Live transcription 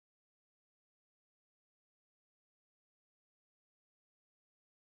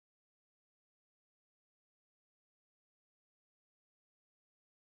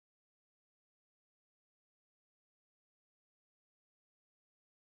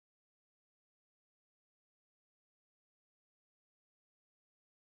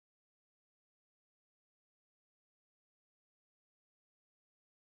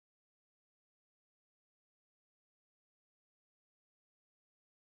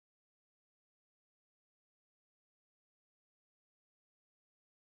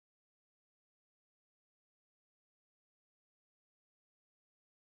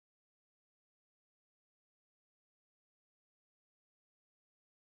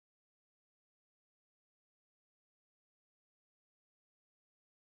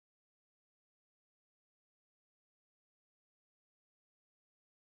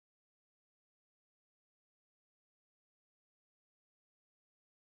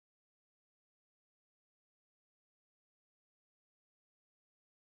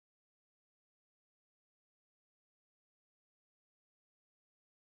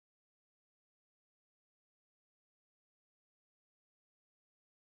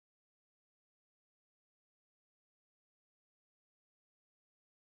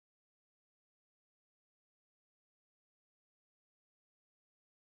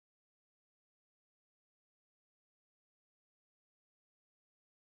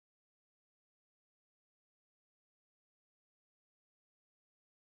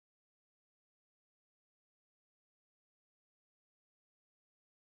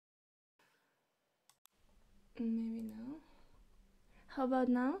Maybe now. How about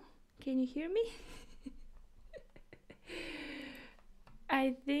now? Can you hear me?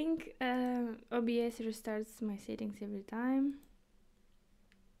 I think OBS restarts my settings every time.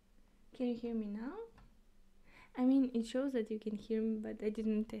 Can you hear me now? I mean, it shows that you can hear me, but I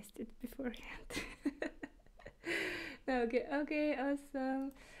didn't test it beforehand. Okay,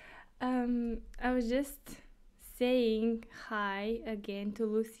 awesome. I was just saying hi again to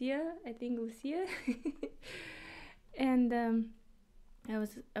Lucia. I think Lucia. And I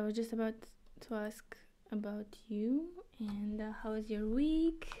was just about to ask about you and how was your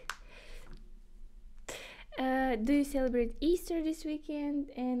week? Do you celebrate Easter this weekend?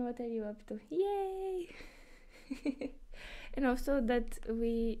 And what are you up to? Yay! And also that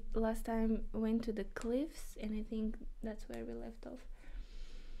we last time went to the cliffs, and I think that's where we left off.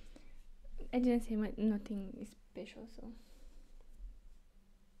 I didn't say nothing special, so.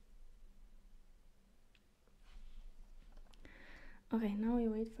 Okay, now we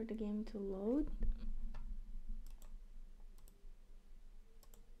wait for the game to load.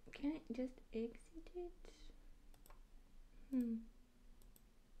 Can I just exit it?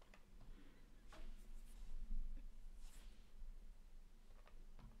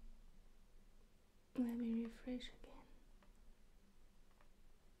 Let me refresh again.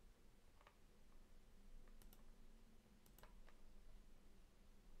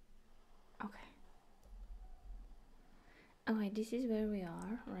 Okay. Okay, this is where we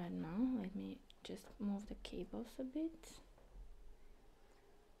are right now. Let me just move the cables a bit.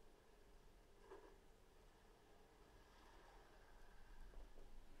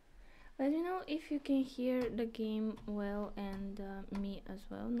 Let me know if you can hear the game well and me as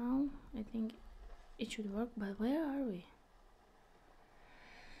well now. I think it should work, but where are we?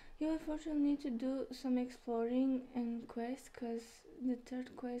 You unfortunately need to do some exploring and quests, because the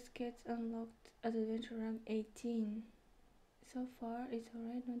third quest gets unlocked at adventure rank 18. So far it's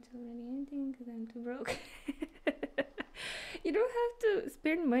alright, not celebrating anything because I'm too broke. You don't have to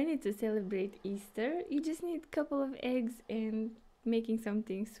spend money to celebrate Easter. You just need a couple of eggs and making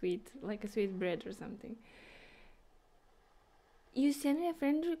something sweet, like a sweet bread or something. You sent me a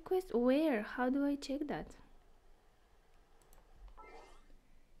friend request? Where? How do I check that?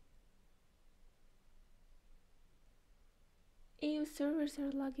 EU servers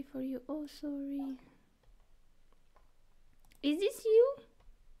are laggy for you. Oh, sorry. Is this you?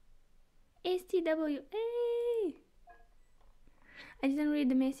 STW. Hey! I didn't read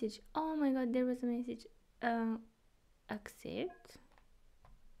the message. Oh my god, there was a message. Accept.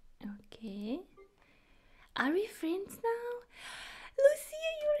 Okay. Are we friends now?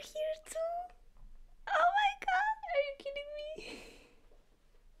 Lucia, you're here too? Oh my god, are you kidding me?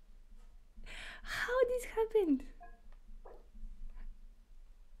 How this happened?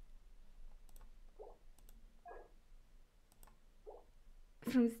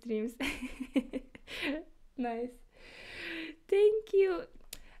 From streams. Nice. Thank you.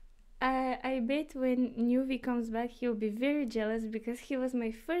 I bet when Neuvi comes back, he'll be very jealous, because he was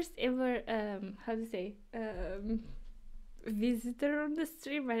my first ever, how to say, visitor on the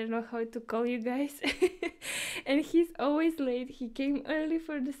stream. I don't know how to call you guys. And he's always late. He came early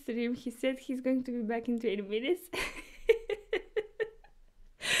for the stream. He said he's going to be back in 20 minutes.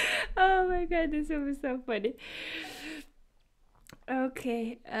 Oh my god, this will be so funny.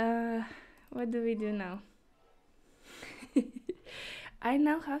 Okay, what do we do now? I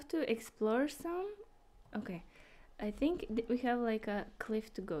now have to explore some. Okay, I think we have like a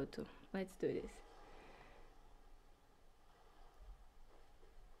cliff to go to. Let's do this.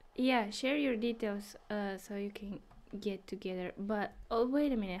 Yeah, share your details so you can get together. But oh,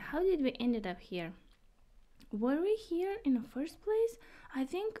 wait a minute, how did we ended up here? Were we here in the first place? I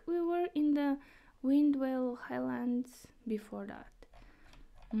think we were in the Windwell Highlands before that.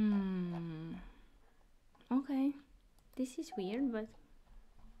 Okay, this is weird, but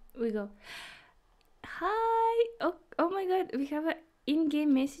we go. Hi. Oh my god, we have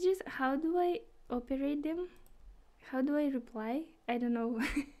in-game messages. How do I operate them? How do I reply? I don't know.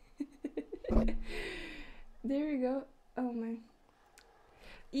 There we go. Oh my.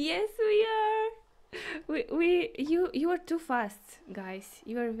 Yes, we are. You are too fast, guys.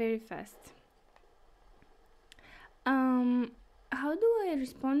 You are very fast. How do I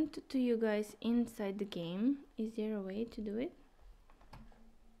respond to you guys inside the game? Is there a way to do it?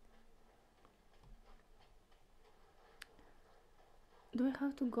 Do I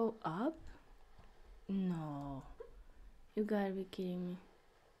have to go up? No. You gotta be kidding me.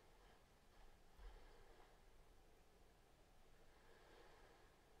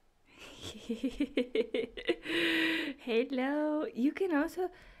 Hello. You can also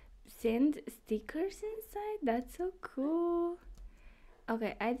send stickers inside. That's so cool.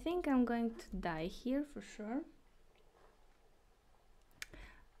 Okay, I think I'm going to die here for sure.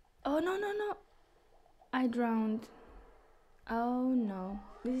 Oh no, no, no, I drowned. Oh no,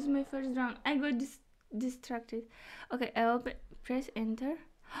 this is my first drown. I got distracted. Okay, I'll press enter.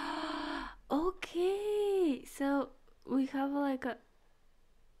 Okay, so we have like a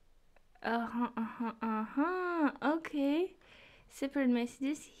okay, separate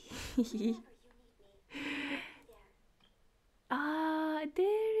messages. Ah,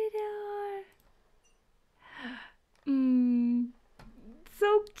 there it are.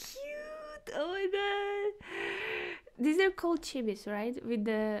 So cute. Oh my god. These are called chibis, right? With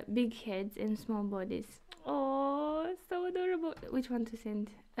the big heads and small bodies. Oh, so adorable. Which one to send?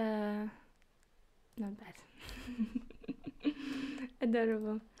 Not bad.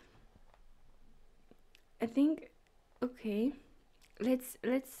 Adorable. I think okay. Let's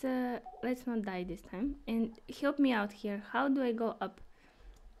not die this time. And help me out here. How do I go up?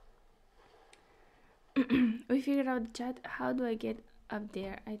 We figured out the chat. How do I get up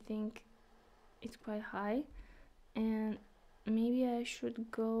there? I think it's quite high, and maybe I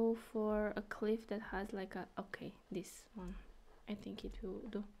should go for a cliff that has like a okay, this one. I think it will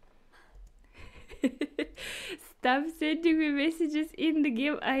do. Stop sending me messages in the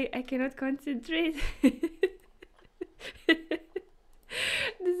game. I cannot concentrate.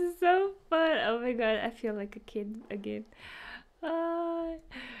 This is so fun. Oh my god, I feel like a kid again.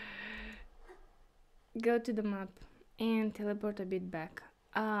 Go to the map and teleport a bit back.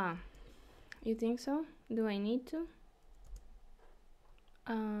 You think so? Do I need to?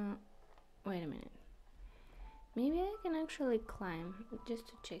 Wait a minute. Maybe I can actually climb just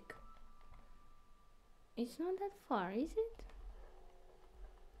to check. It's not that far, is it?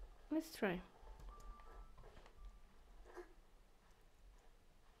 Let's try.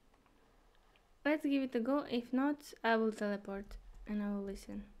 Let's give it a go. If not, I will teleport and I will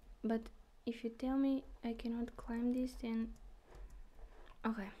listen. But if you tell me I cannot climb this, then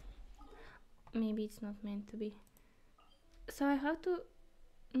okay. Maybe it's not meant to be. So I have to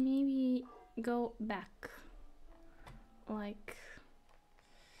maybe go back. Like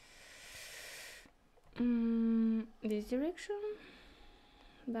this direction?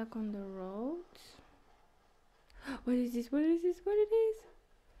 Back on the road? What is this? What is this? What it is?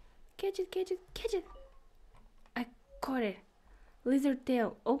 Catch it, catch it, catch it! I caught it. Lizard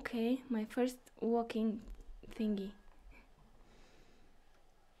tail. Okay, my first walking thingy.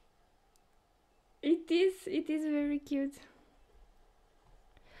 It is very cute.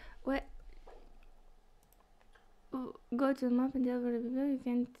 What? Go to the map and tell where the people you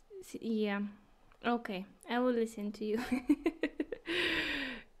can't see. Yeah. Okay, I will listen to you.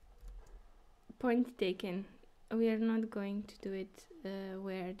 Point taken. We are not going to do it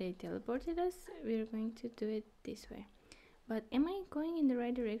where they teleported us. We are going to do it this way. But am I going in the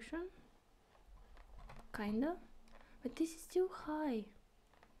right direction? Kinda. But this is too high.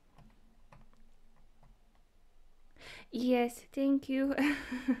 Yes, thank you.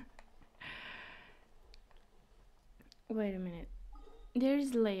 Wait a minute.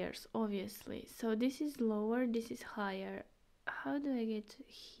 There's layers, obviously. So this is lower, this is higher. How do I get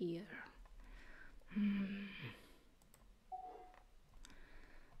here?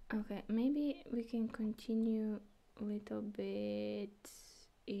 Okay, maybe we can continue a little bit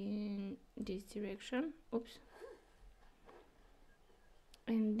in this direction. Oops.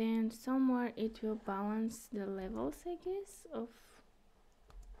 And then somewhere it will balance the levels, I guess, of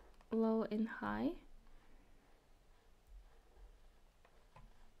low and high.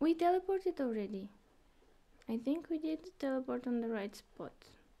 We teleported already. I think we did teleport on the right spot.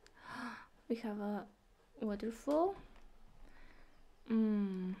 We have a waterfall.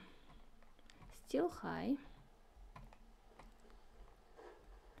 Still high.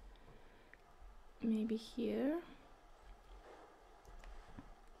 Maybe here.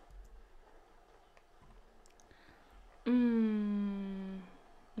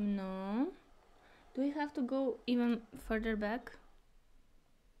 No. Do we have to go even further back?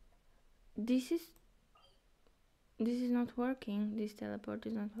 This is not working. This teleport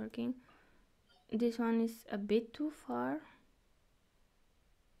is not working. This one is a bit too far.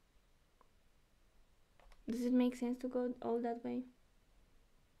 Does it make sense to go all that way?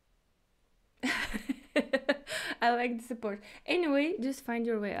 I like the support. Anyway, just find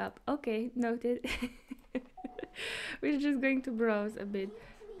your way up. Okay, noted. We're just going to browse a bit.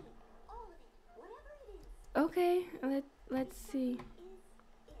 Okay, let's see.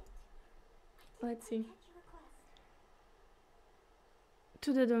 Let's see.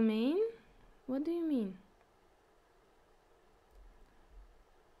 To the domain? What do you mean?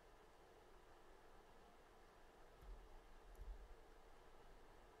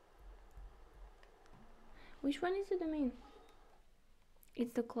 Which one is the domain?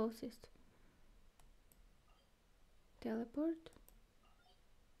 It's the closest. Teleport?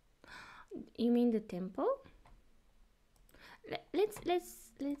 You mean the temple? Let's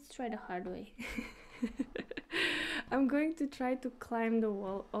try the hard way. I'm going to try to climb the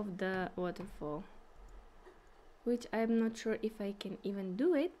wall of the waterfall, which I'm not sure if I can even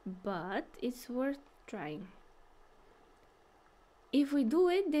do it, but it's worth trying. If we do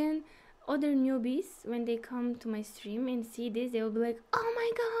it, then other newbies, when they come to my stream and see this, they will be like, oh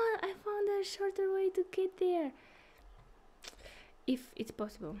my god, I found a shorter way to get there. If it's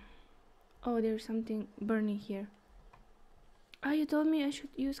possible. Oh, there's something burning here. Ah, you told me I should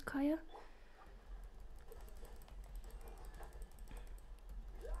use Kaya?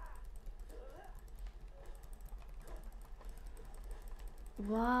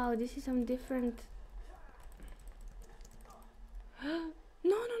 Wow, this is some different...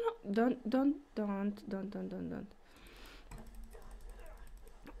 No. Don't.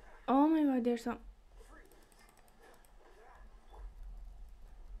 Oh my god, there's some...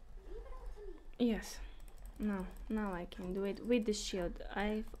 Yes. No, now I can do it with the shield.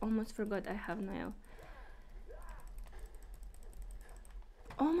 I almost forgot I have Niall.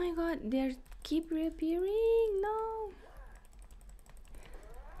 Oh my god, they keep reappearing. No.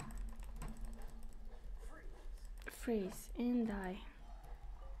 Freeze and die.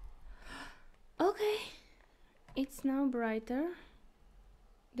 Okay, it's now brighter.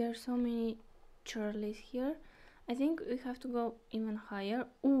 There are so many Charlies here. I think we have to go even higher.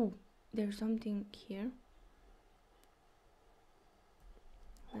 Ooh, there's something here.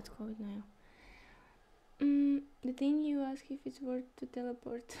 Let's go with now. The thing you ask if it's worth to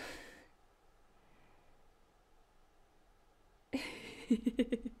teleport.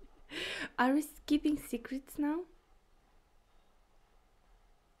 Are we skipping secrets now?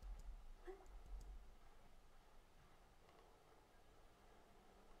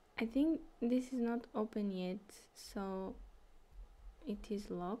 I think this is not open yet, so it is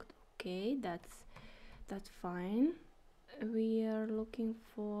locked. Okay, that's fine. We are looking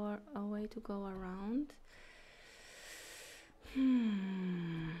for a way to go around.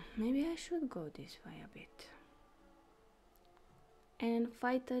 Maybe I should go this way a bit and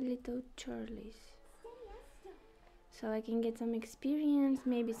fight a little Charlies, so I can get some experience,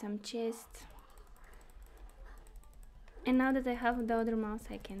 maybe some chests. And now that I have the other mouse,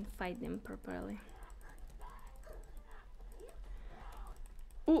 I can fight them properly.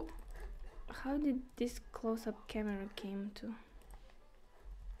 Ooh! How did this close-up camera came to?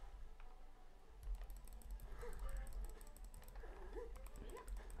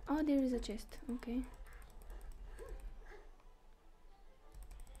 Oh, there is a chest. Okay.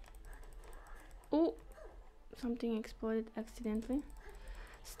 Oh! Something exploded accidentally.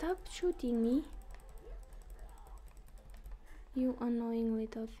 Stop shooting me, you annoying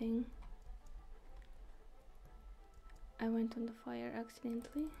little thing. I went on the fire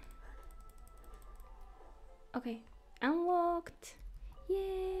accidentally. Okay, unlocked.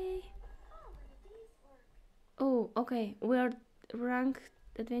 Yay! Oh, okay, we are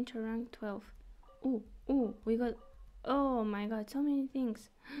adventure rank 12. Ooh, we got... Oh my god, so many things.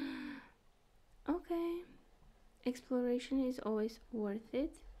 Okay, exploration is always worth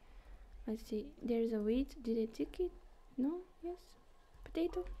it. Let's see, there's a wheat. Did I take it? No? Yes?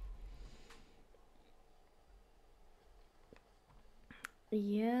 Potato?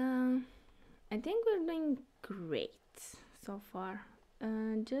 Yeah, I think we're doing great so far.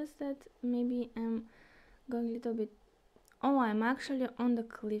 Just that maybe I'm going a little bit... Oh, I'm actually on the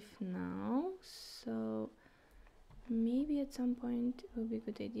cliff now, so maybe at some point it will be a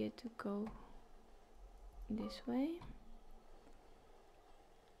good idea to go this way.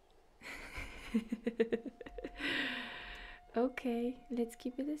 Okay, let's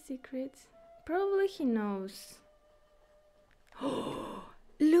keep it a secret. Probably he knows.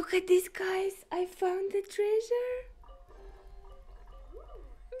 Look at this, guys! I found the treasure!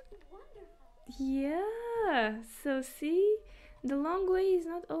 Yeah, so see, the long way is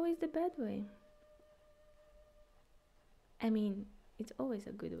not always the bad way. I mean, it's always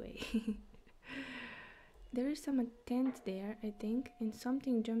a good way. There is some tent there, I think, and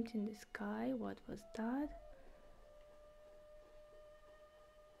something jumped in the sky. What was that?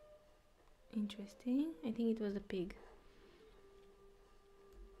 Interesting. I think it was a pig.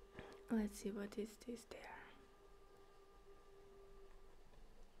 Let's see, what is this there?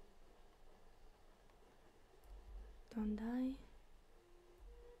 Don't die.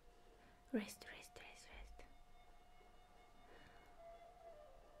 Rest.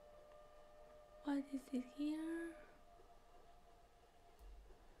 What is it here?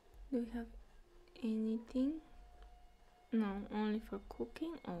 Do we have anything? No, only for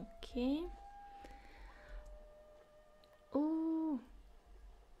cooking. Okay. Oh.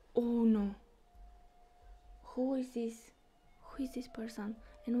 Oh no. Who is this? Who is this person?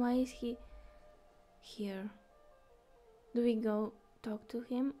 And why is he here? Do we go talk to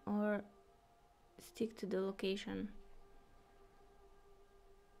him or stick to the location?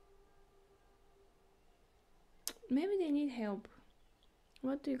 Maybe they need help.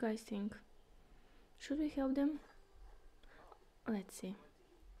 What do you guys think? Should we help them? Let's see.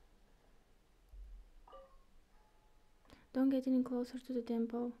 Don't get any closer to the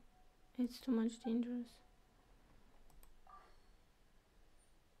temple. It's too much dangerous.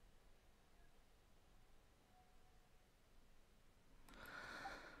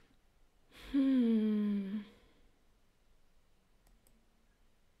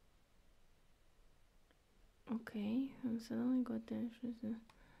 Okay, I suddenly got the interest.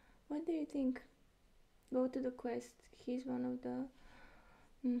 What do you think? Go to the quest. He's one of the...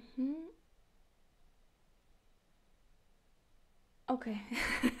 Okay.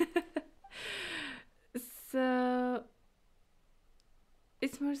 So...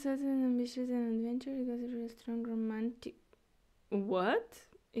 It's more certain and ambitious and adventure because it's really strong romantic... What?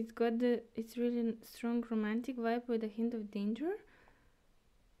 It's really strong romantic vibe with a hint of danger?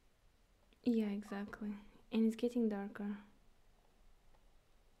 Yeah, exactly. And it's getting darker.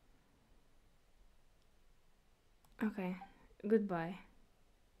 Okay, goodbye.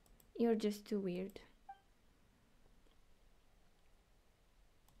 You're just too weird.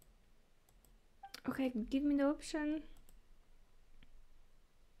 Okay, give me the option.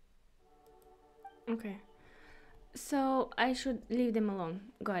 Okay. So I should leave them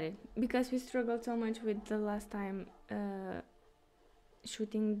alone. Got it. Because we struggled so much with the last time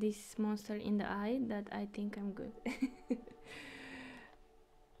shooting this monster in the eye that I think I'm good.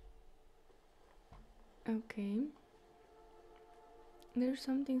 Okay. There's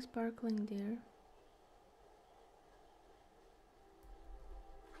something sparkling there.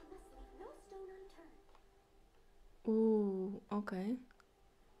 Ooh, okay.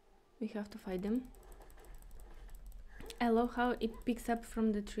 We have to fight them. I love how it picks up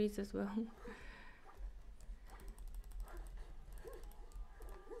from the trees as well.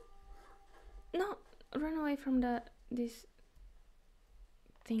 No, run away from these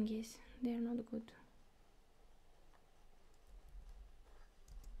thingies. They're not good.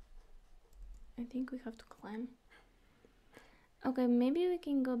 I think we have to climb. Okay, maybe we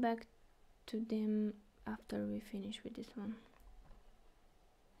can go back to them after we finish with this one.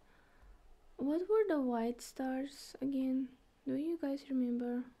 What were the white stars again? Do you guys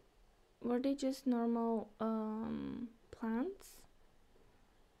remember? Were they just normal plants?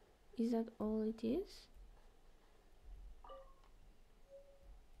 Is that all it is?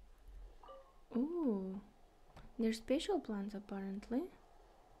 Ooh, they're special plants apparently.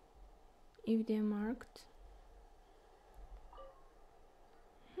 If they're marked.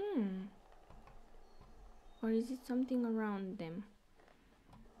 Or is it something around them?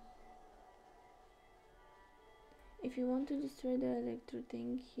 If you want to destroy the electro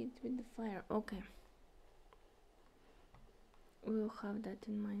thing, hit with the fire. Okay. We'll have that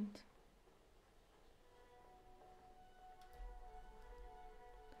in mind.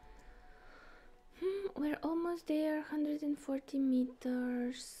 We're almost there. 140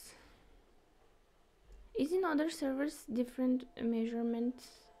 meters. Is in other servers different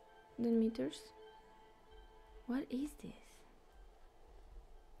measurements than meters? What is this?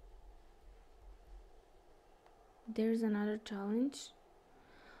 There's another challenge.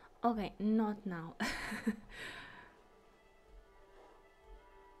 Okay, not now.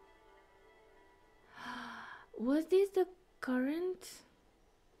 Was this the current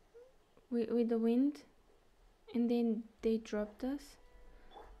with the wind and then they dropped us?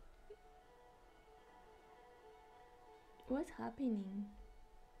 What's happening?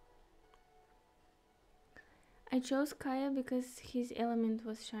 I chose Kaya because his element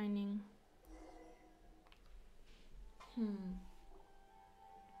was shining. Everyone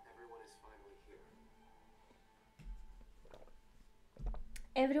is finally here.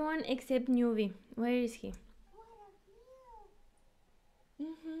 Everyone except Neuvi. Where is he?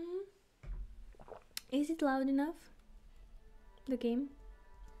 Is it loud enough? The game?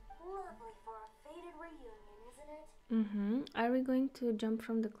 Lovely for a fated reunion, isn't it? Are we going to jump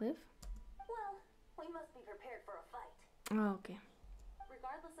from the cliff? Well, we must be prepared for a fight. Oh, okay.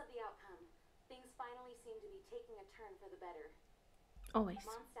 Regardless of the outcome, things finally seem to be taking a turn for the better. Always.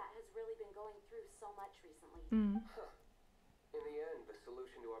 Mondstadt has really been going through so much recently. In the end, the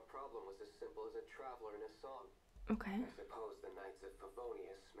solution to our problem was as simple as a traveler in a song. Okay. I suppose the Knights of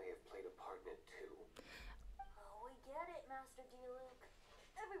Favonius may have played a part in it too.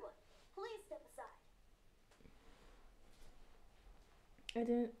 I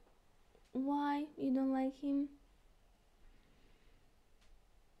don't. Why you don't like him?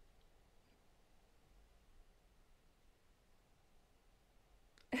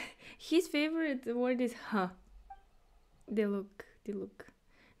 His favorite word is huh. The look. The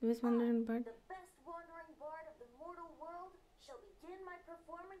best wandering bard. The best wandering bard of the mortal world shall begin my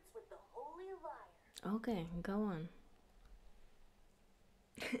performance with the holy lyre. Okay, go on.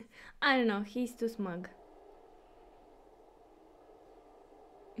 I don't know, he's too smug.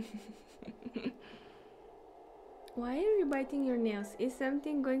 Why are you biting your nails? Is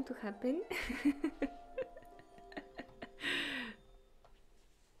something going to happen?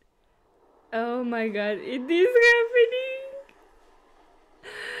 Oh my god, it is happening!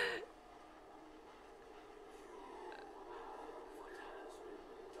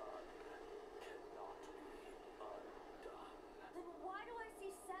 Then why do I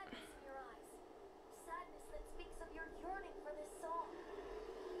see sadness in your eyes? Sadness that speaks of your yearning for this song.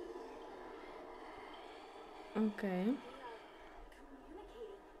 Okay. They are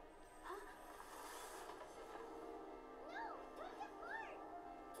communicating. Huh?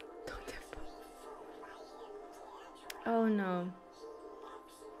 Oh no.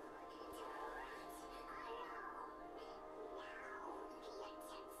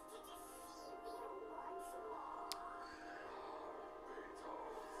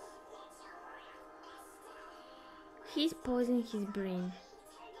 He's pausing his brain.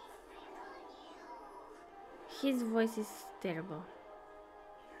 His voice is terrible.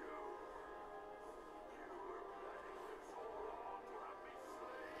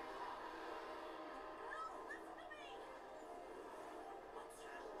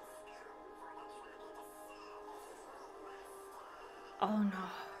 Oh no.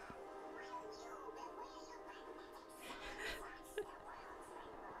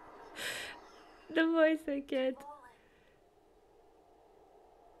 The voice I get.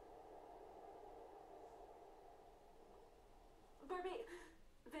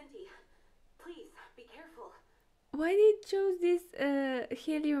 Venti, please be careful. Why did you choose this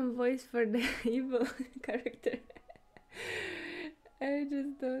helium voice for the evil character? I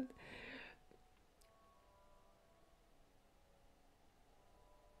just don't.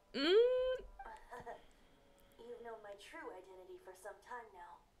 You've known my true identity for some time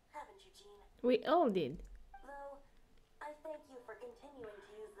now, haven't you, Jean? We all did. Though, I thank you for continuing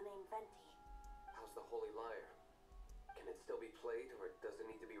to use the name Venti. How's the holy lyre? Can it still be played, or does it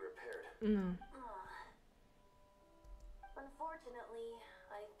need to be repaired? No. Unfortunately,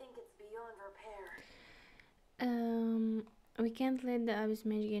 I think it's beyond repair. We can't let the abyss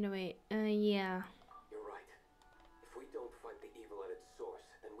mage get away. Yeah. You're right. If we don't fight the evil at its source,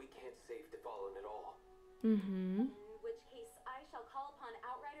 then we can't save Dvalin at all. Mm-hmm. In which case, I shall call upon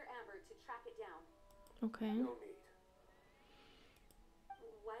Outrider Amber to track it down. Okay. No need.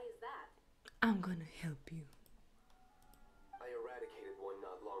 Why is that? I'm gonna help you. I eradicated one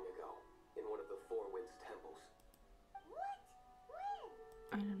not long ago, in one of the Four Winds temples. What?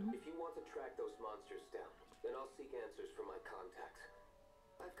 When? I don't know. If you want to track those monsters down, then I'll seek answers from my contacts.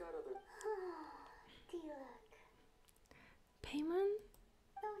 I've got other... Look. Payment?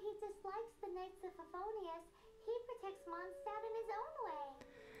 Though he dislikes the Knights of Favonius, he protects Mondstadt in his own way.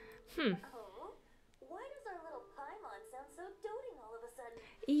 Oh? Why does our little Paimon sound so doting all of a sudden?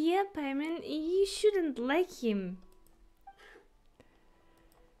 Yeah, Payment, you shouldn't like him.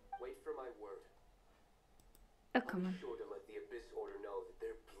 Wait for my word. Oh, come I'll on. be sure to let the Abyss Order know that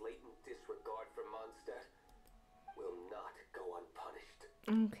their blatant disregard for Mondstadt will not go unpunished.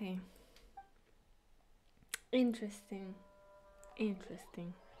 Okay. Interesting.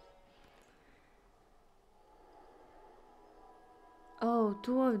 Interesting. Oh,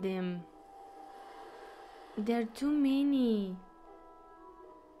 two of them. There are too many.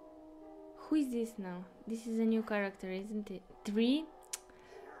 Who is this now? This is a new character, isn't it? 3?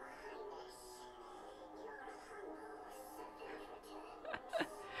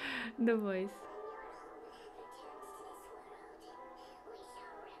 The voice.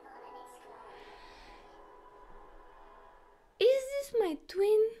 Is this my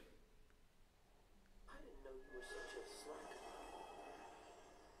twin? I didn't know you were such a slacker.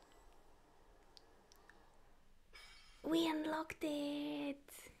 We unlocked it!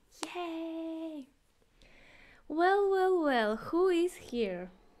 Yay! Well, well, well, who is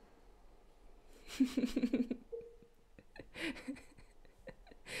here?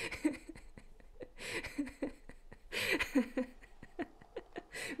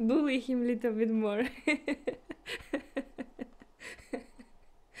 Bully him a little bit more.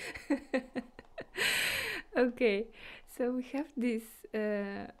 Okay, so we have this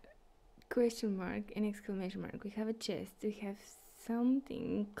question mark and exclamation mark. We have a chest. We have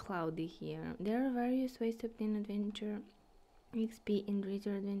something cloudy here. There are various ways to obtain adventure XP and raise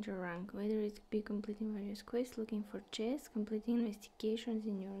your adventure rank, whether it be completing various quests, looking for chests, completing investigations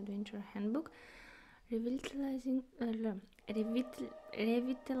in your adventure handbook, revitalizing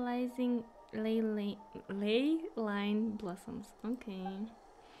ley line blossoms. Okay.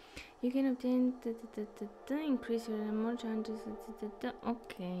 You can obtain increase your more chances.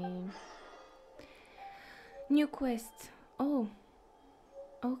 Okay. New quest. Oh.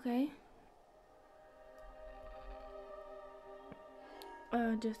 Okay.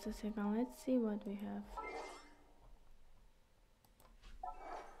 Just a second. Let's see what we have.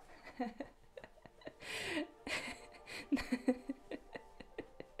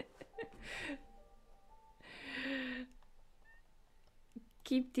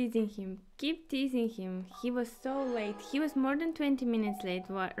 Keep teasing him. Keep teasing him. He was so late. He was more than 20 minutes late.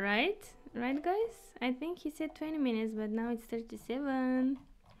 What? Right? Right, guys? I think he said 20 minutes, but now it's 37.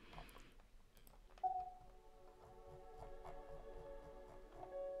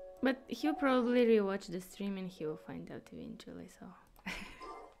 But he'll probably rewatch the stream and he will find out eventually, so.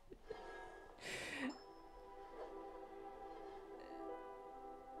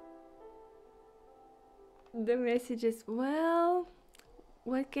 The messages, well,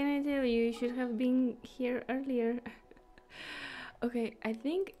 what can I tell you? You should have been here earlier. Okay, I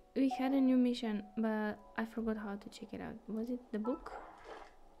think we had a new mission, but I forgot how to check it out. Was it the book?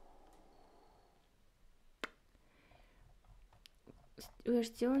 We're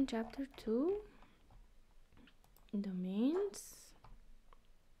still on chapter 2. Domains.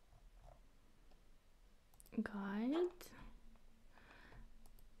 Guide.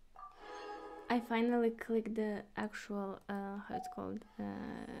 I finally clicked the actual, how it's called,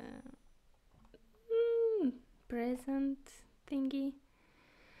 present thingy.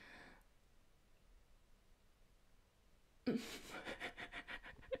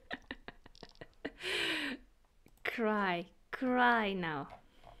 Cry now.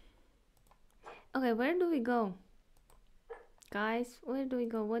 Okay, where do we go? Guys, where do we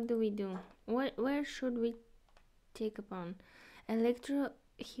go? What do we do? Where should we take upon?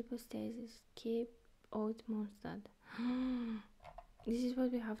 Hypostasis, Cape Old Mondstadt. This is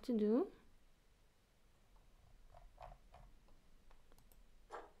what we have to do?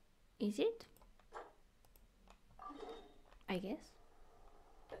 Is it? I guess.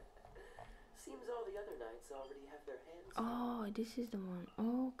 Seems all the other knights already have their hands. Oh, this is the one.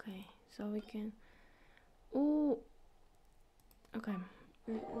 Okay, so we can. Oh. Okay.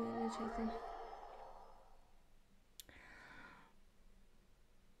 Let's check them.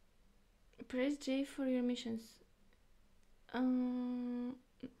 Press J for your missions.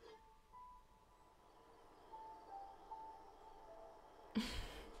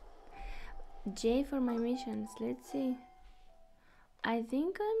 J for my missions. Let's see. I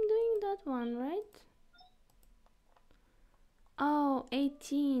think I'm doing that one, right? Oh,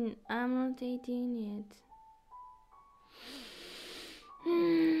 18. I'm not 18 yet.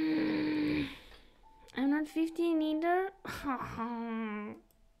 I'm not 15 either.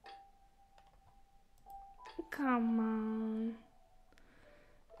 Come on.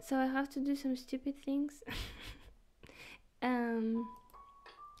 So I have to do some stupid things. I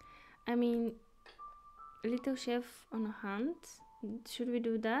mean, little chef on a hunt. Should we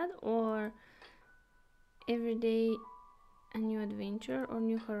do that, or every day a new adventure, or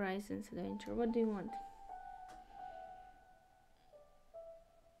New Horizons adventure? What do you want?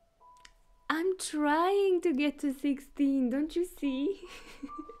 I'm trying to get to 16, don't you see?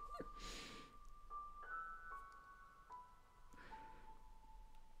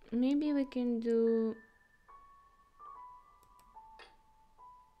 Maybe we can do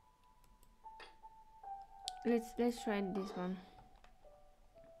let's try this one.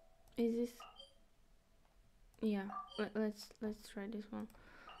 Is this, yeah, let's try this one.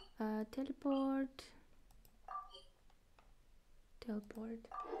 Teleport.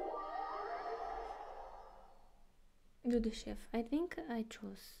 Do the chef. I think I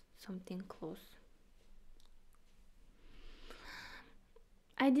chose something close.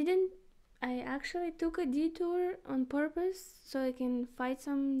 I actually took a detour on purpose so I can fight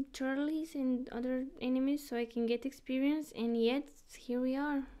some Charlies and other enemies so I can get experience, and yet here we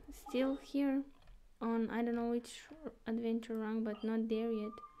are, still here on I don't know which adventure rank, but not there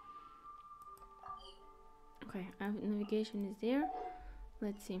yet. Okay, navigation is there.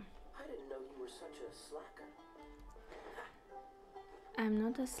 Let's see. I didn't know you were such a slacker. I'm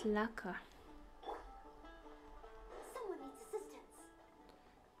not a slacker. Someone needs assistance.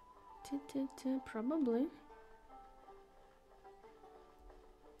 Probably.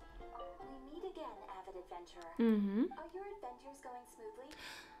 We meet again, avid adventurer. Mm-hmm. Are your adventures going smoothly?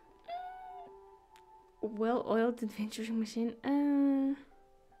 Well-oiled adventuring machine.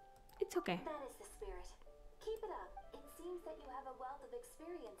 It's okay. That is the spirit. Keep it up. It seems that you have a wealth of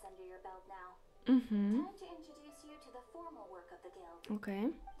experience under your belt now. Mm-hmm. Time to introduce you to the formal work of the guild. Okay.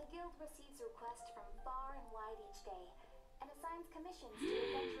 The guild receives requests from far and wide each day and assigns commissions to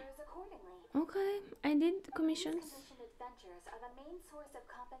adventurers accordingly. Okay, I did These commissions. commissioned adventures are the main source of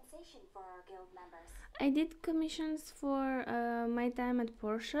compensation for our guild members. I did commissions for my time at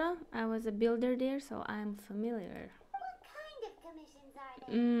Porsche. I was a builder there, so I'm familiar. What kind of commissions are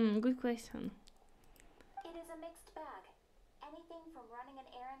they? Good question. It is a mixed bag. Anything from running an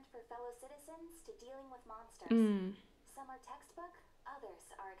errand for fellow citizens to dealing with monsters. Some are textbook,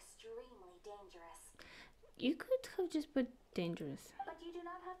 others are extremely dangerous. You could have just put dangerous. But you do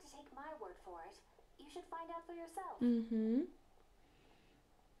not have to take my word for it. You should find out for yourself. Mm-hmm.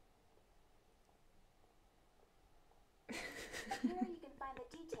 Here you can find the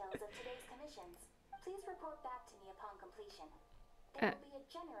details of today's commissions. Please report back to me upon completion. There will be a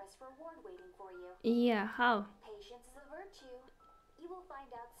generous reward waiting for you. Yeah, how? Patience is a virtue. You will find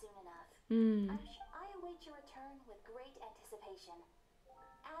out soon enough. I await your return with great anticipation.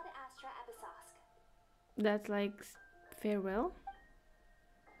 Ad Astra Abyssosk. That's like farewell.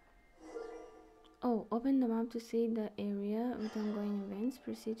 Oh, open the map to see the area with ongoing events.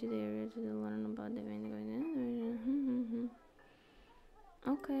 Proceed to the area to learn about the event going on.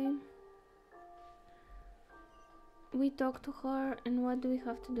 Okay. We talk to her, and what do we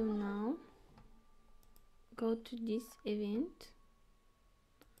have to do now? Go to this event.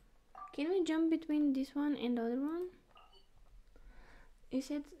 Can we jump between this one and the other one? You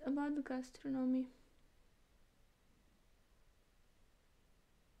said about the gastronomy.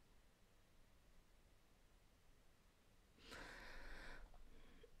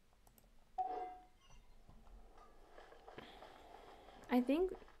 I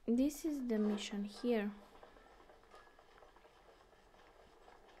think this is the mission here.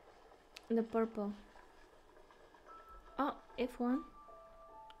 The purple. Oh, F1.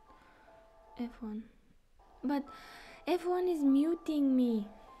 F1. But F1 is muting me.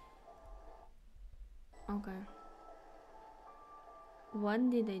 Okay. What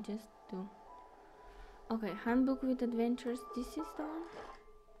did I just do? Okay, handbook with adventures. This is the one.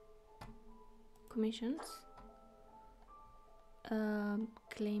 Commissions.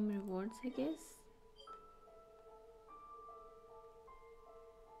 Claim rewards, I guess.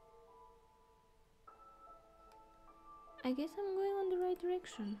 I guess I'm going on the right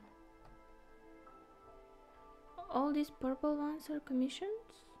direction. All these purple ones are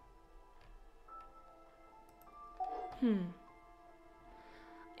commissions?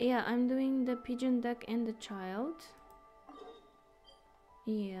 Yeah, I'm doing the pigeon, duck, and the child.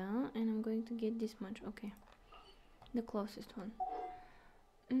 Yeah, and I'm going to get this much. Okay. The closest one.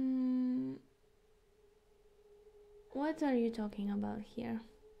 What are you talking about here?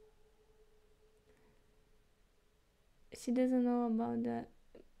 She doesn't know about the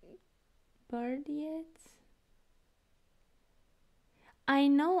bird yet. I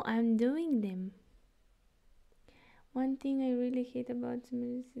know, I'm doing them. One thing I really hate about them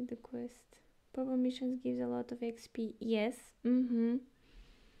is the quest. Purple missions gives a lot of XP. Yes. I'm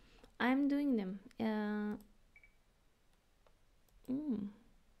doing them.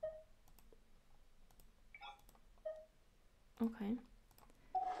 Okay.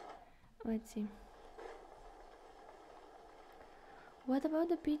 Let's see. What about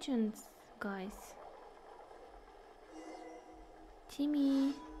the pigeons, guys?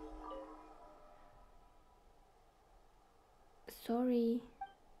 Timmy. Sorry.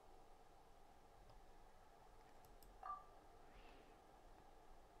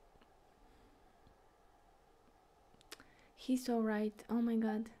 He's so right. Oh my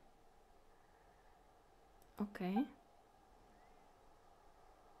god. Okay.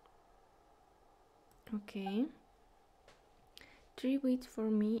 Okay. 3 wheats for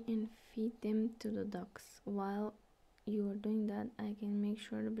me and feed them to the ducks. While you are doing that, I can make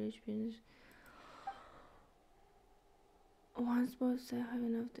sure the British business. Once both have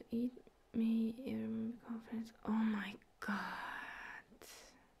enough to eat, me conference. Oh my god.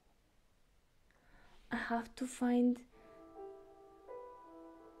 I have to find.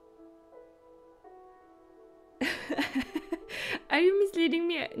 Are you misleading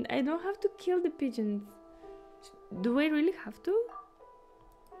me? I don't have to kill the pigeons. Do I really have to?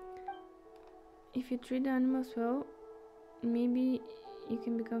 If you treat the animals well, maybe you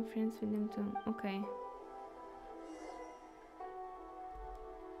can become friends with them too. Okay.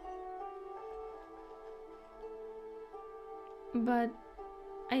 But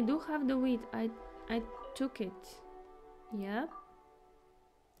I do have the wheat. I I took it. Yep.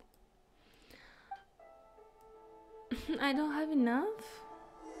 I don't have enough.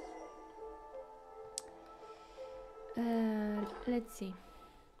 Let's see.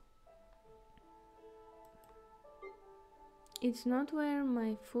 It's not where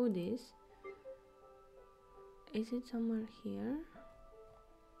my food is. Is it somewhere here?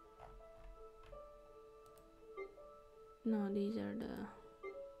 No, these are the...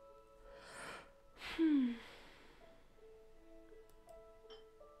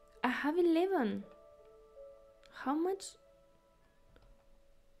 I have 11. How much?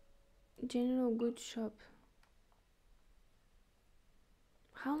 General goods shop.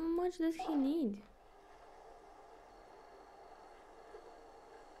 How much does he need?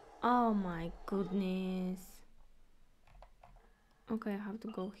 Oh my goodness. Okay, I have to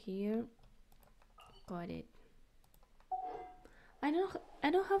go here. Got it. I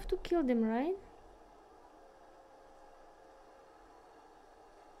don't have to kill them, right?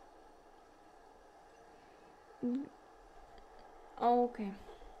 Oh, okay.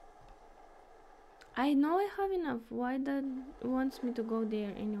 I know I have enough. Why that wants me to go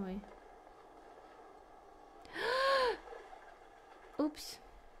there anyway? Oops.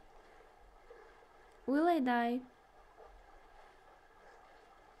 Will I die?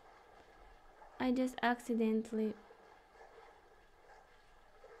 I just accidentally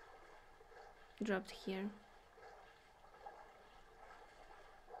dropped here.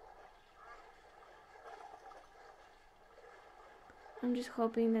 I'm just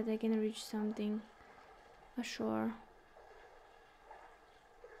hoping that I can reach something ashore.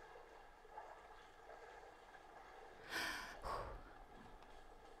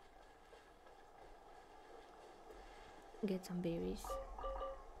 Get some berries.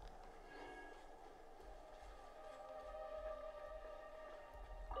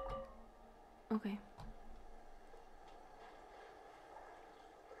 Okay.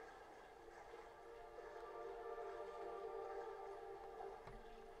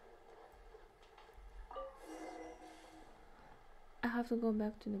 I have to go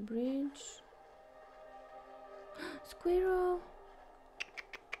back to the bridge. Squirrel!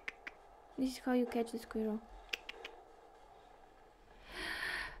 This is how you catch the squirrel.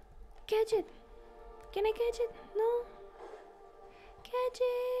 Catch it! Can I catch it? No? Catch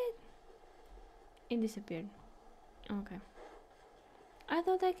it! It disappeared. Okay. I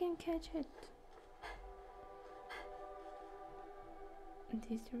thought I can catch it. In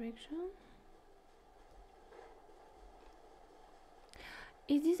this direction.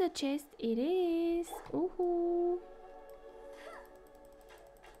 Is this a chest? It is. Ooh.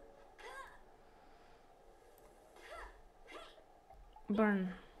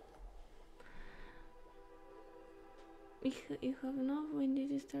 Burn. You have enough? When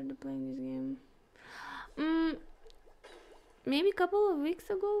did you start playing this game? Maybe a couple of weeks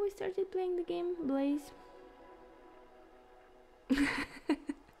ago we started playing the game, Blaze.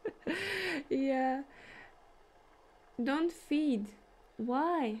 Yeah. Don't feed.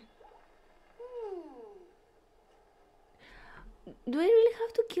 Why? Do I really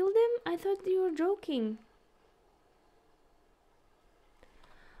have to kill them? I thought you were joking.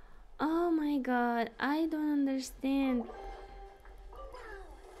 Oh my god, I don't understand.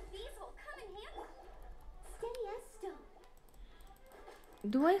 These will come in handy. Steady as stone.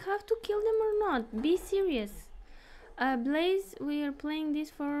 Do I have to kill them or not? Be serious. Blaze, we are playing this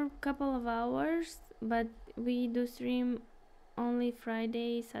for a couple of hours, but we do stream only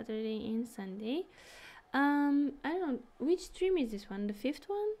Friday, Saturday and Sunday. I don't know, which stream is this one? The fifth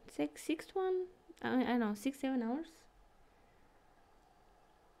one? Sixth one? I don't know, 6-7 hours?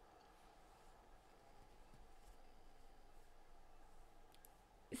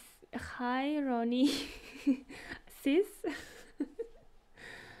 Hi Ronnie. Sis.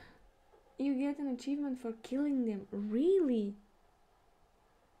 You get an achievement for killing them. Really?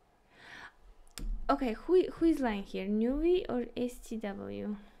 Okay, who is lying here? Neuvi or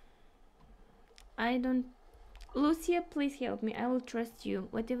STW? I don't... Lucia, please help me. I will trust you.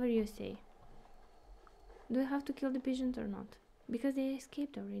 Whatever you say. Do I have to kill the pigeons or not? Because they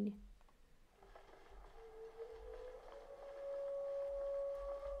escaped already.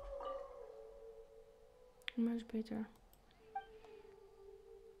 Much better.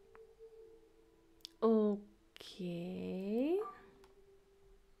 Okay.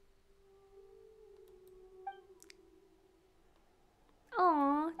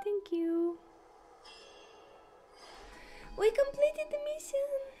 Oh, thank you. We completed the mission.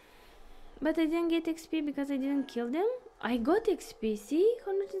 But I didn't get XP because I didn't kill them. I got XP, see?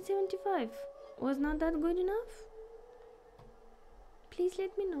 175. Was not that good enough? Please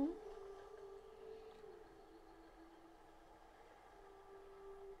let me know.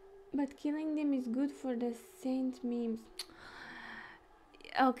 But killing them is good for the saint memes.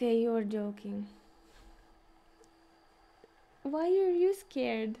 Okay, you're joking. Why are you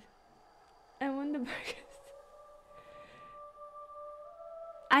scared? I want the burgers.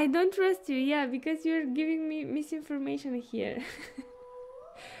 I don't trust you, yeah, because you're giving me misinformation here.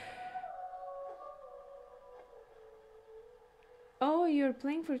 Oh, you're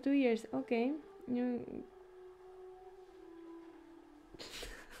playing for 2 years. Okay. You...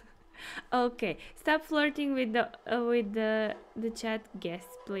 Okay. Stop flirting with the chat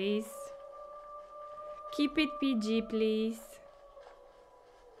guests, please. Keep it PG, please.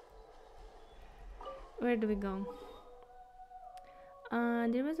 Where do we go?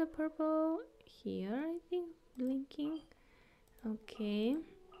 There was a purple here, I think, blinking. Okay.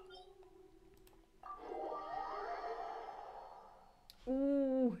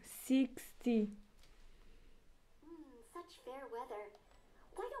 Ooh, 60. Such fair weather.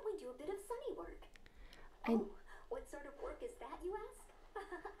 Why don't we do a bit of sunny work? What sort of work is that, you ask?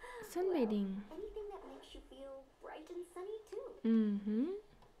 Sunbathing. Well, anything that makes you feel bright and sunny too. Mm-hmm.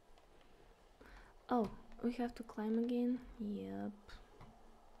 Oh, we have to climb again. Yep.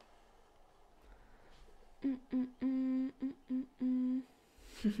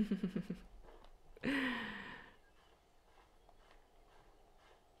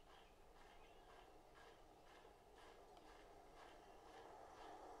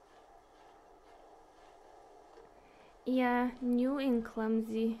 Yeah, new and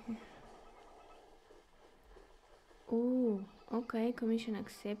clumsy. Oh, okay, commission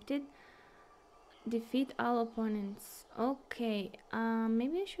accepted. Defeat all opponents. Okay,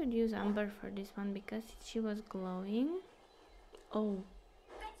 maybe I should use Amber for this one because she was glowing. Oh.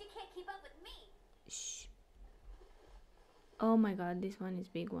 Bet you can't keep up with me. Shh. Oh my god, this one is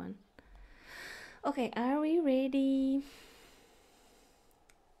big one. Okay, are we ready?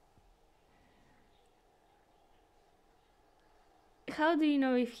 How do you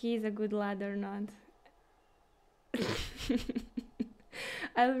know if he's a good lad or not?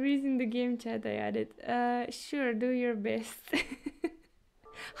 I'll read in the game chat I added. Sure, do your best.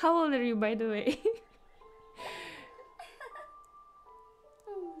 How old are you, by the way?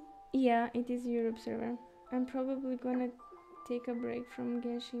 Yeah, it is Europe server. I'm probably gonna take a break from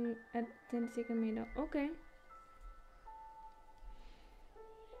Genshin at 10-second middle. Okay.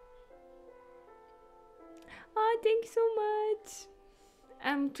 Oh, thank you so much.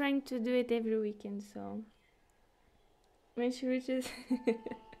 I'm trying to do it every weekend, so when she reaches...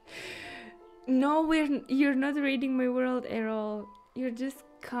 No, you're not raiding my world at all. You're just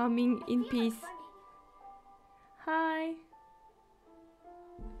coming in peace. Hi.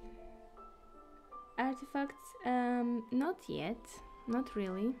 Artifacts, not yet. Not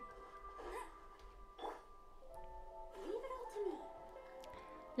really.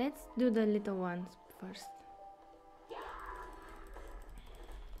 Let's do the little ones first.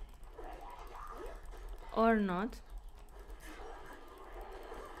 Or not.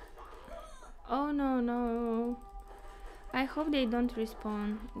 Oh no, no. I hope they don't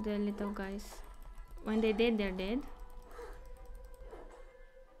respawn, the little guys. When they dead, they're dead.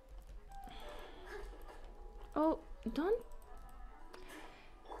 Oh, don't.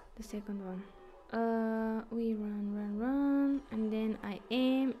 The second one. We run, and then I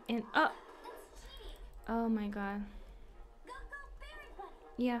aim, and oh my god.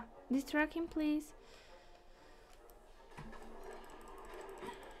 Yeah, distract him, please.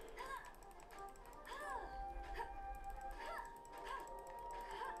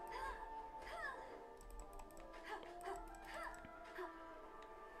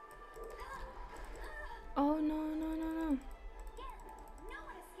 Oh no, no, no, no.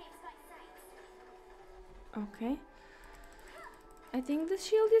 Okay. I think the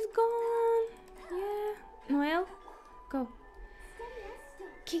shield is gone. Yeah. Noel, go.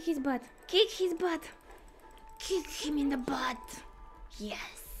 Kick his butt. Kick his butt. Kick him in the butt.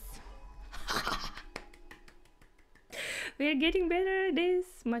 Yes. We're getting better at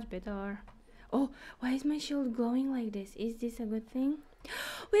this. Much better. Oh, why is my shield glowing like this? Is this a good thing?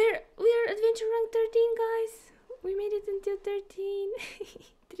 We're adventure rank 13, guys. We made it until 13.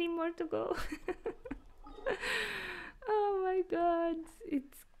 3 more to go. Oh my god,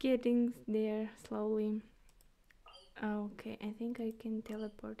 it's getting there slowly. Okay, I think I can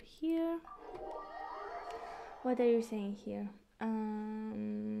teleport here. What are you saying here?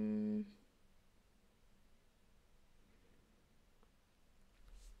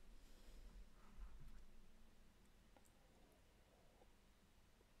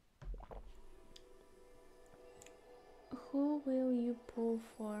 Who will you pull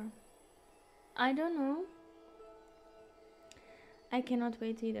for? I don't know. I cannot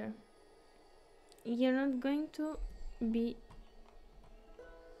wait either. you're not going to be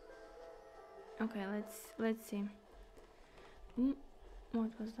okay. Let's see.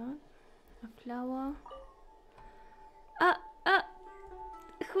 What was that? A flower.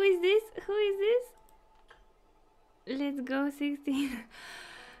 Who is this? Who is this? Let's go 16.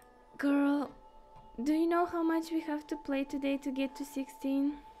 Girl, do you know how much we have to play today to get to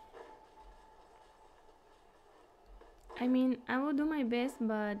 16? I mean, I will do my best,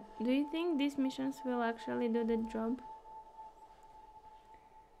 but do you think these missions will actually do the job?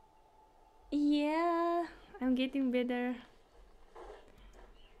 Yeah, I'm getting better.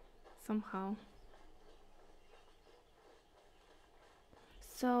 Somehow.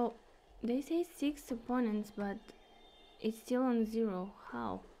 So, they say 6 opponents, but it's still on 0.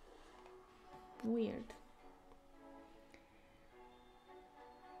 How? Weird.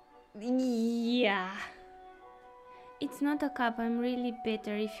 Yeah. It's not a cup. I'm really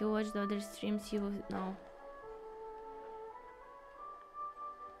better. If you watch the other streams, you will know.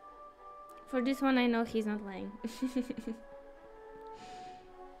 For this one, I know he's not lying.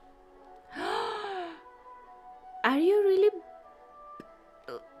 Are you really...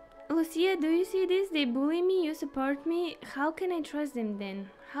 Lucia, do you see this? They bully me, you support me. How can I trust them then?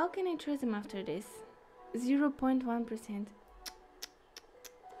 How can I trust them after this? 0.1%.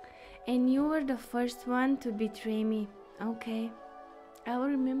 And you were the first one to betray me. Okay. I will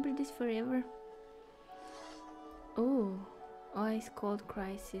remember this forever. Oh. Ice Cold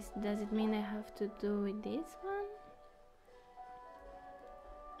Crisis. Does it mean I have to do with this one?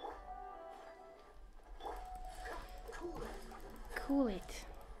 Cool it.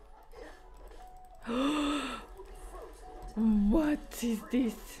 What is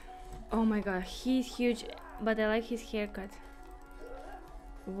this? Oh my god, he's huge, but I like his haircut.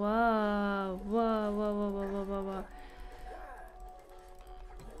 Wow, wow, wow, wow, wow, wow, wow, wow.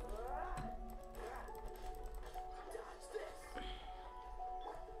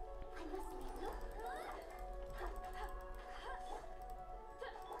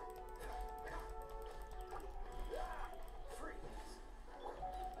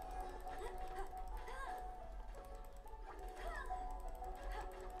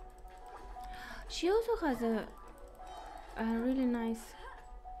 She also has a really nice,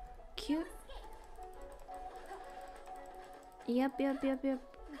 cute. Yep.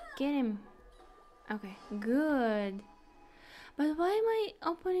 Get him. Okay, good. But why my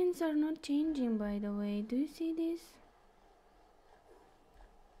opponents are not changing, by the way? Do you see this?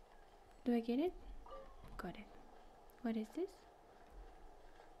 Do I get it? Got it. What is this?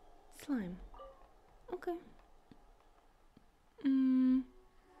 Slime. Okay.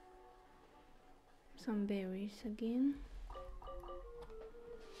 Some berries again.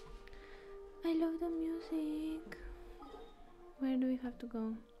 I love the music. Where do we have to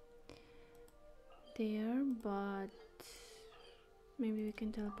go? There, but maybe we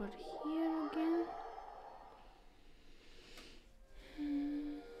can teleport here again.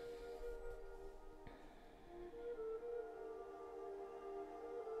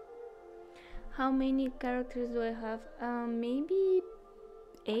 How many characters do I have? Maybe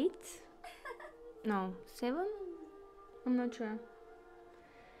 8? No, 7? I'm not sure.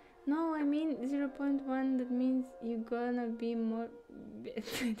 No, I mean 0.1, that means you're gonna be more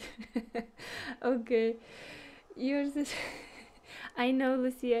okay. Yours is I know,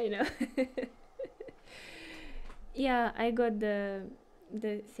 Lucy, I know. Yeah, I got the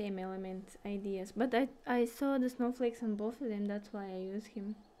same element ideas, but I saw the snowflakes on both of them, that's why I use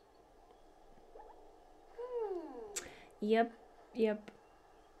him. Yep.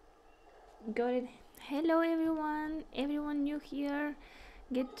 Got it. Hello everyone new here.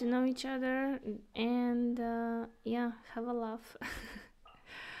 Get to know each other and yeah, have a laugh.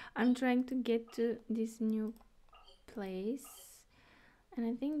 I'm trying to get to this new place and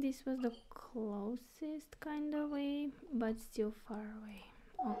I think this was the closest kind of way, but still far away.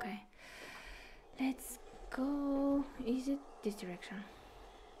 Okay, let's go. Is it this direction?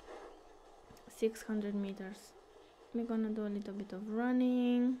 600 meters. We're gonna do a little bit of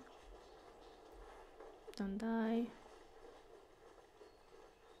running. Don't die.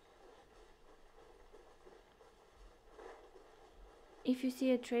 If you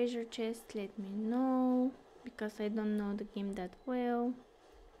see a treasure chest, let me know, because I don't know the game that well.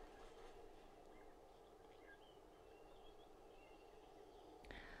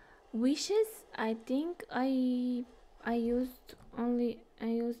 Wishes, I think I used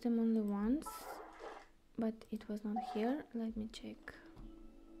them only once, but it was not here. Let me check.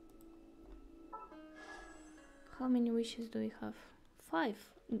 How many wishes do we have? 5.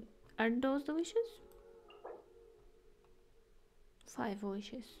 Are those the wishes? 5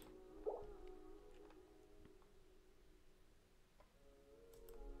 wishes.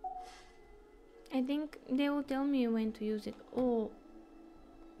 I think they will tell me when to use it. Oh,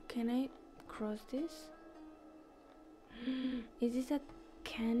 can I cross this? Is this a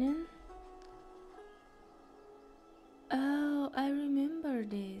cannon? Oh, I remember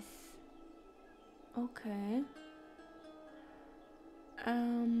this. Okay.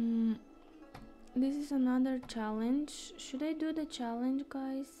 This is another challenge. Should I do the challenge,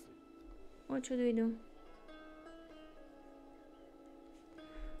 guys? What should we do?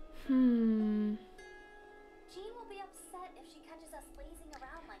 Jean will be upset if she catches us lazing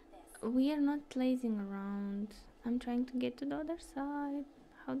around like this. We are not lazing around. I'm trying to get to the other side.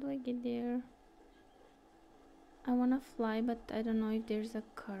 How do I get there? I wanna fly, but I don't know if there's a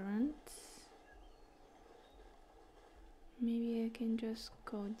current. Maybe I can just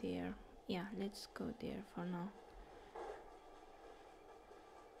go there. Yeah, let's go there for now.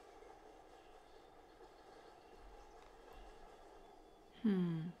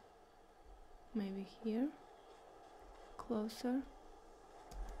 Maybe here. Closer.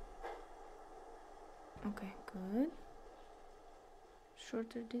 Okay, good.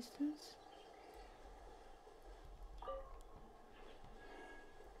 Shorter distance.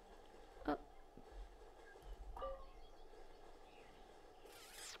 Oh.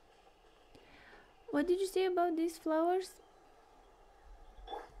 What did you say about these flowers?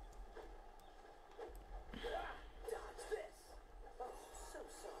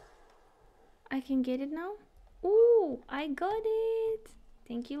 I can get it now? Ooh, I got it!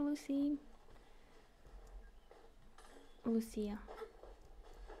 Thank you, Lucy. Lucia.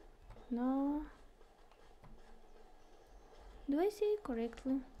 No. Do I say it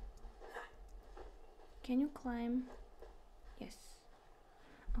correctly? Can you climb? Yes.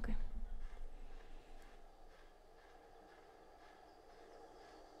 Okay.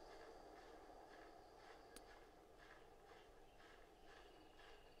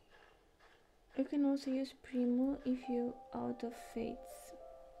 You can also use Primo if you out of fates.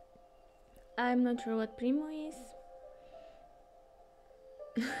 I'm not sure what Primo is.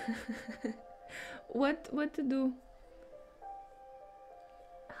 What to do?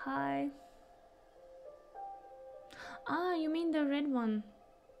 Hi. Ah, you mean the red one?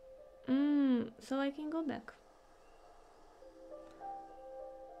 So I can go back.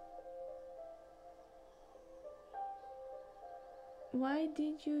 Why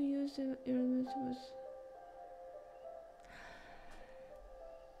did you use the irremediable?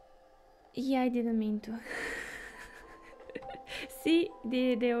 Yeah, I didn't mean to. See,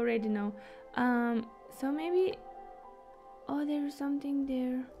 they already know. So maybe. Oh, there's something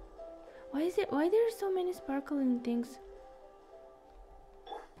there. Why there are so many sparkling things?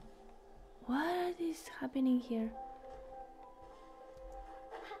 What is happening here?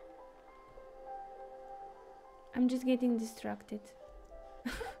 I'm just getting distracted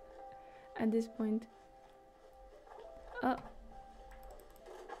at this point. Oh.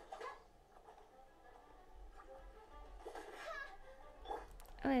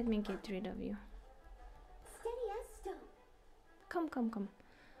 Let me get rid of you. Steady as stone. Come.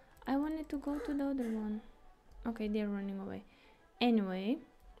 I wanted to go to the other one. Okay, they're running away. Anyway,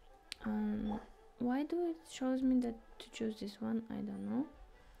 why do it shows me that to choose this one? I don't know.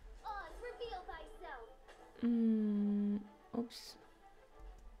 Oz, reveal thyself. Oops.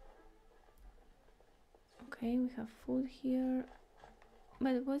 Okay, we have food here.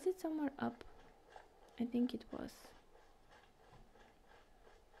 But was it somewhere up? I think it was.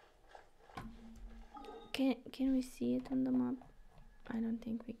 Can we see it on the map? I don't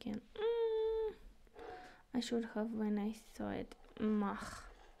think we can. I should have when I saw it. Mach.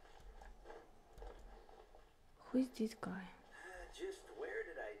 Who is this guy? Just where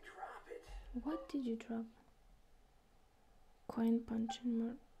did I drop it? What did you drop? Coin punch and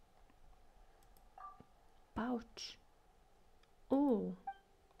more. Pouch. Oh.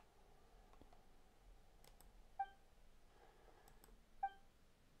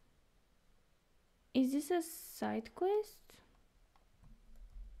 Is this a side quest?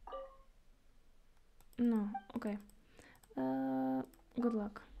 No, okay. Good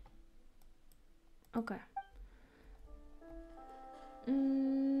luck. Okay.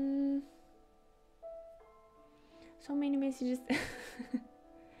 So many messages.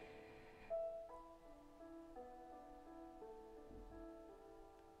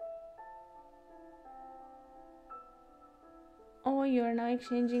 Oh, you're now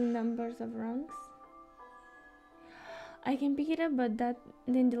exchanging numbers of ranks? I can pick it up, but that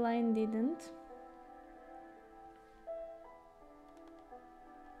dandelion didn't.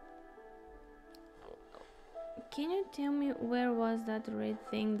 Can you tell me where was that red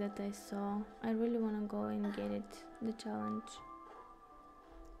thing that I saw? I really want to go and get it, the challenge.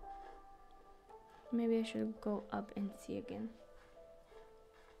 Maybe I should go up and see again.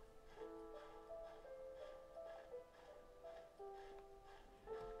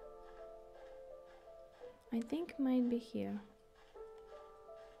 I think might be here.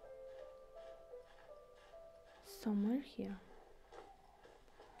 Somewhere here.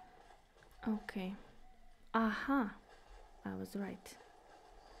 Okay. Aha! I was right.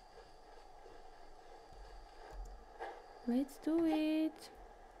 Let's do it.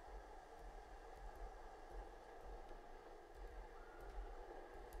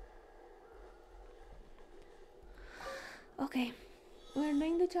 Okay, we're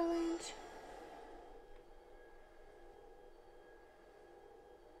doing the challenge.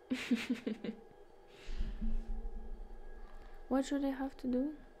 What should I have to do?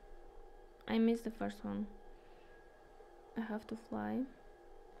 I missed the first one. I have to fly.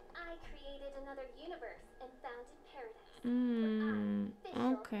 I created another universe and founded paradise.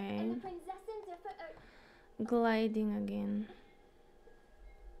 Fischl, Okay. and the princess and Gliding again.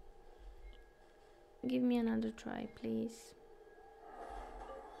 Give me another try, please.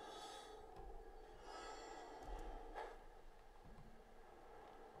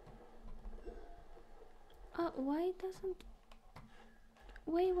 Why it doesn't...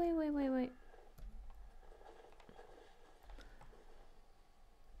 Wait.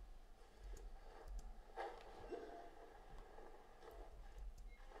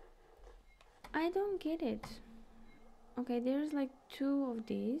 I don't get it. Okay, there's like 2 of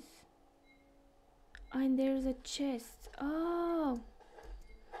these. And there's a chest. Oh!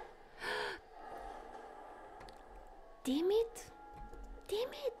 Damn it!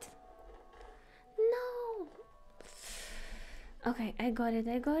 Damn it! No! Okay, I got it.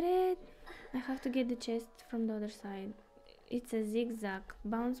 I have to get the chest from the other side. It's a zigzag.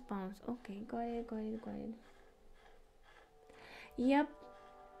 Bounce. Okay, got it. Yep.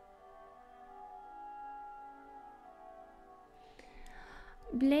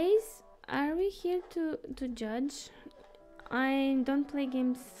 Blaze, are we here to judge? I don't play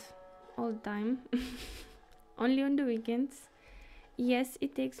games all the time. Only on the weekends. Yes,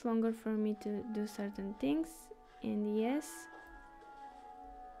 it takes longer for me to do certain things. And yes,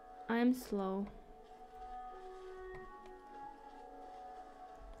 I'm slow.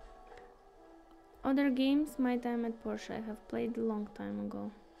 Other games, my time at Porsche, I have played a long time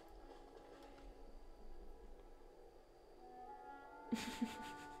ago.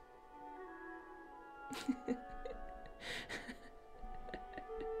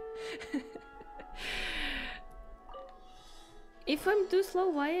 If I'm too slow,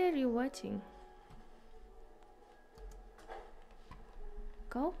 why are you watching?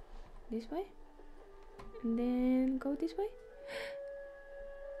 Go this way and then go this way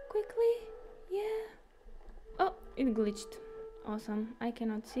quickly. Yeah. Oh, it glitched. Awesome. I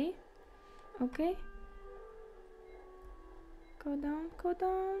cannot see. Okay, go down.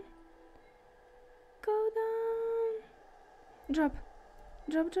 Drop.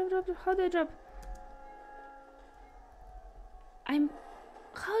 How do I drop?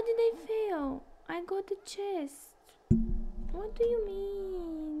 How did I fail? I got the chest. What do you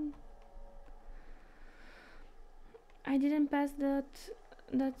mean? I didn't pass that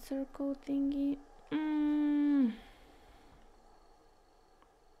circle thingy.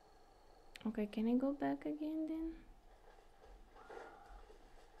 Okay, can I go back again then?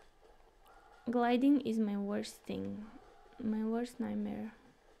 Gliding is my worst thing. My worst nightmare.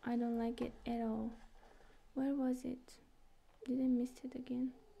 I don't like it at all. Where was it? Did I miss it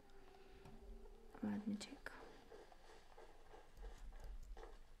again? Let me check.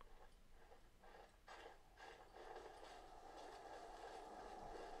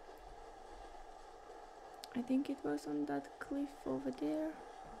 I think it was on that cliff over there.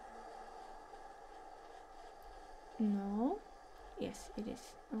 No? Yes, it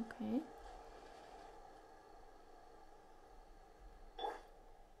is. Okay.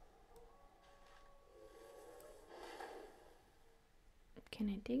 Can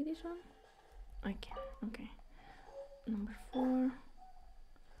I take this one? I can. Okay. Number 4.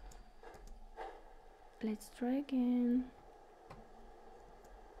 Let's try again.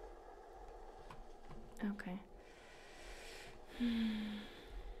 Okay.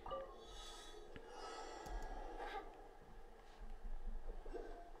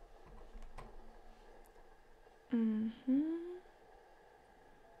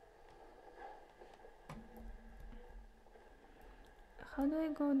 How do I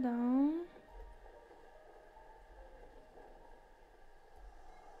go down?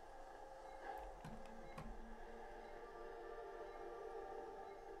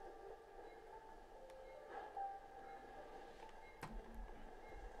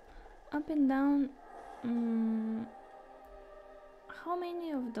 Up and down How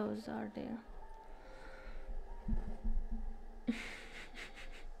many of those are there?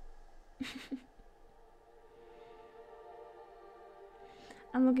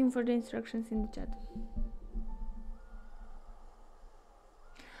 I'm looking for the instructions in the chat.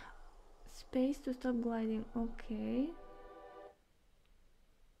 Space to stop gliding. Okay.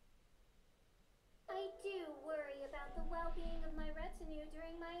 I do worry about the well-being of my retinue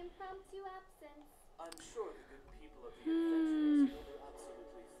during my impromptu absence. I'm sure the good people of the adventurers will do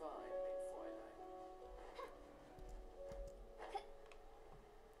absolutely fine, Maid Fräulein.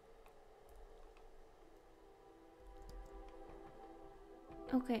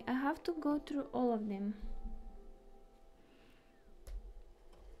 Okay, I have to go through all of them.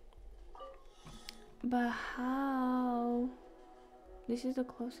 But how? This is the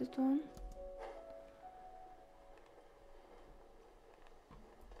closest one.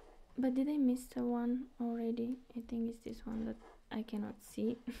 But did I miss the one already? I think it's this one that I cannot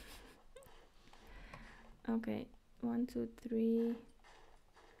see. Okay, 1, 2, 3.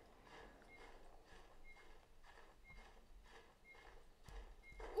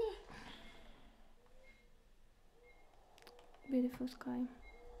 Beautiful sky.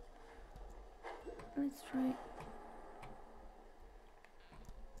 Let's try.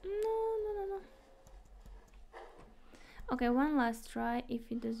 No. Okay, one last try. If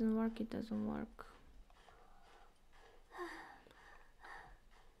it doesn't work, it doesn't work.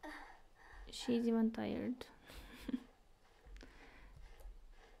 She's even tired.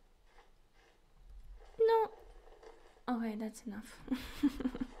 No. Okay, that's enough.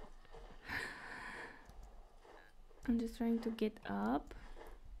 I'm just trying to get up.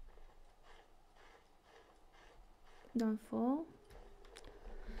 Don't fall.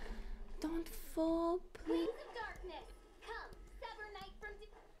 Don't fall, please. Wings of darkness, come, sever night from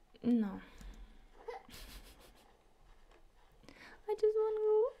No. I just want to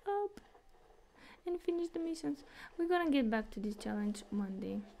go up and finish the missions. We're gonna get back to this challenge one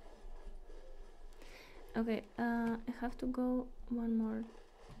day. Okay, I have to go one more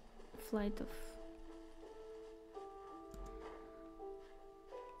flight of...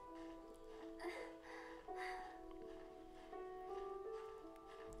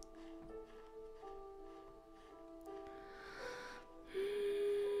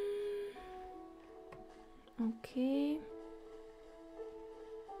 Okay.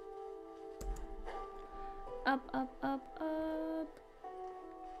 Up, up, up, up.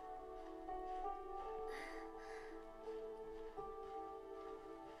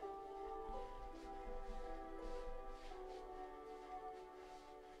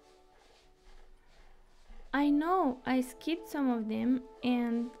 I know I skipped some of them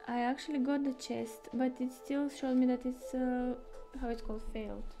and I actually got the chest, but it still showed me that it's how it's called,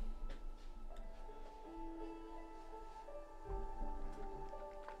 failed.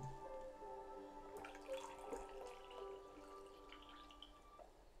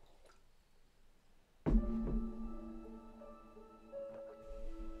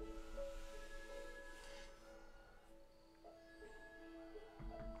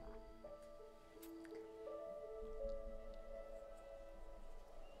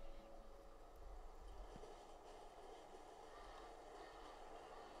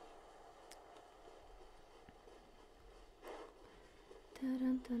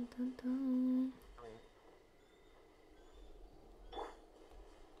 Dun, dun, dun, dun.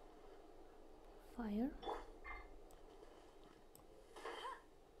 Fire.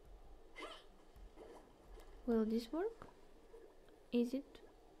 Will this work? Is it?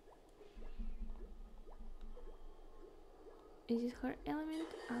 Is it her element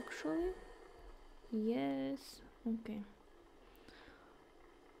actually? Yes. Okay.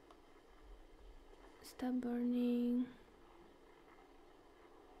 Stop burning.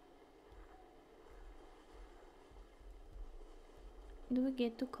 Do we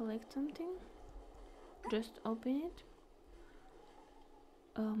get to collect something? Just open it?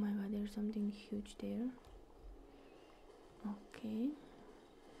 Oh my god, there's something huge there. Okay.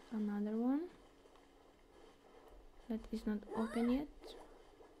 Another one. That is not open yet.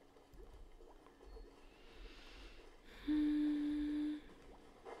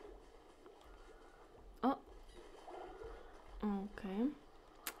 Oh. Okay.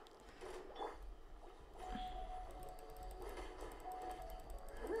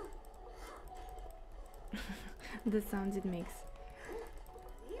 The sounds it makes.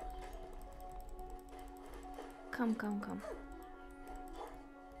 Come, come, come.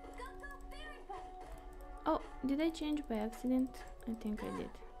 Oh, did I change by accident? I think I did.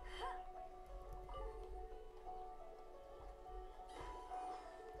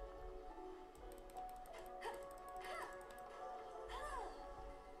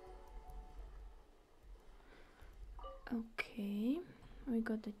 we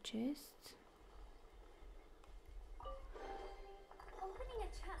got the chest. Opening a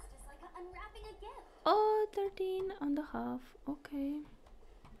chest is like unwrapping a gift. Oh, 13.5. Okay.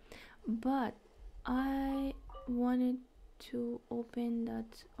 But I wanted to open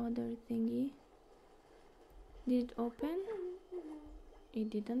that other thingy. Did it open? It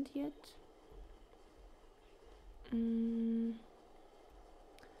didn't yet.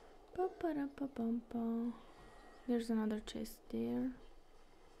 Pa-pa-ra-pa-pum-pa. There's another chest there.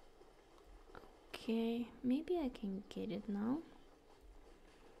 Okay, maybe I can get it now.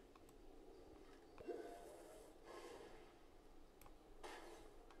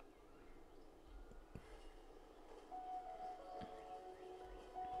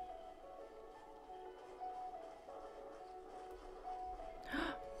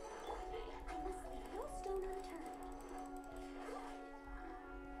 I must leave no stone unturned.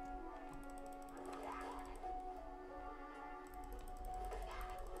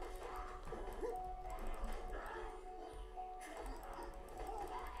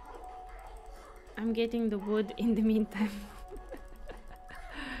 I'm getting the wood in the meantime.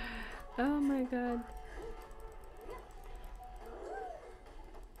 Oh my god.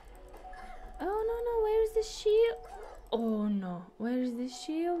 Oh no, no, where is the shield? Oh no, where is the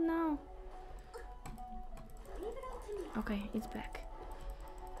shield now? Okay, it's back.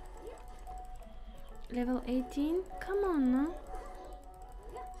 Level 18? Come on now.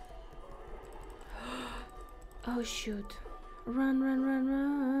 Oh shoot. Run, run, run,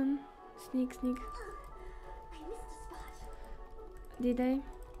 run. Sneak, sneak. I missed a spot. Did I?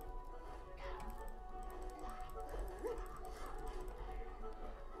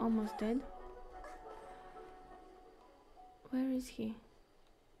 Almost dead. Where is he?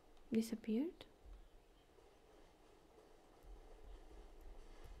 Disappeared?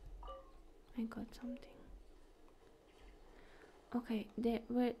 I got something. Okay, there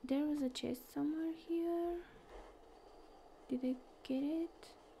was a chest somewhere here. Did I get it?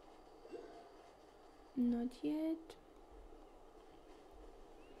 Not yet.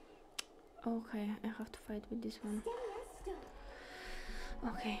 Okay, I have to fight with this one. Steady as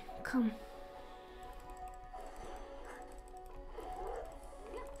stone. Okay, come.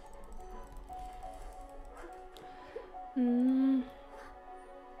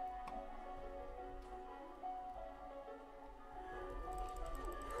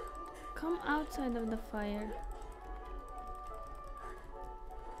 Come outside of the fire.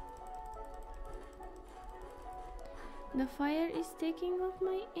 The fire is taking off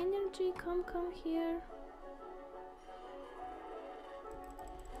my energy. Come here.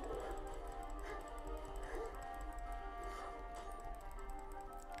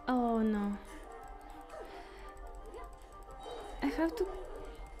 Oh no. I have to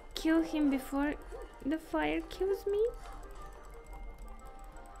kill him before the fire kills me.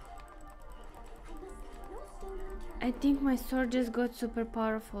 I think my sword just got super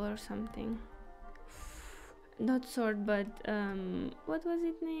powerful or something. Not sword, but what was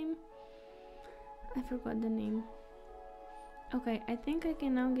its name? I forgot the name. Okay, I think I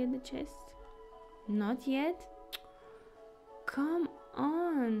can now get the chest. Not yet? Come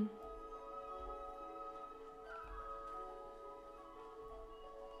on.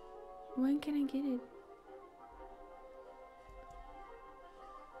 When can I get it?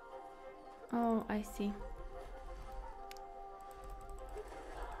 Oh, I see.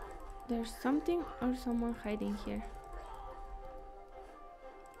 There's something or someone hiding here.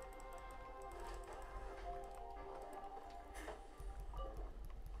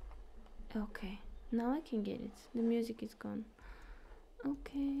 Okay, now I can get it. The music is gone.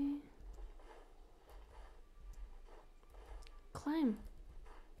 Okay. Climb.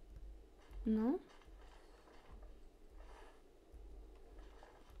 No?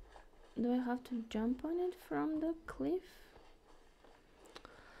 Do I have to jump on it from the cliff?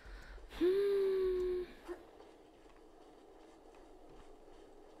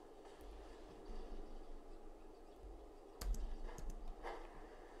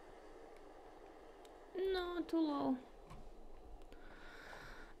 No, too low.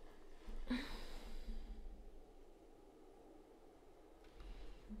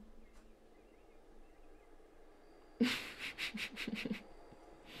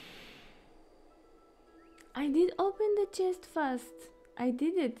 I did open the chest fast. I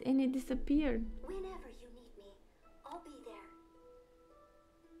did it and it disappeared. Whenever you need me, I'll be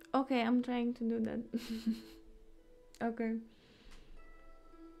there. Okay, I'm trying to do that. Okay.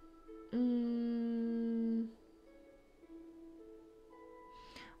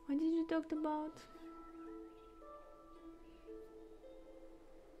 What did you talk about?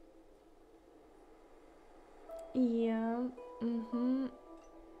 Yeah.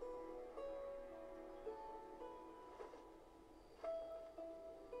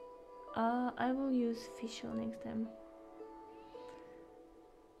 I will use Fischl next time.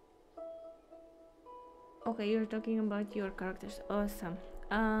 Okay, you're talking about your characters. Awesome.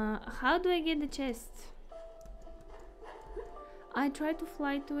 How do I get the chest? I try to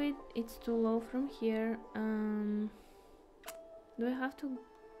fly to it. It's too low from here. Do I have to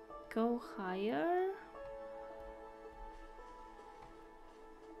go higher?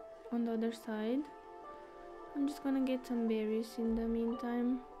 On the other side? I'm just gonna get some berries in the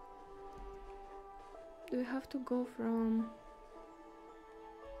meantime. Do I have to go from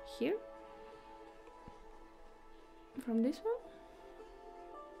here? From this one?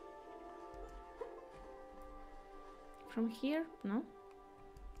 From here? No?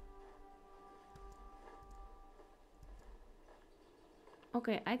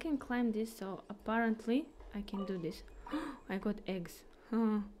 Okay, I can climb this, so apparently I can do this. I got eggs.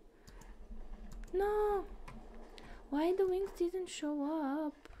 No! Why the wings didn't show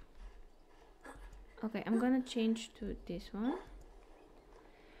up? Okay, I'm gonna change to this one.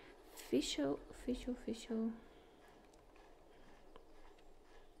 Fischl.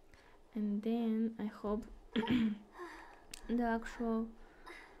 And then I hope the actual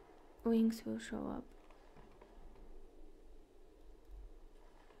wings will show up.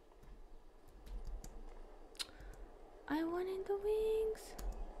 I wanted the wings,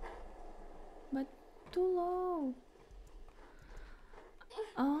 but too low.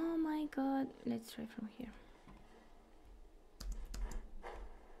 Oh my god, let's try from here.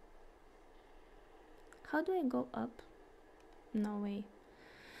 How do I go up? No way.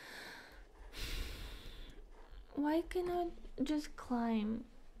 Why cannot just climb?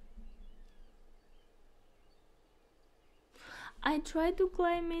 I tried to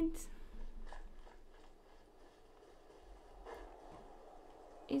climb it.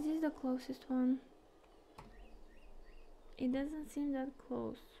 Is this the closest one? It doesn't seem that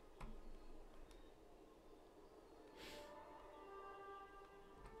close.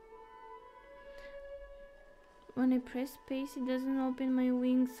 When I press space, it doesn't open my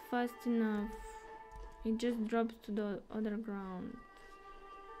wings fast enough. It just drops to the other ground.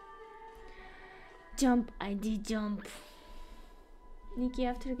 Jump! I did jump! Nikki,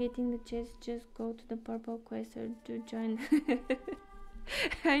 after getting the chest, just go to the purple quest or to join.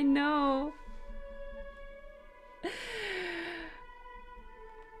 I know!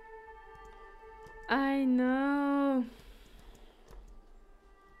 I know!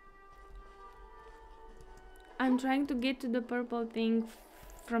 I'm trying to get to the purple thing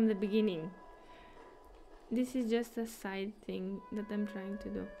from the beginning. This is just a side thing that I'm trying to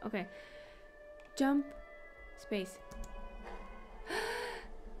do. Okay. Jump. Space.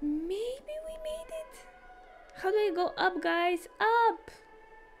 Maybe we made it. How do I go up, guys? Up!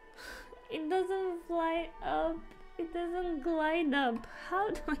 It doesn't fly up. It doesn't glide up. How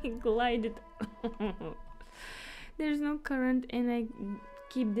do I glide it? There's no current and I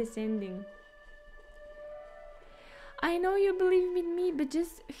keep descending. I know you believe in me, but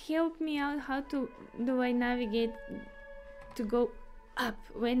just help me out. How do I navigate to go up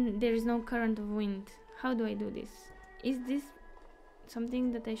when there is no current of wind? How do I do this? Is this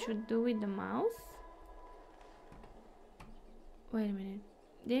something that I should do with the mouse? Wait a minute.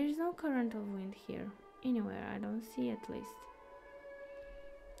 There is no current of wind here. Anywhere. I don't see at least.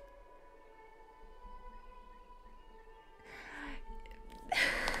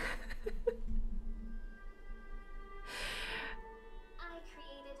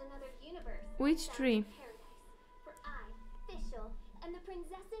 Which tree? For I, Fischl, and the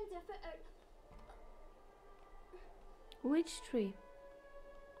Prinzessin Which tree?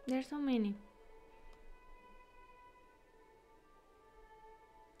 There's so many.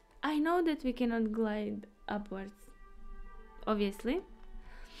 I know that we cannot glide upwards, obviously.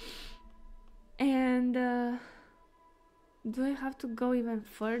 And do I have to go even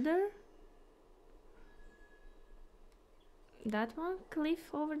further? That one?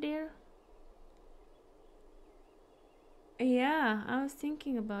 Cliff over there? Yeah, I was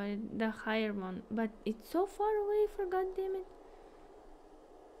thinking about it, the higher one, but it's so far away, for goddammit.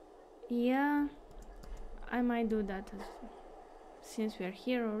 Yeah, I might do that since we're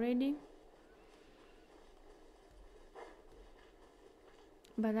here already.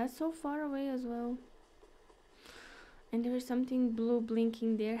 But that's so far away as well. And there is something blue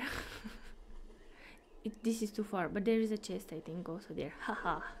blinking there. This is too far, but there is a chest, I think, also there.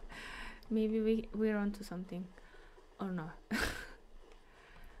 Haha. Maybe we're onto something. Or not.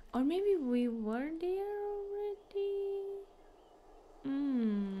 Or maybe we were there already.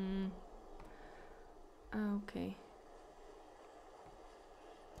 Okay.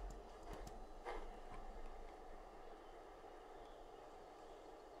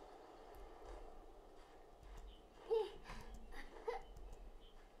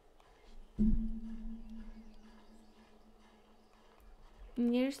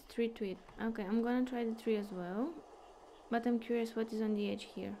 there's 3 to it. Okay, I'm gonna try the 3 as well. But I'm curious what is on the edge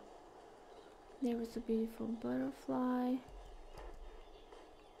here. There was a beautiful butterfly.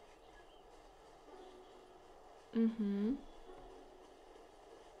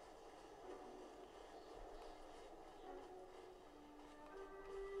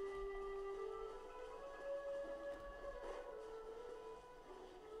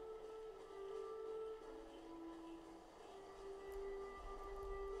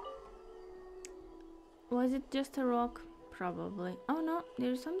 Was it just a rock? Probably. Oh no,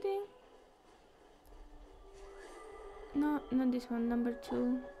 there's something. No, not this one, number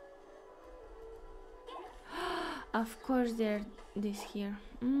 2. Of course there's this here.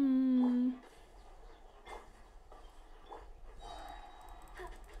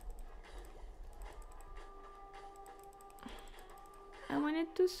 I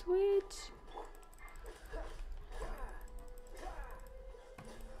wanted to switch.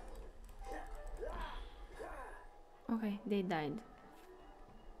 Okay, they died.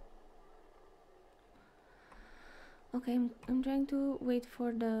 Okay, I'm trying to wait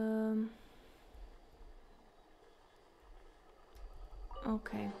for the...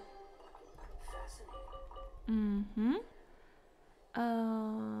 Okay.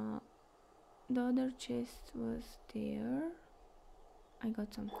 The other chest was there. I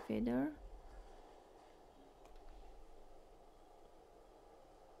got some feather.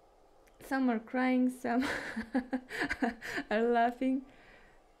 Some are crying, some are laughing.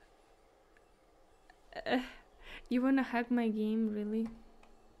 You wanna hack my game, really?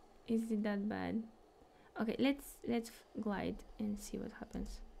 Is it that bad? Okay, let's glide and see what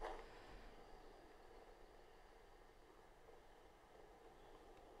happens.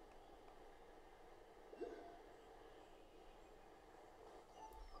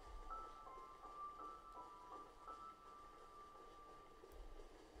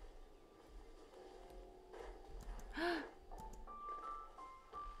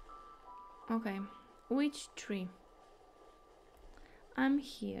 Okay, which tree? I'm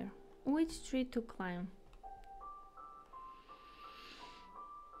here. Which tree to climb?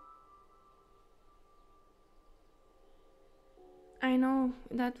 I know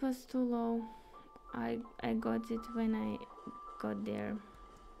that was too low. I got it when I got there.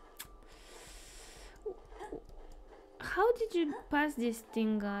 How did you pass this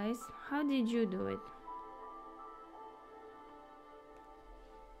thing, guys? How did you do it?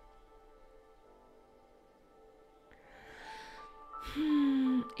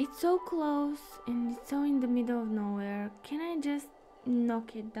 It's so close and it's so in the middle of nowhere. Can I just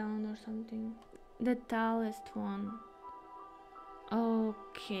knock it down or something? The tallest one.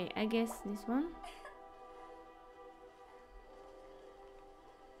 Okay, I guess this one.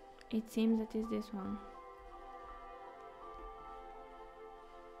 It seems that is this one.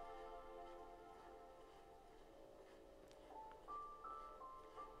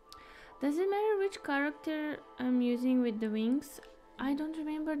 Does it matter which character I'm using with the wings? I don't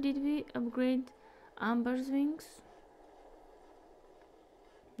remember, did we upgrade Amber's wings?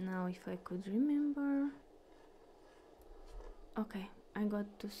 Now if I could remember. Okay, I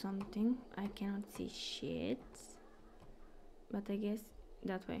got to something. I cannot see shit. But I guess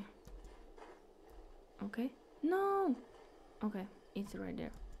that way. Okay. No! Okay, it's right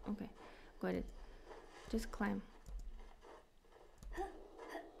there. Okay, got it. Just climb.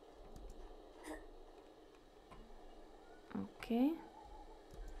 Okay.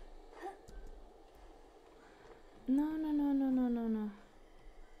 No, no, no, no, no, no, no.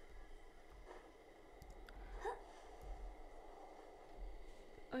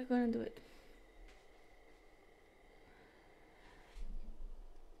 I'm gonna do it.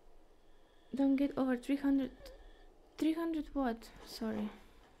 Don't get over 300. 300 what? Sorry.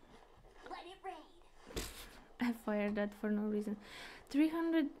 Let it rain. I fired that for no reason.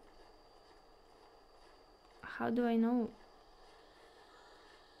 300. How do I know?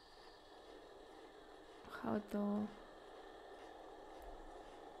 How to...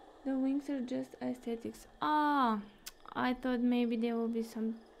 The wings are just aesthetics. Ah, I thought maybe there will be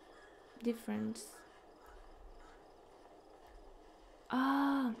some difference.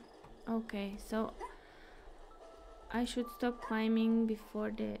 Ah, okay, so I should stop climbing before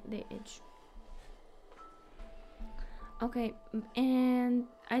the edge. Okay, and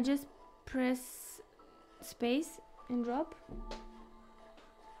I just press space and drop.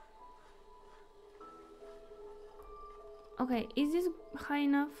 Okay, is this high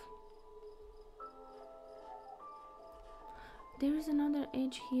enough? There is another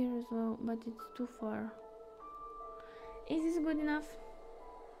edge here as well, but it's too far. Is this good enough?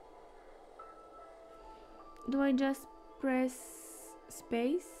 Do I just press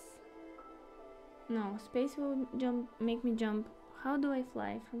Space? No, space will make me jump. How do I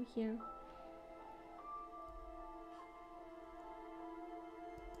fly from here?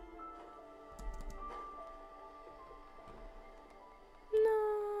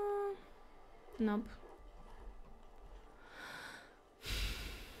 No. Nope.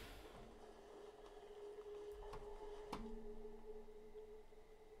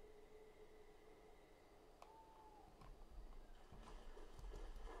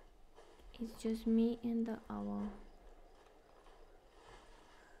 It's just me and the owl.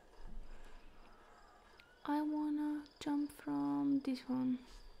 I wanna jump from this one.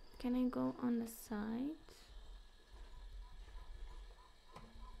 Can I go on the side?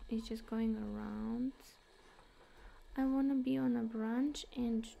 It's just going around. I wanna be on a branch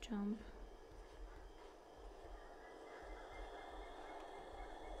and jump.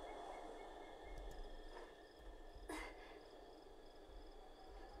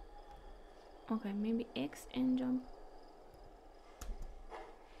 Okay, maybe X and jump.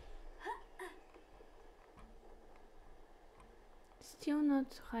 Still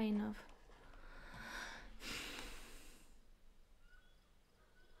not high enough.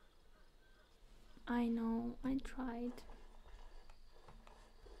 I know, I tried.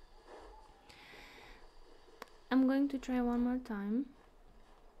 I'm going to try one more time.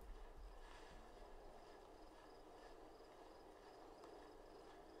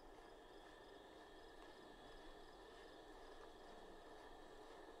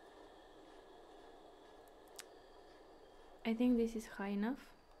 I think this is high enough,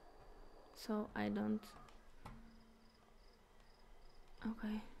 so I don't.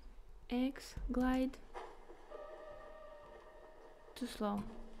 Okay, X, glide. Too slow.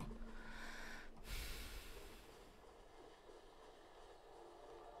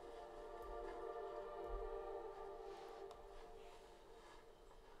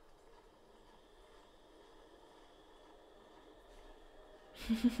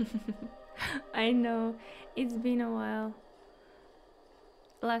 I know, it's been a while.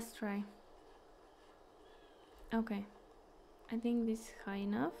 Last try. Okay, I think this is high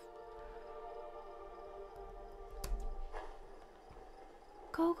enough.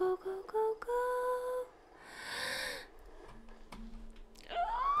 Go, go, go, go, go!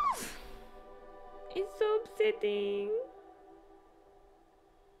 Oh, it's so upsetting.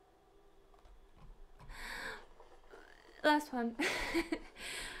 Last one.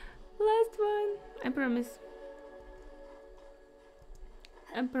 Last one. I promise.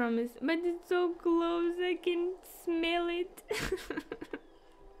 I promise. But it's so close, I can smell it.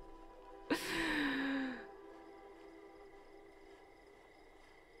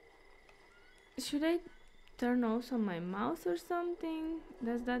 Should I turn also my mouse or something?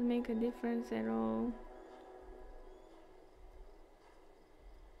 Does that make a difference at all?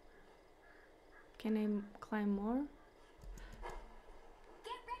 Can I climb more?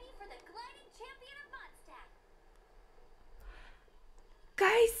 Get ready for the gliding champion of Mondstadt.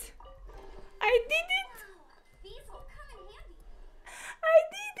 Guys! I did it! Wow, these will come in handy. I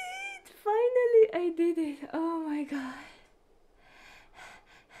did it! Finally I did it! Oh my god.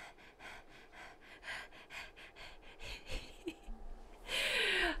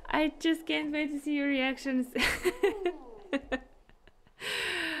 I just can't wait to see your reactions.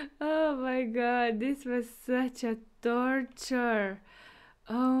 Oh my god, this was such a torture.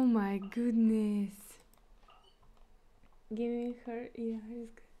 Oh my goodness. Give me her. Yeah,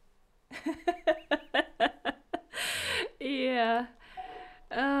 it's good. Yeah.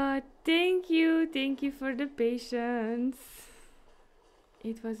 Thank you for the patience.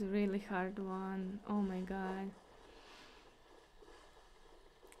 It was a really hard one. Oh my god.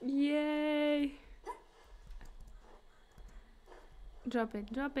 Yay. Drop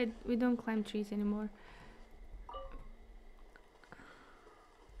it, drop it. We don't climb trees anymore.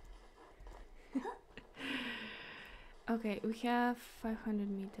 Okay, we have 500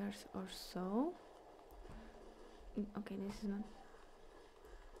 meters or so. Okay, this is not.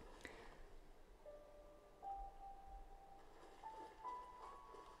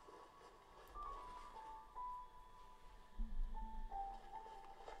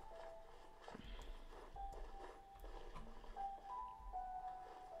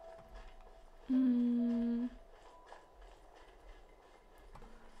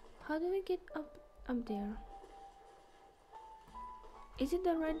 How do we get up there? Is it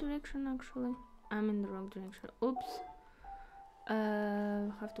the right direction actually? I'm in the wrong direction. Oops.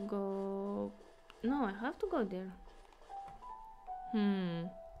 Have to go. No, I have to go there.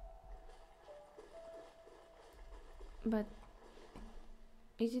 But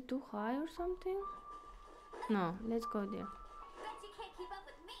is it too high or something? No, let's go there. Bet you can't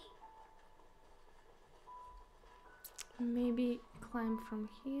Maybe climb from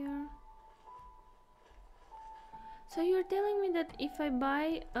here. So you're telling me that if I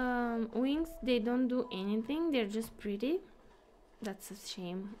buy wings, they don't do anything, they're just pretty? That's a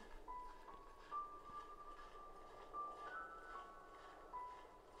shame.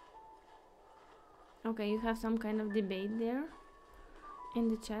 Okay, you have some kind of debate there in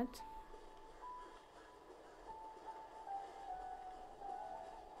the chat.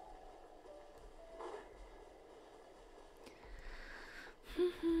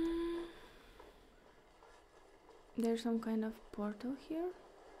 There's some kind of portal here.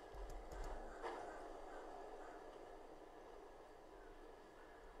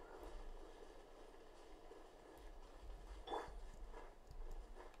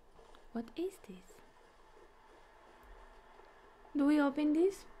 What is this? Do we open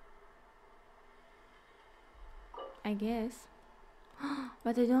this? I guess.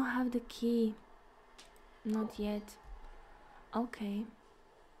 But I don't have the key. Not yet. Okay.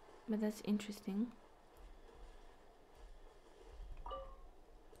 But that's interesting.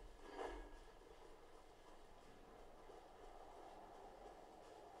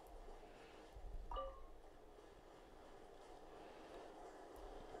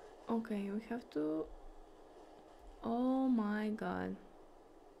 Okay, we have to... Oh my god.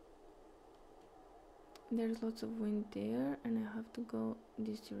 There's lots of wind there and I have to go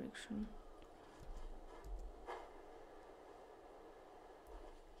this direction.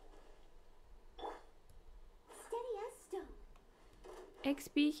 Steady as stone.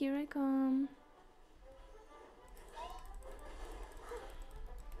 XP, here I come.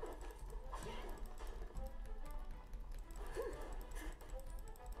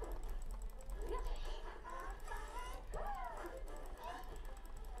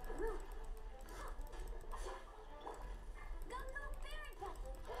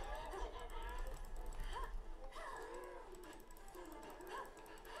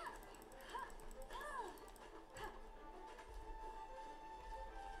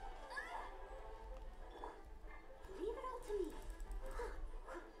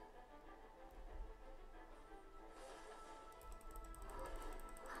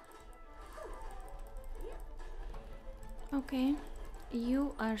 Okay,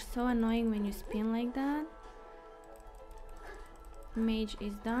 you are so annoying when you spin like that. Mage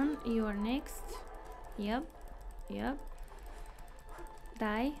is done. You are next. Yep. Yep.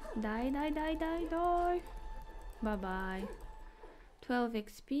 Die. Die, die, die, die, die. Bye-bye. 12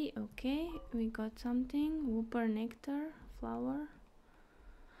 XP. Okay, we got something. Whooper nectar. Flower.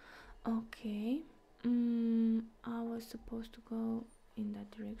 Okay. I was supposed to go in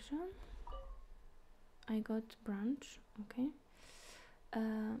that direction. I got branch. Okay.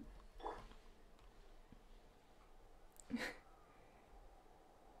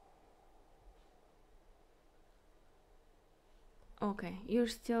 Okay, you're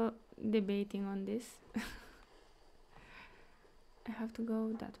still debating on this. I have to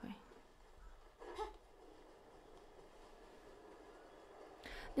go that way.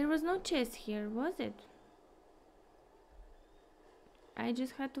 There was no chest here, was it? I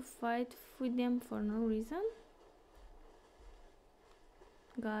just had to fight with them for no reason?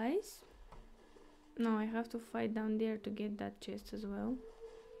 Guys? No, I have to fight down there to get that chest as well.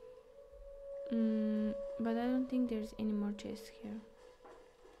 But I don't think there's any more chests here.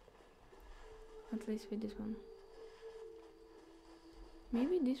 At least with this one.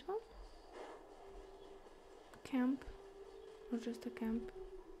 Maybe this one? Camp? Or just a camp?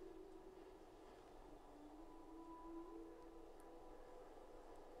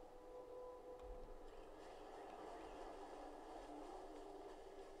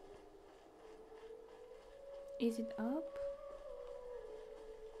 Is it up?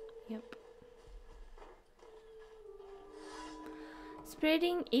 Yep.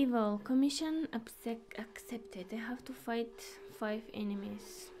 Spreading evil. Commission accepted. I have to fight 5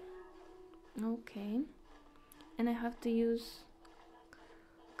 enemies. Okay. And I have to use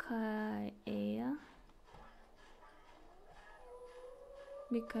Kaeya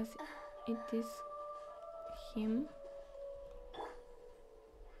because it is him.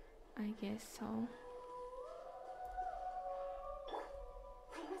 I guess so.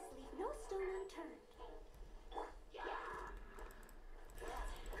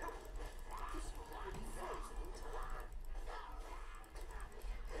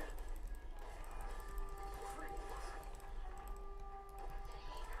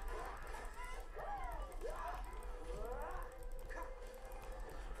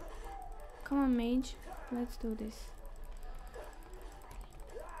 Come on, mage. Let's do this.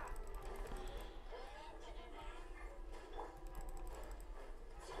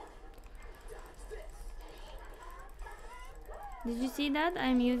 Did you see that?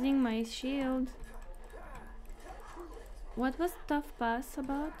 I'm using my shield. What was tough pass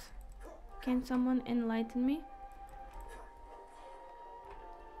about? Can someone enlighten me?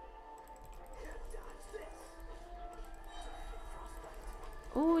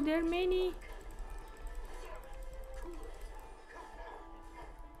 Oh, there are many.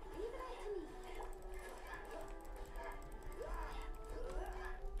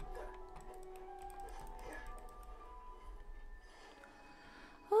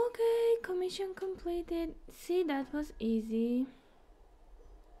 Okay, commission completed. See, that was easy.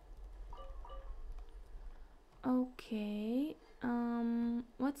 Okay,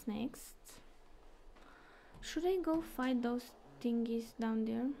 what's next? Should I go fight those thingies down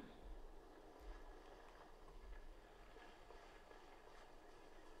there?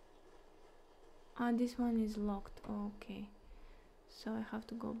 Ah, this one is locked. Okay, so I have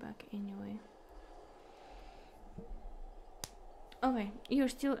to go back anyway. Okay, you're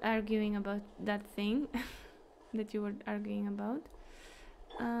still arguing about that thing that you were arguing about.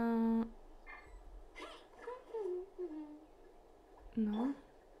 No.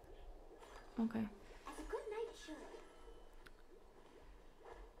 Okay.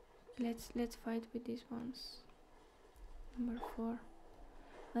 Let's fight with these ones. Number 4.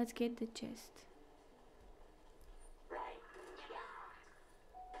 Let's get the chest.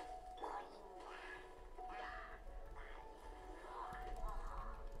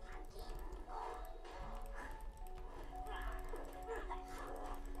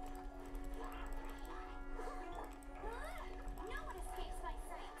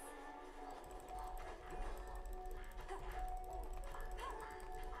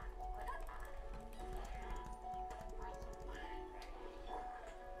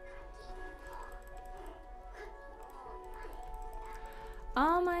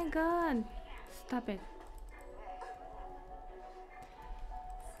 Oh my god! Stop it.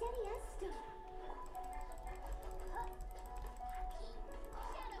 Steady as stone.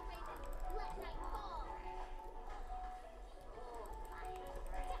 Let night fall.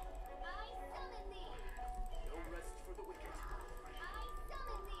 I summon thee. No rest for the wicked. I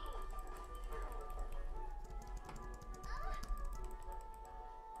summon thee.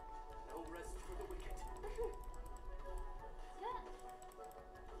 No rest for the wicked.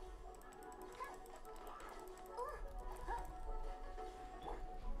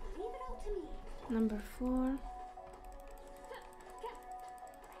 Leave it all to me. Number 4.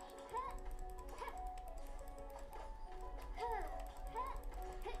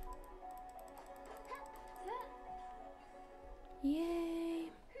 Yay!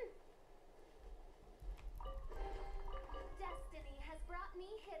 Destiny has brought me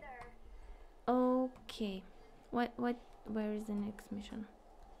hither. Okay. Where is the next mission?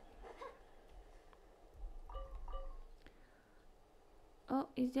 Oh,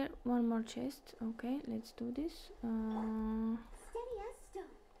 is there one more chest? Okay, let's do this. Steady as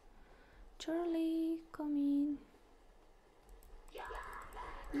stone. Charlie, come in.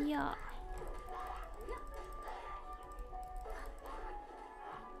 Yeah.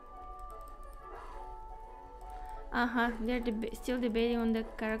 They're still debating on the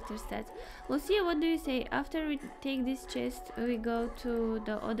character stats. Lucia, what do you say? After we take this chest, we go to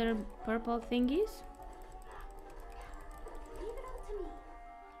the other purple thingies? Leave it all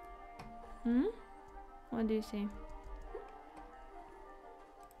to me. What do you say?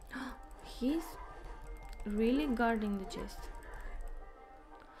 He's really guarding the chest.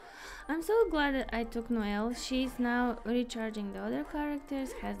 I'm so glad that I took Noelle. She's now recharging the other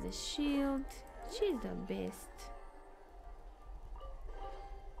characters, has the shield. She's the best.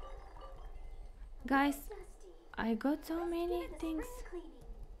 Guys, I got so many things.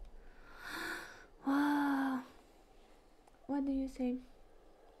 Wow. What do you say?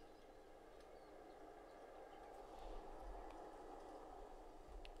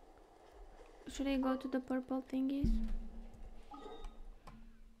 Should I go to the purple thingies?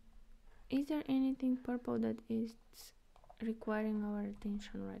 Is there anything purple that is requiring our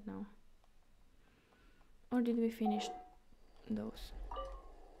attention right now? Or did we finish those?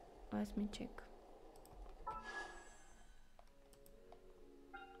 Let me check.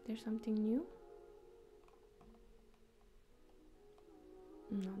 There's something new?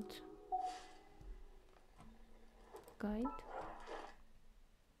 Not. Guide.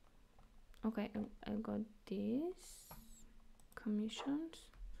 Okay, I got this.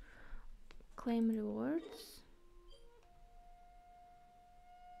 Commissions. Claim rewards.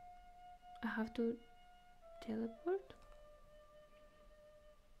 I have to teleport.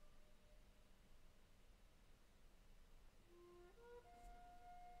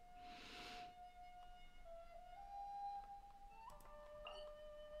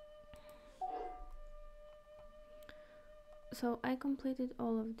 So I completed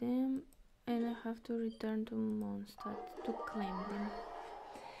all of them, and I have to return to Mondstadt to claim them.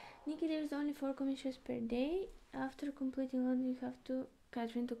 Nikki, there's only 4 commissions per day. After completing all, you have to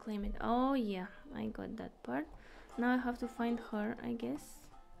Kateryne to claim it. Oh yeah, I got that part. Now I have to find her, I guess,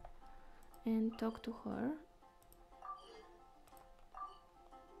 and talk to her.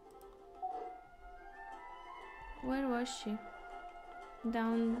 Where was she?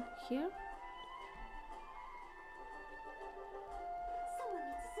 Down here? Someone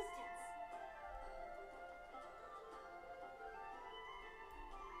needs assistance.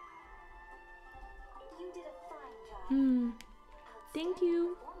 You did a fine job. Thank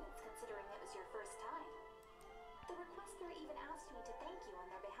you. Performance, considering it was your first time. The requester even asked me to thank you on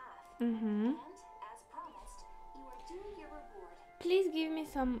their behalf. And, as promised, you are due your reward. Please give me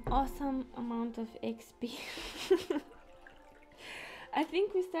some awesome amount of XP. I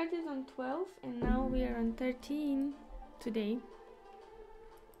think we started on 12 and now we are on 13 today.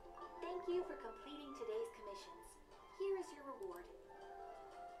 Thank you for completing today's commissions. Here is your reward.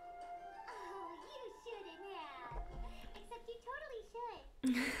 Oh, you shouldn't have. Except you totally should.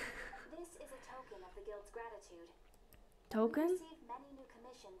 This is a token of the guild's gratitude. Token? We receive many new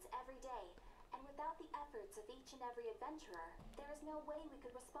commissions every day, and without the efforts of each and every adventurer, there is no way we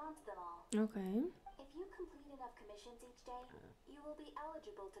could respond to them all. Okay. If you complete enough commissions each day, you will be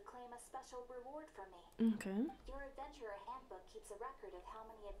eligible to claim a special reward from me. Okay. Your adventurer handbook keeps a record of how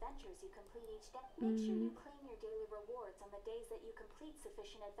many adventures you complete each day. Make sure you claim your daily rewards on the days that you complete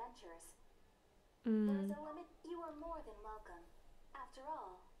sufficient adventures. There is a limit. You are more than welcome. After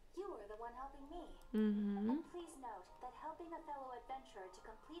all, you are the one helping me. And please note that helping a fellow adventurer to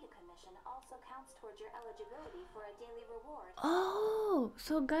complete a commission also counts towards your eligibility for a daily reward. Oh,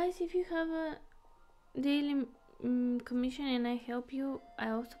 so guys, if you have a daily commission and I help you, I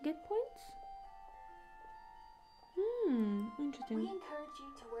also get points? Interesting. We encourage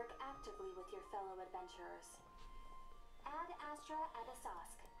you to work actively with your fellow adventurers. Ad Astra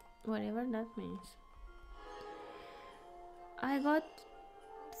Abyssosque. Whatever that means. I got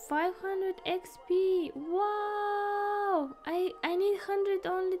 500 XP. Wow! I need 100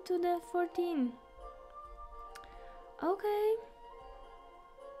 only to the 14. Okay.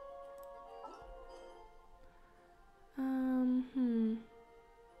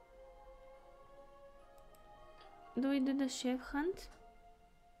 Do we do the chef hunt?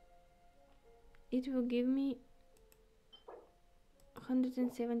 It will give me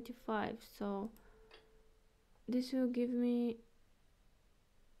 175, so this will give me...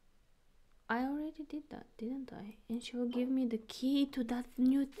 I already did that, didn't I? And she will give me the key to that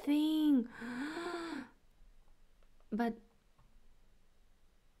new thing. But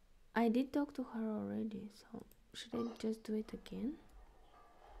I did talk to her already, so should I just do it again?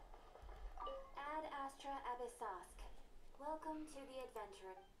 Ad Astra Abyssosque. Welcome to the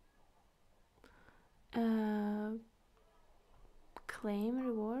adventure. Claim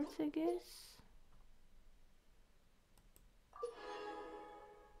rewards, I guess.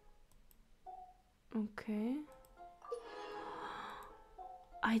 Okay.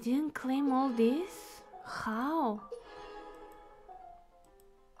 I didn't claim all this? How?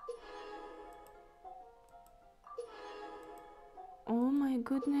 Oh my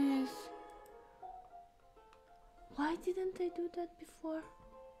goodness. Why didn't I do that before?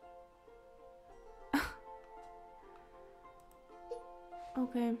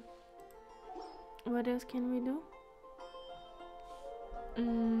 Okay. What else can we do?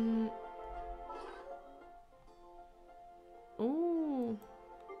 Oh.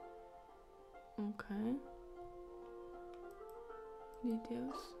 Okay.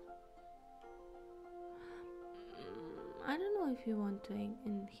 Details. I don't know if you want to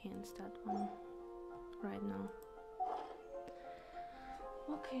enhance that one right now.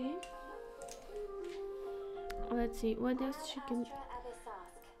 Okay. Let's see what else she can.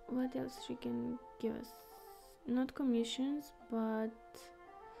 What else she can give us? Not commissions, but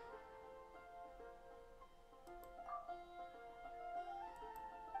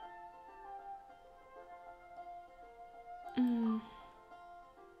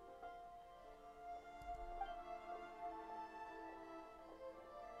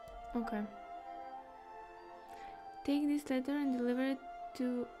okay. Take this letter and deliver it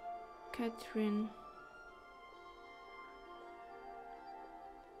to Kateryne.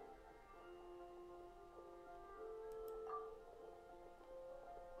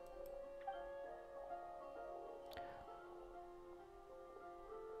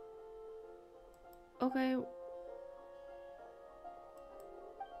 Okay.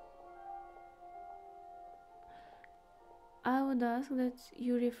 I would ask that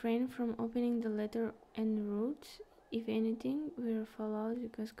you refrain from opening the letter en route. If anything, we're followed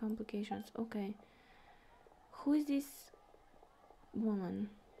because complications. Okay. Who is this woman?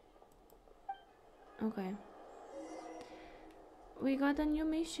 Okay. We got a new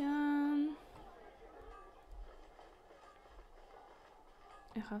mission.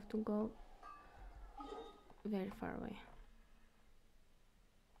 I have to go very far away.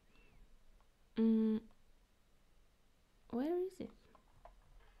 Where is it?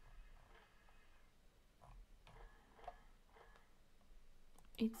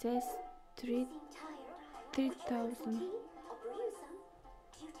 It says 3,000. Tea? I'll brew you some.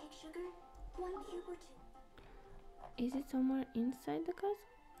 Do you take sugar? 1 cube or 2? Is it somewhere inside the castle?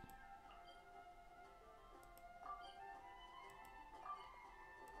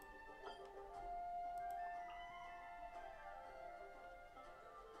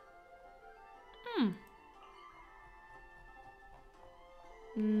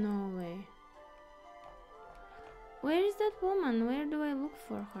 No way. Where is that woman? Where do I look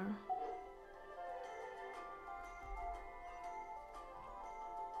for her?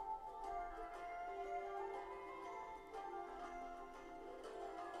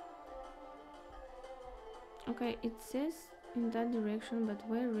 Okay, it says in that direction, but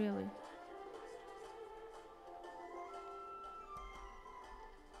where really?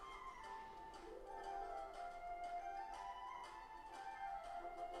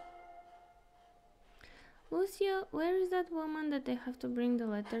 Lucia, where is that woman that I have to bring the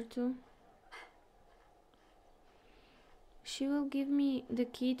letter to? She will give me the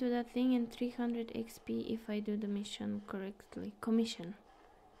key to that thing and 300 XP if I do the mission correctly. Commission.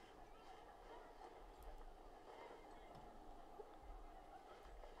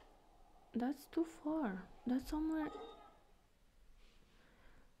 That's too far. That's somewhere.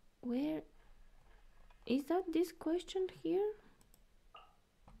 Where is that? This question here?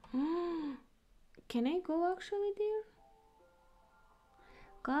 Can I go actually there?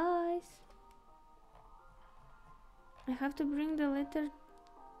 Guys, I have to bring the letter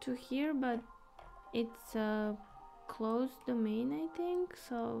to here, but it's a closed domain, I think.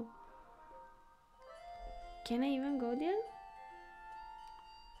 So can I even go there?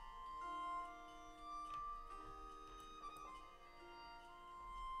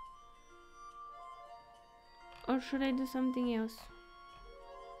 Or should I do something else?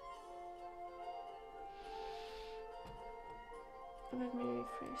 Let me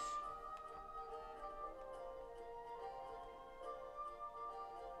refresh.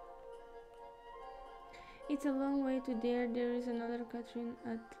 It's a long way to there. There is another Kateryne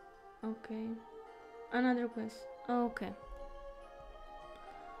at... Okay. Another quest. Okay.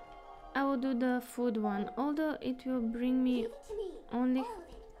 I will do the food one. Although it will bring me only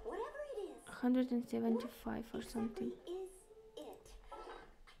 175 or something.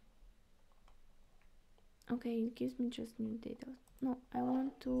 Okay, it gives me just new data. No, I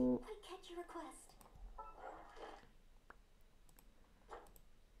want to... I catch your request.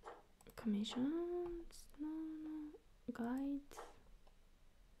 Commissions? No. Guides?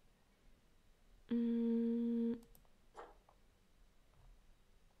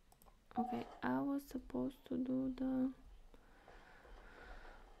 Okay, I was supposed to do the...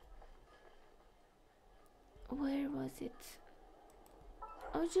 Where was it?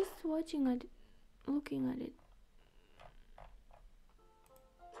 I was just watching it, looking at it.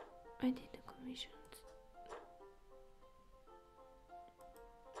 I did the commissions.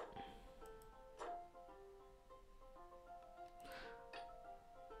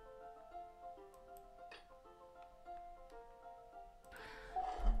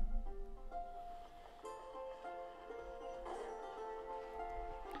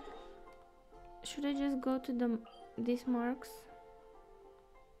 Should I just go to these marks?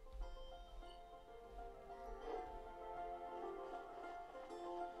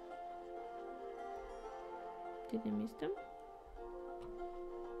 Did I miss them?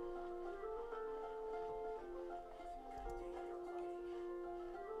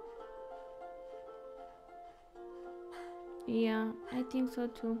 Yeah, I think so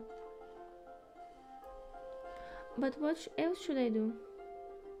too. But what else should I do?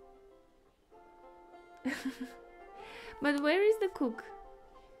 But where is the cook?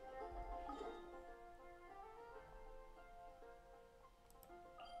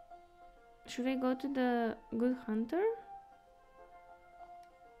 Should I go to the good hunter?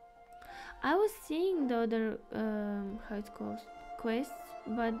 I was seeing the other how it's called quests,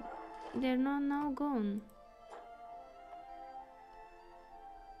 but they're not now gone.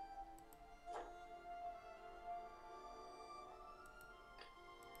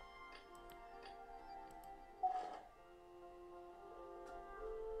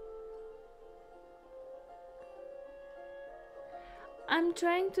 I'm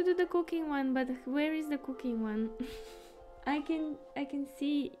trying to do the cooking one, but where is the cooking one? I can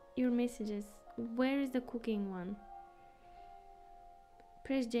see your messages. Where is the cooking one?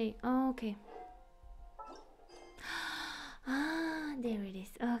 Press J. Oh, okay. Ah, there it is.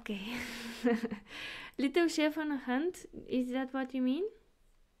 Okay. Little chef on a hunt. Is that what you mean?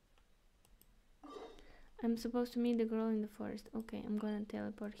 I'm supposed to meet the girl in the forest. Okay, I'm gonna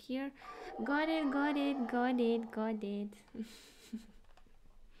teleport here. Got it, got it, got it, got it.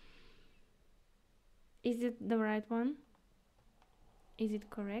 Is it the right one? Is it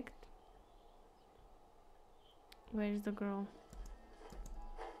correct? Where is the girl?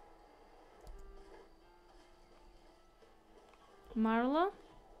 Marla?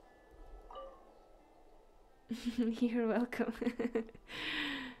 You're welcome.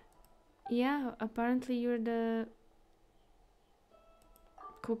 Yeah, apparently you're the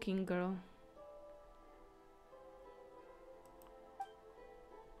cooking girl.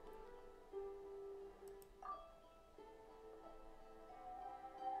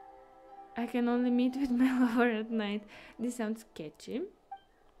 I can only meet with my lover at night. This sounds sketchy.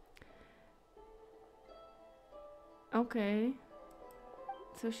 Okay.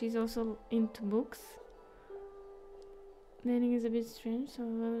 So she's also into books. Dating is a bit strange, so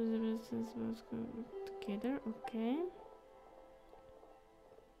together, okay.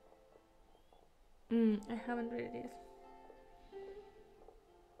 I haven't read it.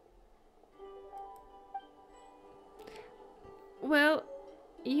 Well,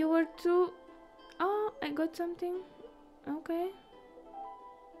 you were too... Oh, I got something. Okay.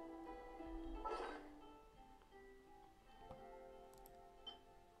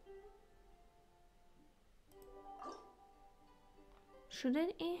 Should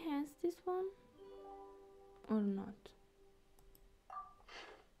I enhance this one or not?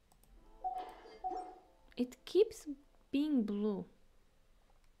 It keeps being blue.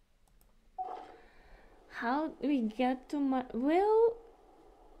 How do we get to my... Well...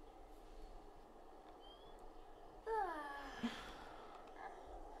 I'm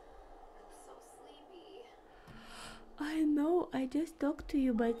so sleepy. I know, I just talked to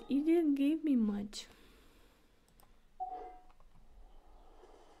you, but you didn't give me much.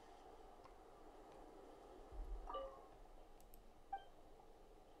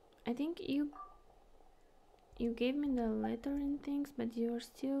 I think you gave me the letter and things, but you're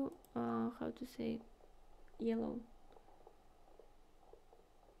still, how to say, yellow.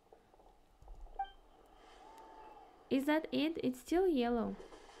 Is that it? It's still yellow.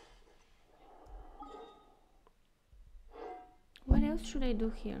 What else should I do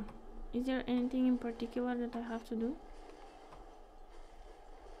here? Is there anything in particular that I have to do?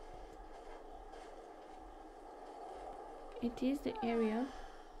 It is the area.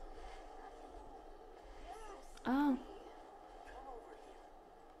 Ah.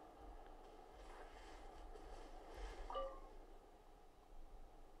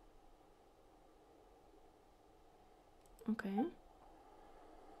 Okay.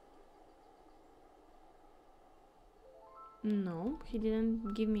 No, he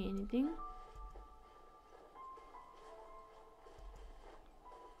didn't give me anything.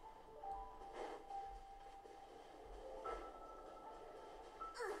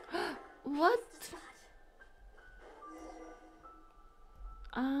 What?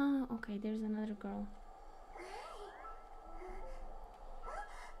 Ah, okay, there's another girl.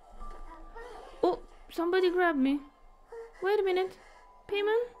 Oh, somebody grabbed me. Wait a minute.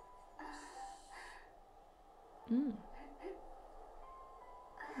 Payment?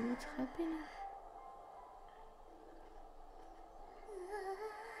 What's happening?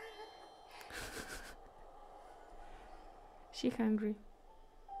 She hungry.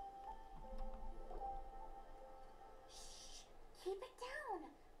 Keep it down.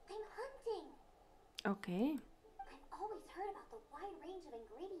 I'm hunting. Okay. I've always heard about the wide range of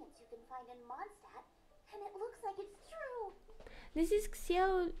ingredients you can find in Mondstadt, and it looks like it's true. This is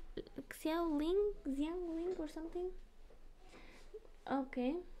Xiaoling or something?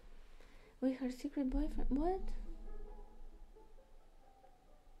 Okay. With her secret boyfriend. What?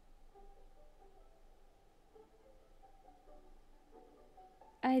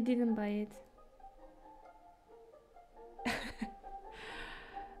 I didn't buy it.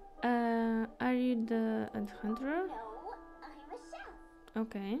 Are you the hunter? No, I'm a chef.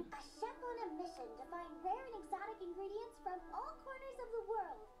 Okay. A chef on a mission to find rare and exotic ingredients from all corners of the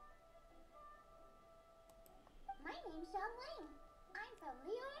world. My name's Sean Lang. I'm from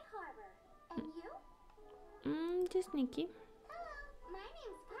Liyue Harbor. And you? Just Nikki. Hello, my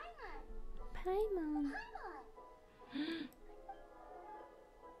name's Paimon. Paimon. Paimon!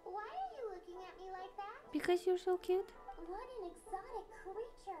 Why are you looking at me like that? Because you're so cute. What an exotic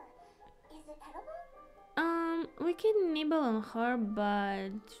creature. Is it edible? We can nibble on her,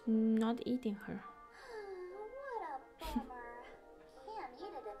 but not eating her. What a bummer. Can't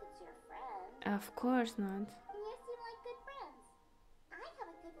eat it if it's your friend. Of course not. You seem like good friends. I have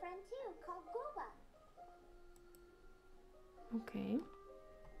a good friend too, called Goba. Okay.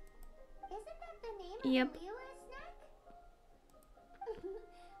 Isn't that the name Yep. of the Lua snack?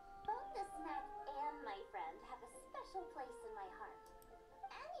 Both the snack and my friend have a special place in my heart.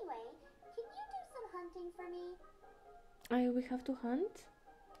 Anyway, can you do some hunting for me? We have to hunt?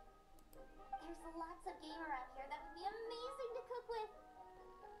 There's lots of game around here that would be amazing to cook with.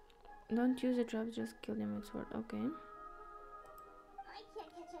 Don't use the trap, just kill them with sword. Okay. I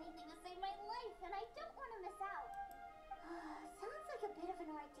can't catch anything to save my life, and I don't want to miss out. Sounds like a bit of an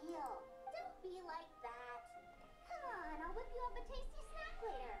ordeal. Don't be like that. Come on, I'll whip you up a tasty snack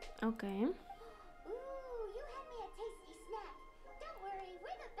later. Okay. Ooh, you had me a tasty snack. Don't worry,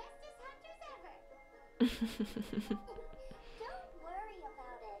 we're the bestest hunters ever. Don't worry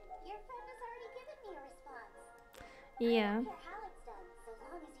about it. Your friend has already given me a response. Yeah. I don't care how it's done, so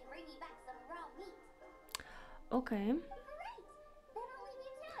long as you bring me back some raw meat. Okay. Great! Then I'll leave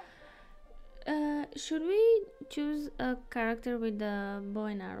you to it. Should we choose a character with the bow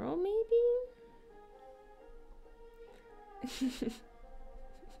and arrow, maybe?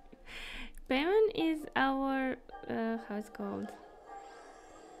 Paimon is our, how it's called?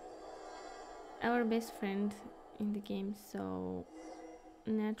 Our best friend in the game, so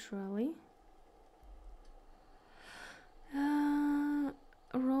naturally.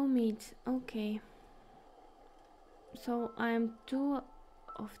 Raw meat, okay. So I'm 2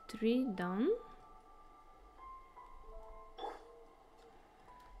 of 3 done.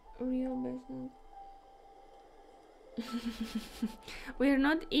 Real business. We're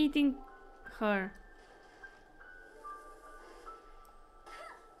not eating her.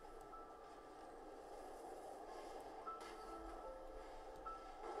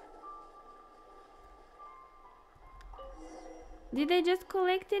 Did I just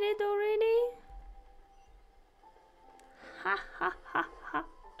collected it already? Ha ha ha ha.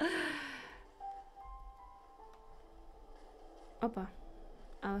 Opa.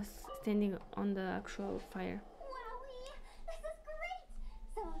 I was standing on the actual fire. Wowee! This is great!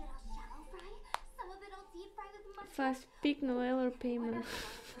 Some of it I'll shallow fry, some of it I'll deep fry with mushrooms. Fast pick Noel or Paimon. Whatever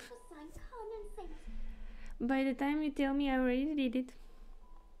else will sign condensate. By the time you tell me, I already did it.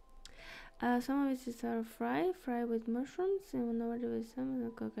 Some of it is our fry with mushrooms, and one over with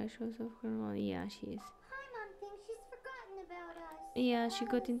some okay, shows of her. Well, yeah, she is. Hi, Mom thinks she's forgotten about us. Yeah, she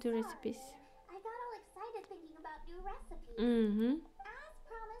got into Sorry. recipes. I got all excited thinking about new recipes. Mm-hmm. As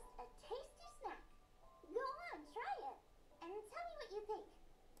promised, a tasty snack. Go on, try it, and tell me what you think.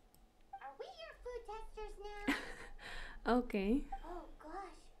 Are we your food testers now? Okay. Oh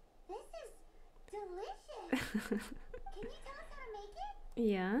gosh, this is delicious. Can you tell us how to make it?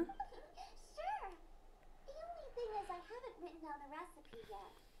 Yeah. Sure. The only thing is I haven't written down the recipe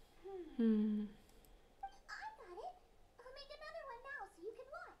yet. Hmm. I got it. I'll make another one now so you can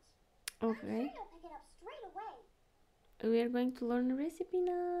watch. Okay. I'm sure you'll pick it up straight away. We are going to learn the recipe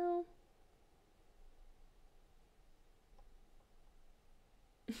now.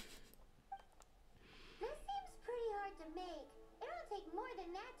 This seems pretty hard to make. It'll take more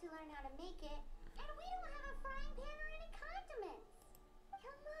than that to learn how to make it. And we don't have a frying pan or any condiments.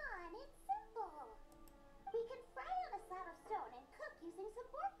 Come on, it's simple. We can fry on a slab of stone and cook using some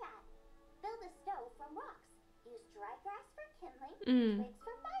boar fat. Build a stove from rocks. Use dry grass for kindling, twigs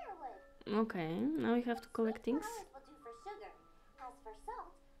for firewood. Okay, now we have to collect things. Flowers will do for sugar. As for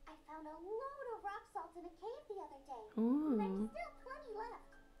salt, I found a load of rock salt in a cave the other day. Ooh. There's still plenty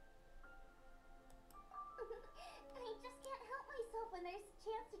left. I just can't help myself when there's a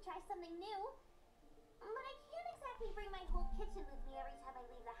chance to try something new. But I can't exactly bring my whole kitchen with me every time I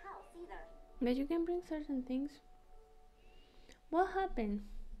leave the house either. But you can bring certain things. What happened?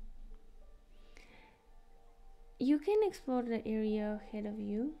 You can explore the area ahead of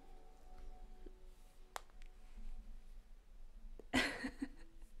you.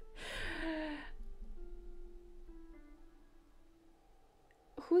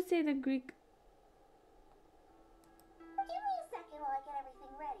 Who said the Greek? Give me a second while I get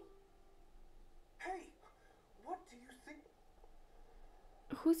everything ready. Hey, what do you think?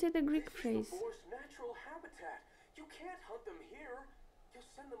 Who said the Greek This is phrase? the boar's natural habitat. You can't hunt them here. You'll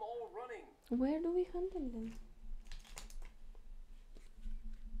send them all running. Where do we hunt them then?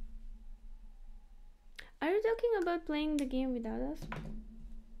 Are you talking about playing the game without us?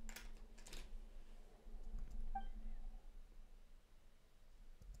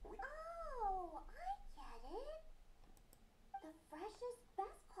 Oh, I get it. The freshest,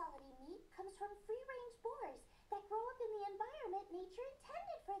 best quality meat comes from free-range boars that grow up in the environment nature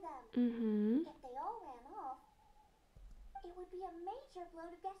intended for them. If they all ran off, it would be a major blow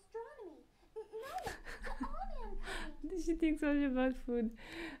to gastronomy. No, to all mankind. She thinks only about food.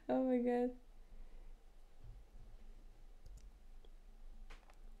 Oh my god.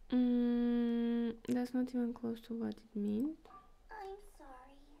 That's not even close to what it means. I'm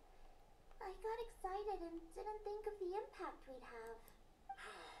sorry. I got excited and didn't think of the impact we'd have.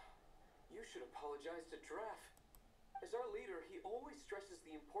 You should apologize to Draff. As our leader, he always stresses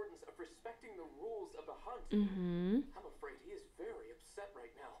the importance of respecting the rules of the hunt. I'm afraid he is very upset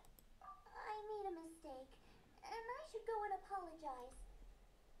right now. I made a mistake, and I should go and apologize.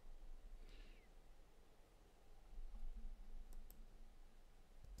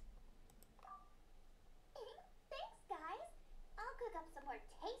 Thanks, guys. I'll cook up some more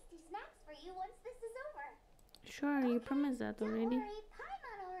tasty snacks for you once this is over. Sure, you promised that already. Don't worry,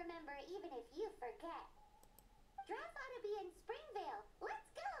 Paimon will remember even if you forget. Draft ought to be in Springvale. Let's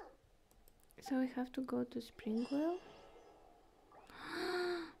go! So we have to go to Springwell?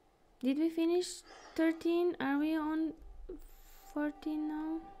 Did we finish 13? Are we on 14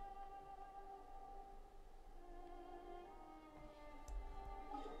 now?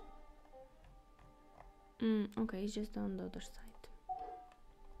 Okay, it's just on the other side.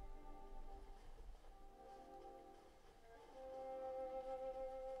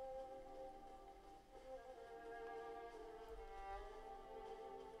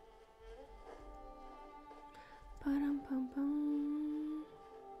 Pam.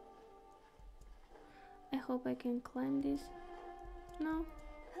 I hope I can climb this. No,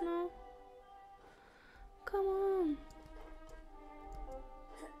 no. Come on.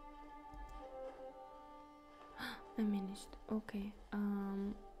 I managed. Okay.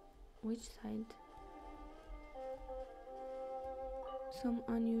 Which side? Some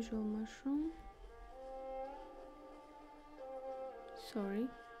unusual mushroom. Sorry.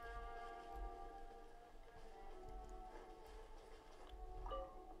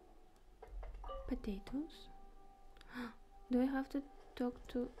 Potatoes. Do I have to talk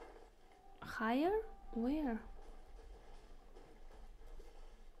to higher? Where?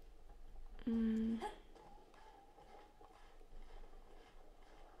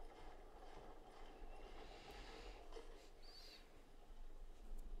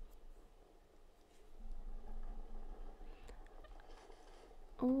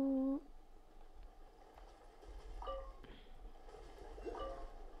 Oh.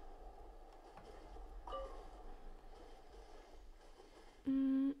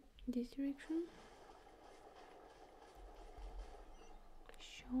 This direction.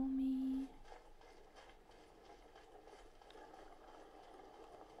 Show me.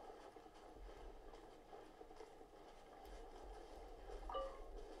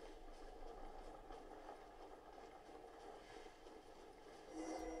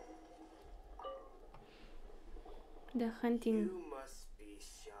 The hunting. You must be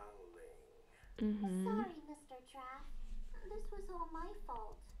Xiangling. Sorry, Mr. Draff. This was all my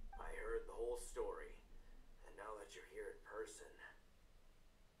fault. I heard the whole story, and now that you're here in person.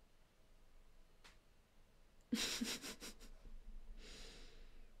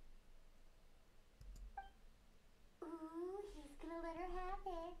 Ooh, he's gonna let her have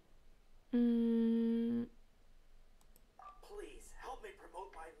it. Please help me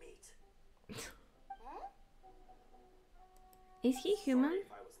promote my meat. Huh? Is he human? Sorry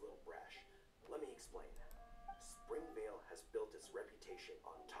if I was a little brash. Let me explain. Springvale has built its reputation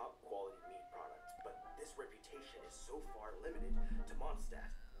on top quality meat products, but this reputation is so far limited to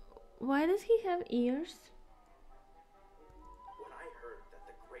Mondstadt. Why does he have ears? When I heard that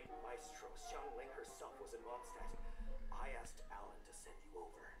the great maestro Xiangling herself was in Mondstadt, I asked Alan to send you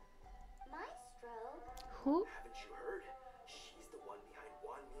over. Maestro? Who? Haven't you heard? She's the one behind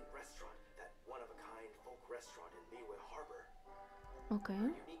Wan Min Restaurant, that one-of-a-kind folk restaurant in Liyue Harbor. Okay.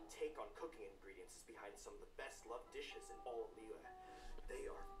 Her unique take on cooking ingredients is behind some of the best-loved dishes in all of Liyue. They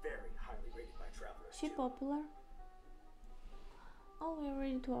are very highly rated by travelers, She too. popular? Oh, we're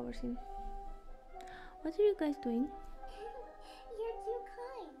already 2 hours in. What are you guys doing? You're too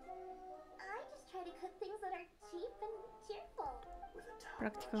kind. I just try to cook things that are cheap and cheerful. With a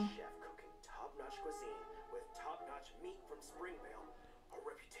Practical. top-notch chef cooking top-notch cuisine with top-notch meat from Springvale, our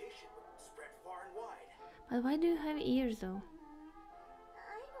reputation would spread far and wide. But why do you have ears though?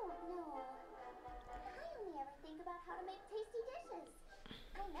 I don't know. I only ever think about how to make tasty dishes.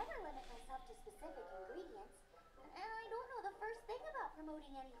 I never limit myself to specific ingredients. And I don't know the first thing about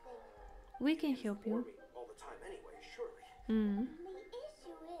promoting anything. We can help you. Me all the time anyway, surely. The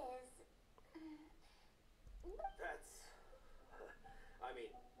issue is... That's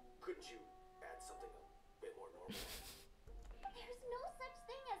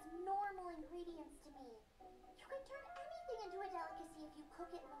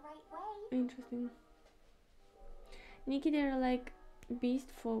Interesting. Nikki, they're like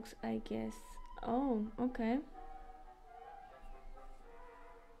beast folks, I guess. Oh, okay.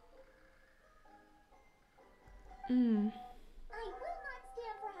 I will not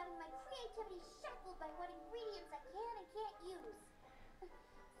stand for having my creativity shackled by what ingredients I can and can't use.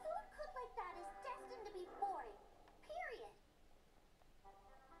 Food cooked like that is destined to be boring. Period.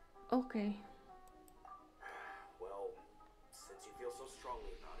 Okay. Well, since you feel so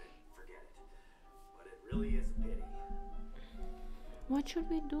strongly about it, forget it. But it really is a pity. What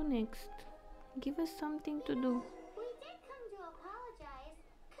should we do next? Give us something to do. We did come to apologize.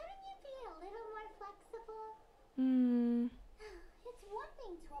 Couldn't you be a little more flexible? It's one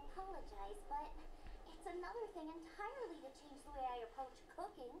thing to apologize, but it's another thing entirely to change the way I approach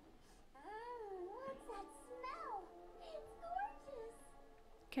cooking. What's that smell? It's gorgeous.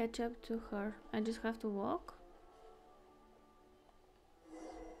 Catch up to her. I just have to walk?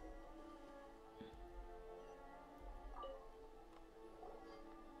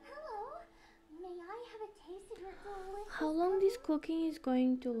 Hello. May I have a taste of your delicious How long this cooking is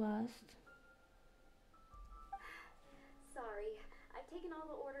going to last? Sorry, I've taken all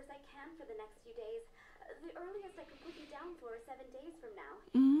the orders I can for the next few days. The earliest I could put you down for is 7 days from now.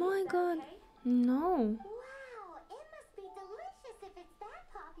 My Is that god. okay? No. Wow, it must be delicious if it's that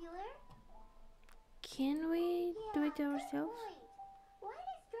popular. Can we do it Good ourselves? point. Why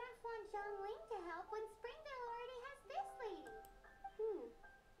does Draft want Ling to help when Springvale already has this lady?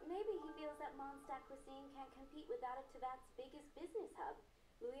 Maybe he feels that Mondstadt cuisine can't compete with that of Tevat's biggest business hub,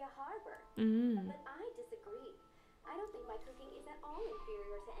 Luya Harbor. But I disagree. I don't think my cooking is at all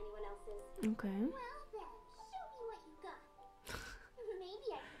inferior to anyone else's. Okay. Well then, show me what you got. Maybe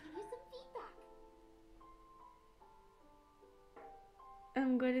I can give you some feedback.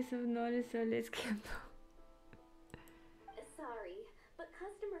 I'm gonna have noticed, so let's get Sorry, but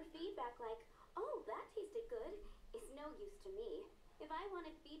customer feedback like, oh, that tasted good, is no use to me. If I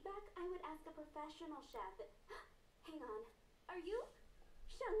wanted feedback, I would ask a professional chef. Hang on, are you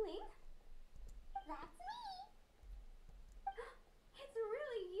Ling? That's me. It's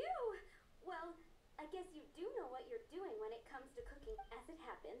really you! Well, I guess you do know what you're doing when it comes to cooking. As it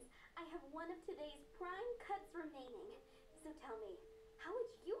happens, I have one of today's prime cuts remaining. So tell me, how would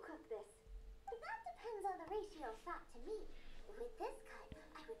you cook this? That depends on the ratio of fat to meat. With this cut,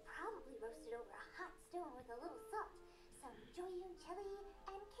 I would probably roast it over a hot stone with a little salt, some Joyun chili,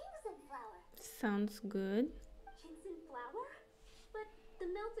 and Kingston flour. Sounds good. Ginseng flour? But the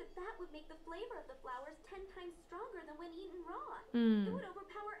melted fat would make the flavor of the flours 10 times stronger than when eaten raw. It would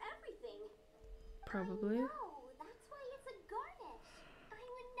overpower everything. Probably. No, that's why it's a garnish. I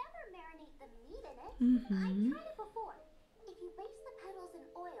would never marinate the meat in it. I've tried it before. If you baste the petals in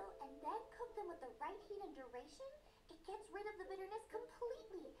oil and then cook them with the right heat and duration, it gets rid of the bitterness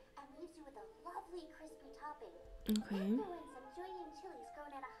completely and leaves you with a lovely crispy topping. Okay. Then throw in some Joyun chilies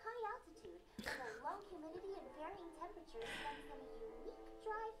grown at a high altitude where the low humidity and varying temperatures lends them a unique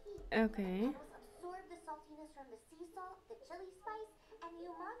dry heat. Okay. The petals absorb the saltiness from the sea salt, the chili spice, and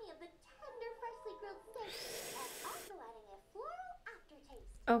the umami of the tender, freshly grilled steak, and also adding a floral aftertaste.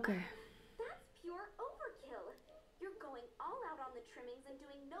 Okay. That's pure overkill. You're going all out on the trimmings and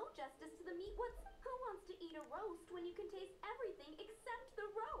doing no justice to the meat. Who wants to eat a roast when you can taste everything except the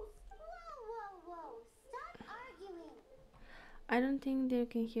roast? Whoa. Stop arguing. I don't think they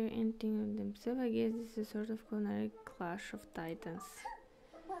can hear anything of themselves. I guess this is a sort of culinary clash of titans.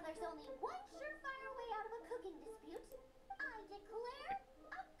 Well, there's only one surefire way out of a cooking dispute. I declare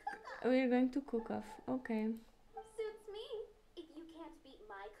a cook-off. We're going to cook off. Okay. Suits me. If you can't beat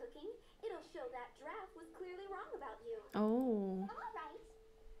my cooking, it'll show that Draft was clearly wrong about you. Oh. All right.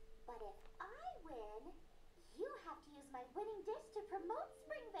 But if I win, you have to use my winning dish to promote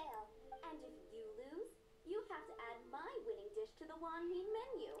Springvale. And if you lose, you have to add my winning dish to the Wan Min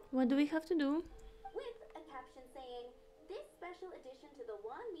menu. What do we have to do? With a caption saying, this special addition to the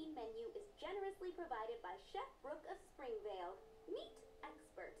Wan Min menu is generously provided by Chef Brooke of Springvale, meat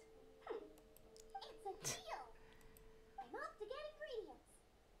expert. It's a deal. I'm off to get ingredients.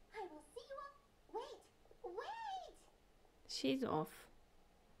 I will see you all. Wait. She's off.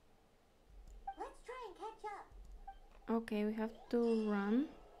 Let's try and catch up. Okay, we have to run.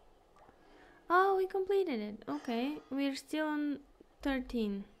 Oh, we completed it. Okay, we're still on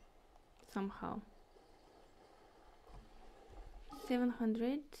 13 somehow.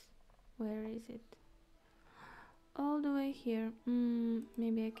 700. Where is it? All the way here.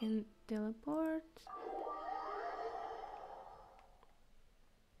 Maybe I can teleport.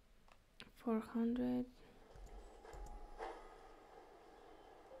 400.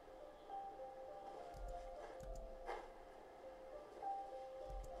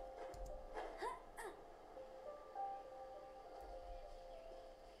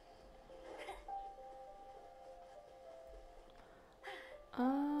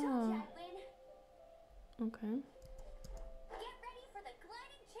 Okay. Get ready for the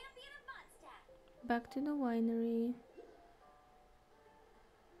gliding champion of Mondstadt. Back to the winery.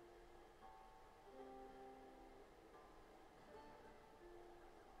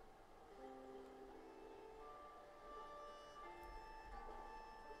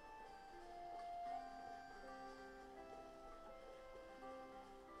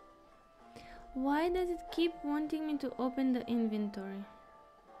 Why does it keep wanting me to open the inventory?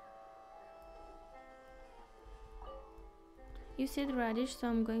 You said radish, so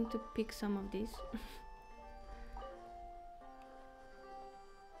I'm going to pick some of these.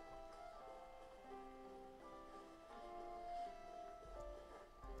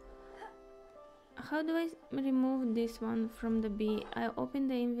 How do I remove this one from the bee? I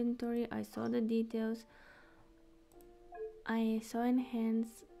opened the inventory, I saw the details, I saw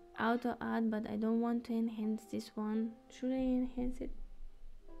enhance, auto add, but I don't want to enhance this one. Should I enhance it?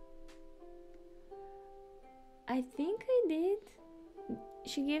 I think I did.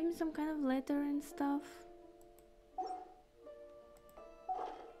 She gave me some kind of letter and stuff.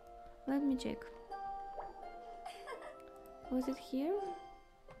 Let me check. Was it here?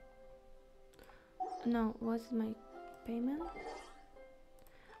 No, was it my payment?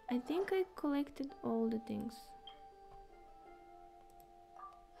 I think I collected all the things.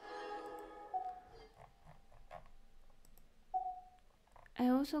 I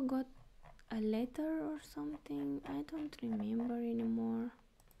also got a letter or something. I don't remember anymore.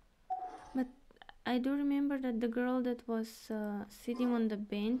 But I do remember that the girl that was sitting on the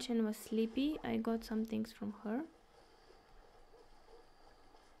bench and was sleepy, I got some things from her.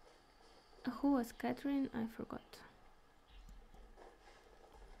 Who was Kateryne? I forgot.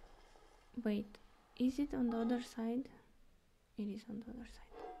 Wait, is it on the other side? It is on the other side.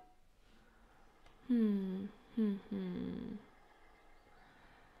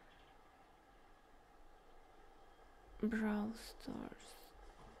 Brawl Stars.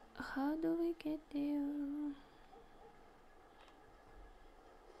 How do we get there?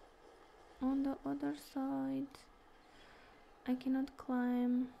 On the other side. I cannot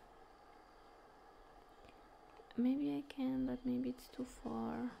climb. Maybe I can, but maybe it's too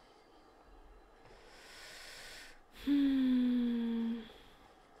far.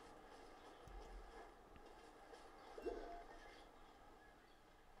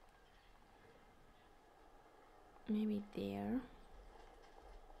 Maybe there.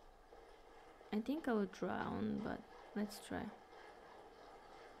 I think I will drown, but let's try.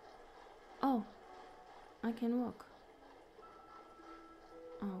 Oh, I can walk.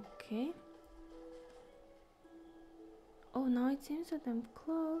 Okay. Oh, now it seems that I'm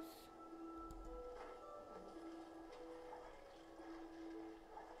close.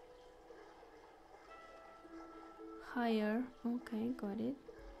 Higher. Okay, got it.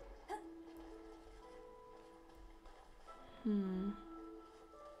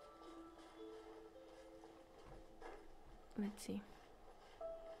 Let's see.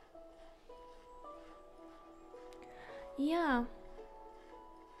 Yeah.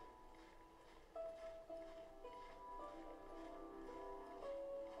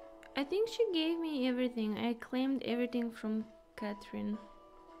 I think she gave me everything. I claimed everything from Kateryne.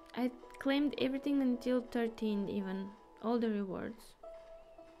 I claimed everything until 13 even. All the rewards.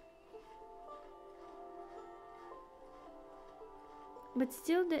 But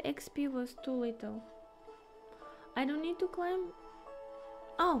still the XP was too little. I don't need to climb.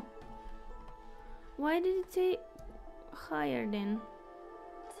 Oh! Why did it say higher then?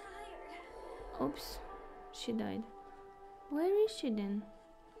 Tired. Oops. She died. Where is she then?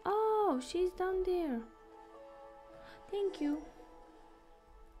 Oh, she's down there. Thank you.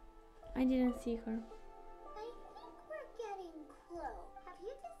 I didn't see her. I think we're getting close. Have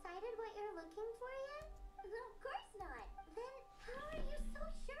you decided what you're looking for yet? No, of course not. Then how are you so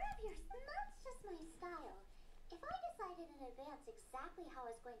sure of yourself? That's just my style. If I decided in advance exactly how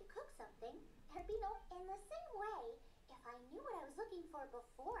I was going to cook something, there'd be no... In the same way, if I knew what I was looking for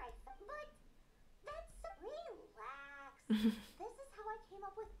before I... But that's... Relax. This is how I came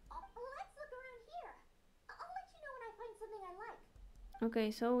up with... let's look around here. I'll let you know when I find something I like. Okay,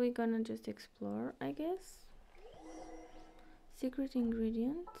 so we're gonna just explore, I guess. Secret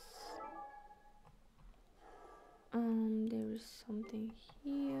ingredients. There is something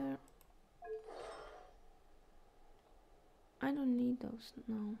here. I don't need those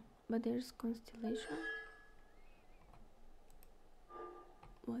now, but there's constellation.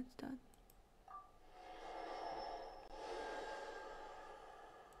 What's that?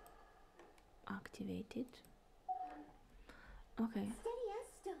 Activated. Okay. Steady as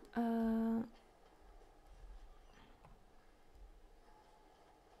stone.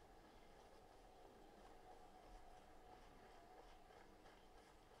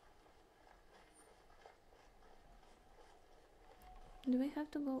 Do we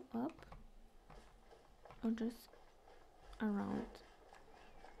have to go up or just around?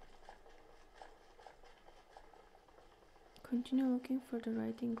 Continue looking for the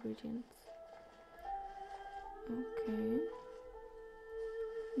right ingredients. Okay.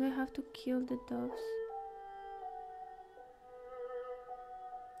 Do I have to kill the doves?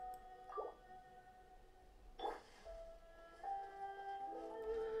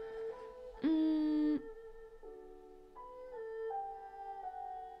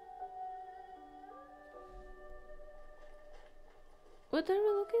 What are we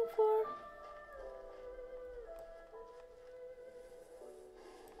looking for?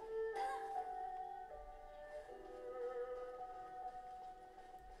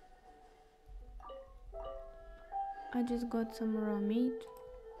 I just got some raw meat.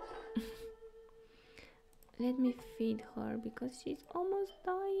 Let me feed her because she's almost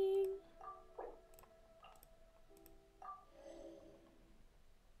dying.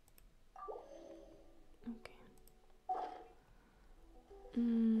 Okay.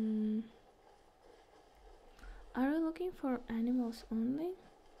 Are we looking for animals only?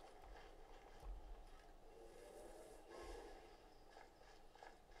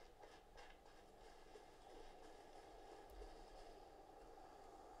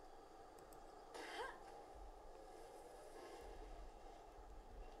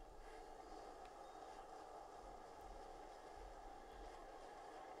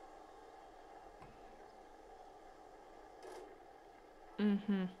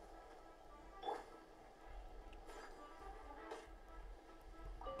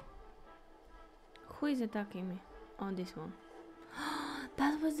 Who is attacking me? Oh, this one.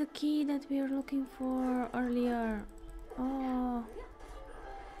 That was the key that we were looking for earlier. Oh.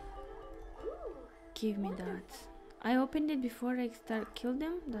 Give me that. I opened it before I kill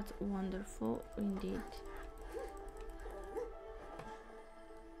them. That's wonderful indeed.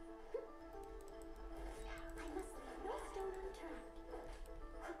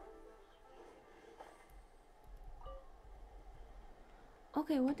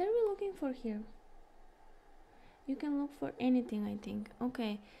 Okay, what are we looking for here? You can look for anything, I think.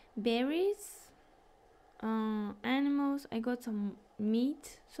 Okay, berries, animals. I got some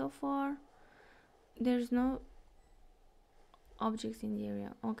meat so far. There's no objects in the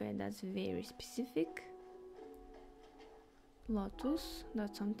area. Okay, that's very specific. Lotus,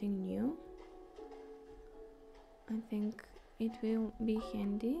 that's something new. I think it will be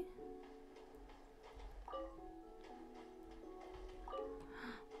handy.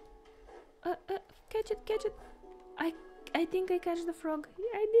 Catch it, catch it. I think I catch the frog.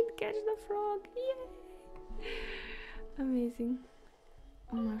 I did catch the frog. Yay! Amazing.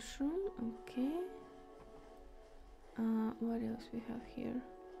 A mushroom, okay. What else we have here?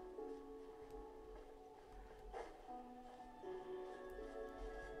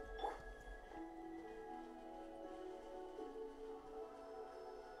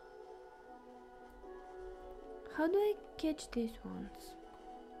 How do I catch these ones?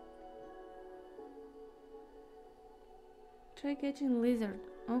 Try catching lizard.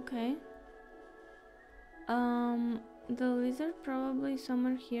 Okay. The lizard probably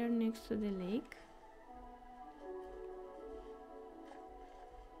somewhere here next to the lake.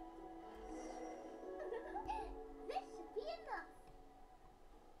 This should be enough.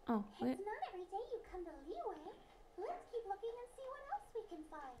 Oh, wait. It's not every day you come to Leeway. Let's keep looking and see what else we can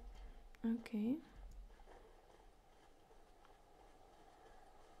find. Okay.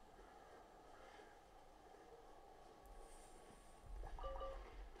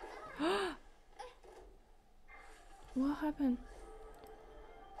 What happened?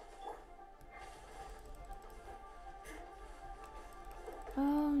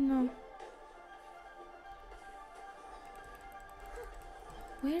 Oh no.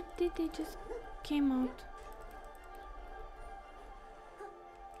 Where did they just came out?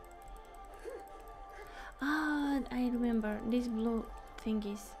 Ah, I remember these blue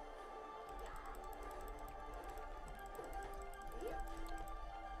thingies.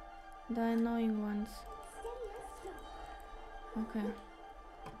 The annoying ones. Okay.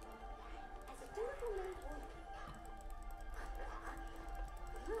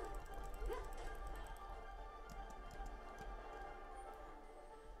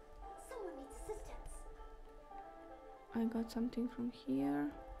 Someone needs assistance. I got something from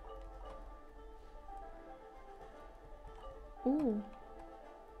here. Oh,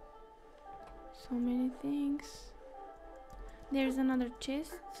 so many things. There's another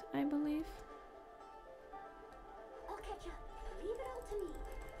chest, I believe. I'll catch up. Leave it all to me.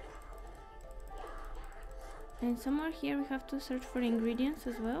 And somewhere here we have to search for ingredients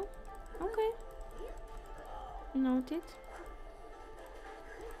as well. Okay. Noted.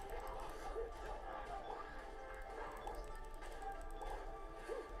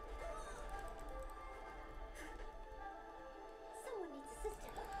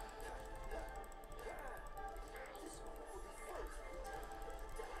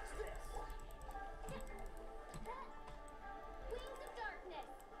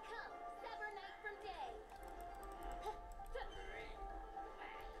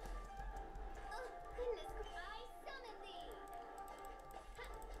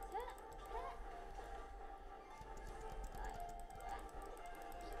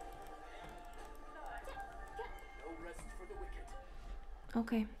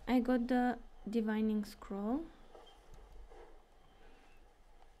 Okay, I got the divining scroll.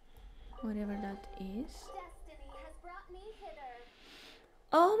 Whatever that is. Destiny has brought me hither.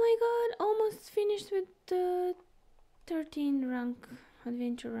 Oh my god, almost finished with the 13 rank,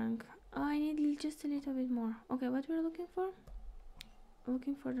 adventure rank. Oh, I need just a little bit more. Okay, what we're looking for?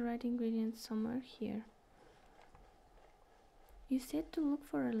 Looking for the right ingredients somewhere here. You said to look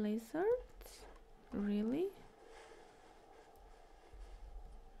for a lizard? Really?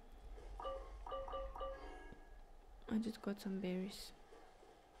 I just got some berries.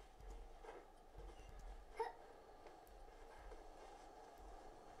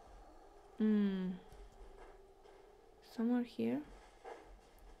 Somewhere here.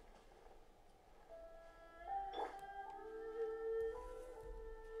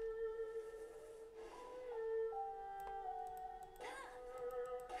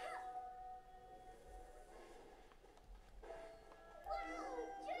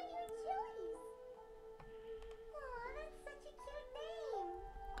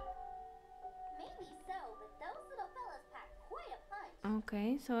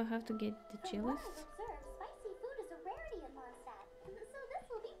 Okay, so I have to get the chilies. Spicy food is a rarity in Mondstadt, so this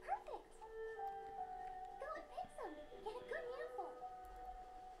will be perfect. Go and pick some. Get a good handful.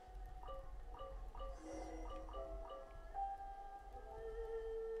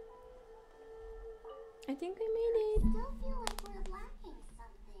 I think I made it. Still feel like we're lacking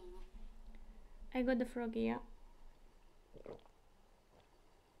something. I got the froggy, yeah.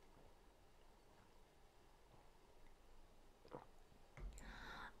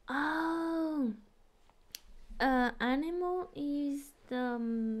 Oh, animal is the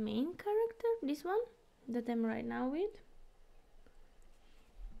main character. This one that I'm right now with.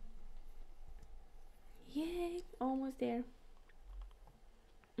 Yay! Almost there.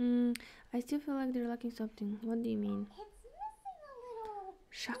 I still feel like they're lacking something. What do you mean? It's missing a little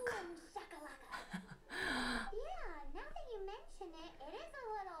Shaka. boom shakalaka. Yeah, now that you mention it, it is a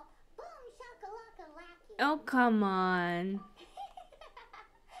little boom shakalaka lacky. Oh, come on.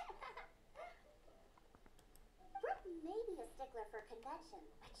 Brooke may be a stickler for convention,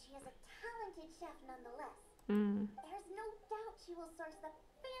 but she is a talented chef nonetheless. There's no doubt she will source the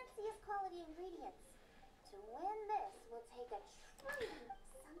fanciest quality ingredients. To win this, we'll take a treat,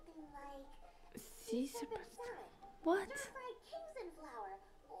 something like sea serpent salad, What? stir-fried Kingston flour,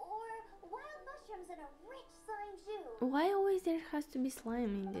 or wild mushrooms in a rich slime jus. Why always there has to be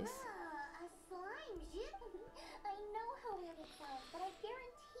slime in this? A slime jus? I know how weird it sounds, but I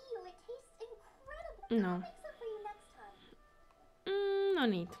guarantee you it tastes incredible. No. I'll make some for you next time. No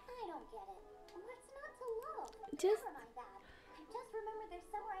need. I don't get it. What's not to love? Just- Never mind that. I just remembered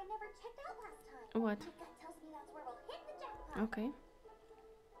there's somewhere I never checked out last time. What? My gut tells me that's where we'll hit the jackpot. Okay.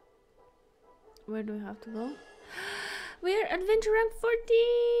 Where do we have to go? We're adventure rank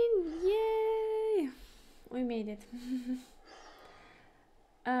 14! Yay! We made it.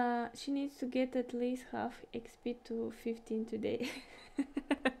 She needs to get at least half XP to 15 today.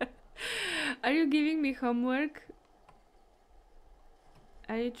 Are you giving me homework?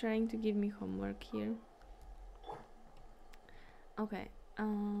 Are you trying to give me homework here? Okay.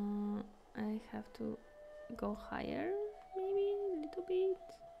 I have to go higher, maybe a little bit.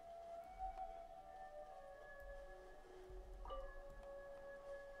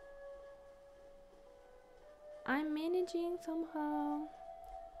 I'm managing somehow.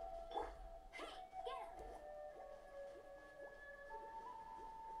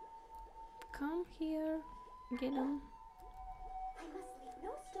 Come here, get him. I must leave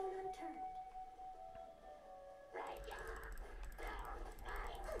no stone unturned.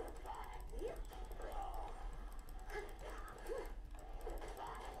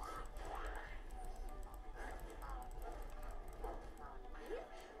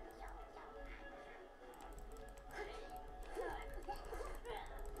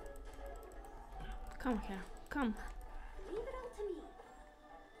 Come here, come. Leave it all to me.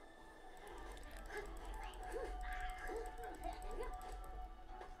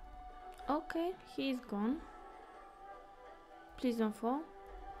 Okay, he is gone. Please don't fall.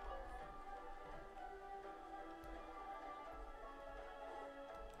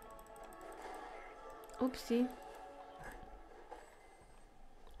 Oopsie.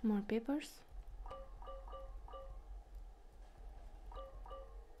 More papers.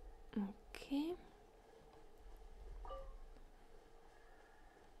 Okay.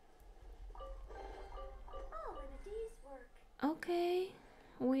 All in a day's work. Okay,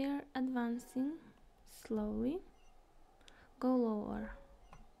 we're advancing slowly. Go lower.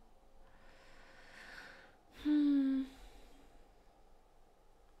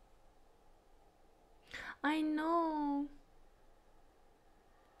 I know.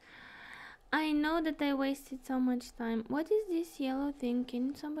 I know that I wasted so much time. What is this yellow thing?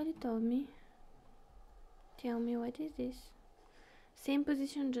 Can somebody tell me? Tell me, what is this? Same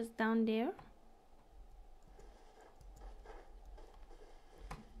position, just down there?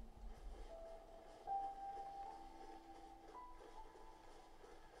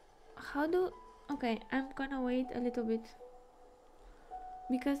 How do... Okay, I'm gonna wait a little bit.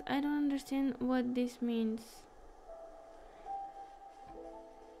 Because I don't understand what this means.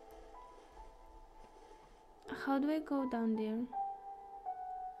 How do I go down there?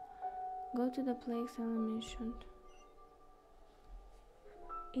 Go to the place I mentioned.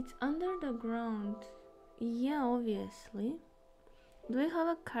 It's under the ground. Yeah, obviously. Do I have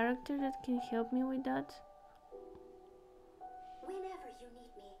a character that can help me with that? Whenever you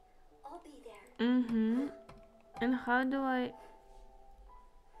need me, I'll be there. Mm-hmm. And how do I...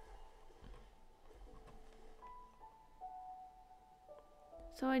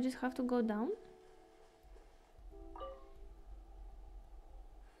 So I just have to go down?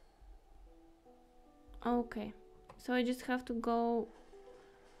 Okay. So I just have to go...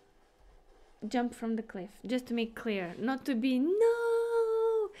 Jump from the cliff. Just to make clear. Not to be...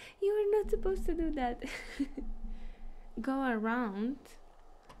 No! You were not supposed to do that. Go around.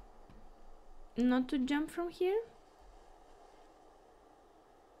 Not to jump from here?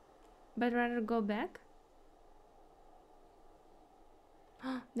 But rather go back?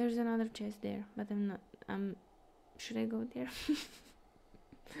 There's another chest there, but I'm not... should I go there?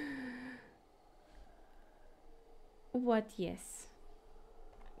 What? Yes.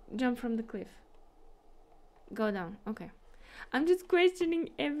 Jump from the cliff. Go down. Okay. I'm just questioning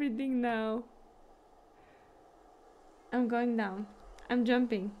everything now. I'm going down. I'm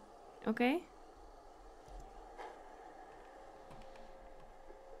jumping. Okay?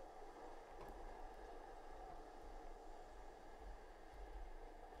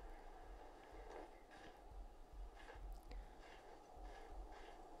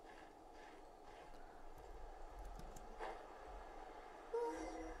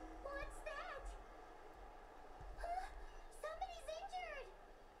 What's that? Huh? Somebody's injured.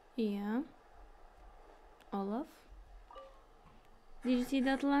 Yeah. Olaf? Did you see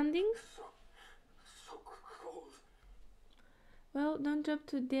that landing? So cold. Well, don't jump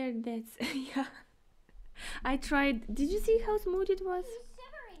to their deaths. Yeah. I tried. Did you see how smooth it was? He's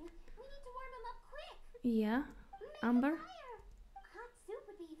shivering. We need to warm him up quick. Yeah. Make Amber? a fire. Hot soup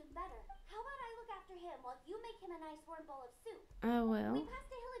would be even better. How about I look after him while you make him a nice warm bowl of soup? Well. We passed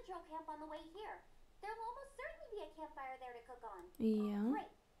a Hillidro camp on the way here. There will almost certainly be a campfire there to cook on. Yeah.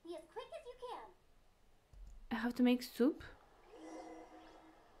 Great. Be as quick as you can. I have to make soup?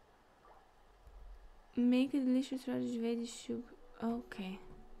 Make a delicious radish veggie soup. Okay.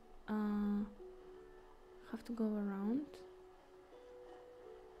 Have to go around.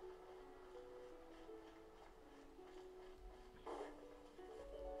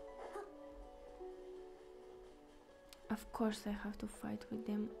 Of course I have to fight with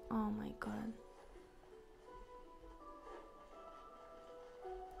them. Oh my god.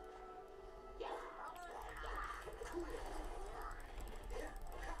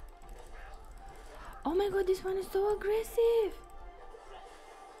 Oh my god, this one is so aggressive.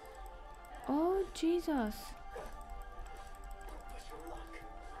 Oh Jesus.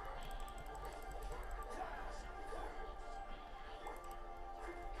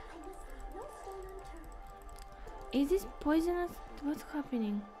 No stone unturned. Is this poisonous? What's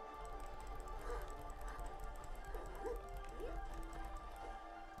happening?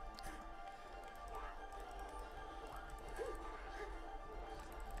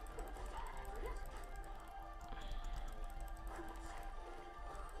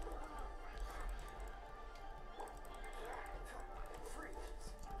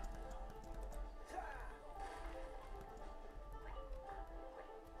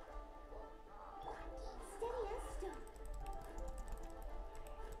 Steady as stone.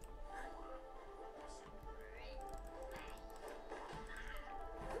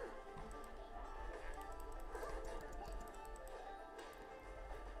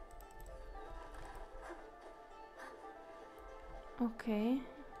 Okay,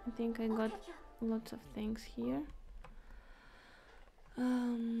 I think I got lots of things here.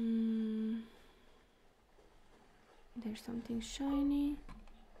 There's something shiny.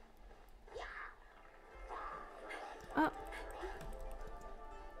 Oh.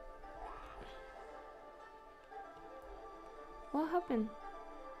 What happened?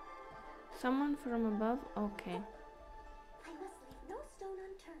 Someone from above? Okay. I must leave no stone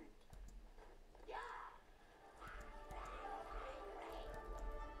unturned.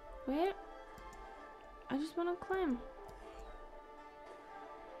 Where? I just wanna climb.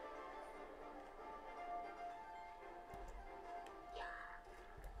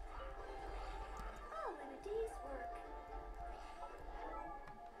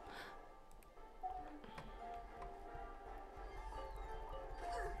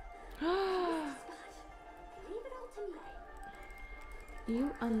 You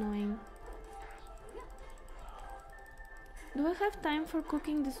annoying. Do I have time for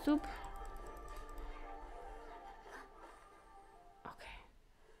cooking the soup? Okay.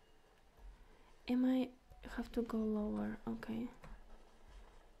 I have to go lower? Okay.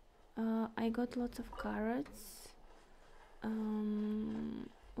 I got lots of carrots.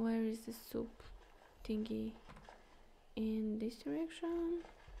 Where is the soup thingy? In this direction.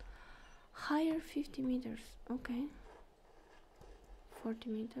 Higher 50 meters. Okay. 40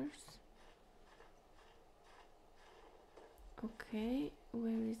 meters. Okay,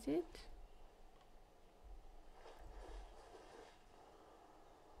 where is it?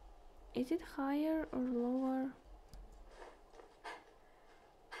 Is it higher or lower?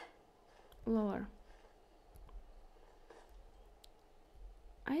 Lower.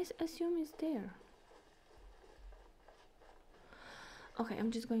 I assume it's there. Okay, I'm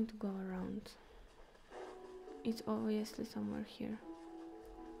just going to go around. It's obviously somewhere here.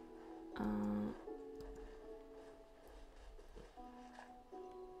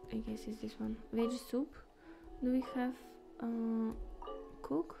 I guess it's this one. Veggie soup. Do we have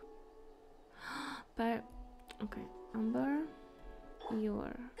cook? Okay, Amber, you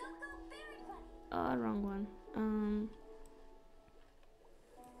are wrong one.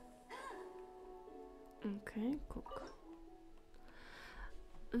 Okay, cook.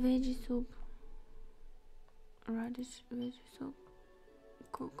 Veggie soup. Radish veggie soup.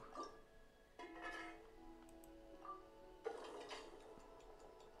 Cook.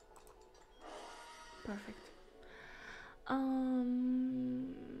 Perfect.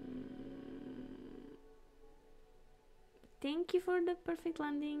 Thank you for the perfect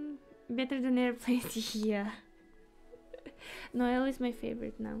landing. Better than airplanes. Yeah. Noelle is my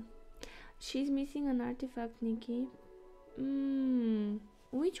favorite now. She's missing an artifact, Nikki.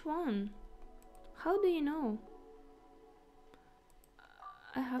 Which one? How do you know?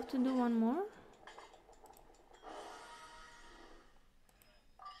 I have to do one more?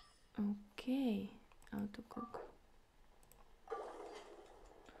 Okay. Auto cook.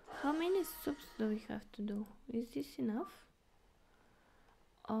 How many soups do we have to do? Is this enough?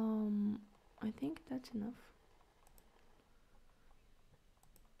 I think that's enough.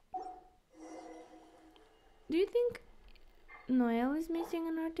 Do you think Noelle is missing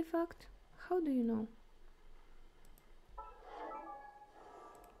an artifact? How do you know?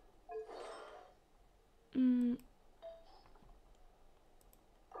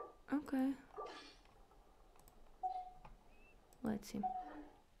 Okay. Let's see.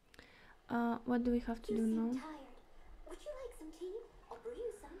 What do we have to do now? Would you like some tea? I'll brew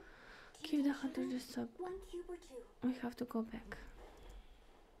you some. Give the hunter the sub. 1 cube or 2. We have to go back.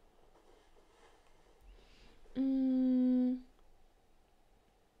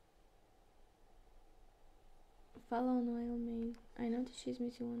 Follow Noelle main. I noticed she's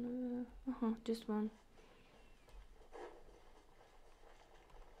missing one of the... just one.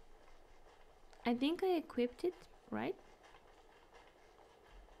 I think I equipped it, right?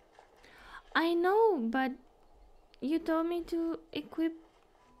 I know, but you told me to equip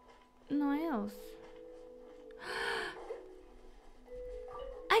Noelle's.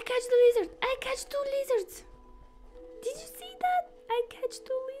 I catch the lizard! I catch 2 lizards! Did you see that? I catch 2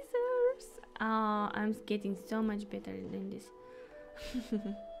 lizards! Oh, I'm getting so much better than this.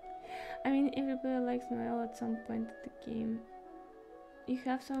 I mean, everybody likes Noelle at some point of the game. You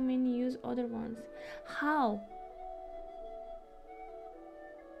have so many, use other ones. How?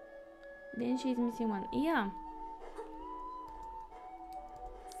 Then she's missing one. Yeah.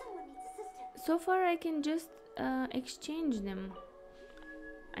 Someone needs assistance. So far I can just exchange them,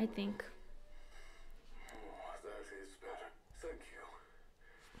 I think. Oh, that is better. Thank you.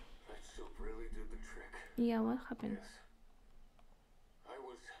 That soup really did the trick. Yeah, what happened? Yes. I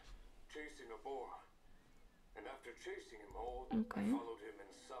was chasing a boar. And after chasing him all, Okay. I followed him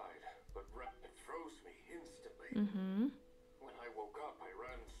inside. But it froze me instantly. When I woke up, I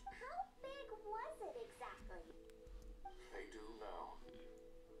ran. How big was it exactly? They do now.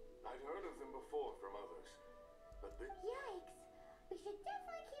 I'd heard of them before from others. But this... Yikes! We should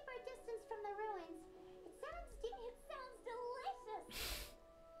definitely keep our distance from the ruins. It sounds delicious.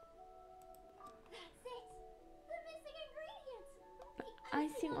 That's it. The missing ingredients. The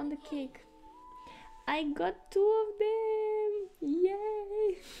Icing on the cake. I got 2 of them!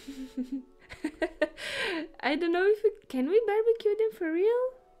 Yay! I don't know if can we barbecue them for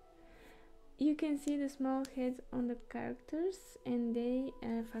real? You can see the small heads on the characters and they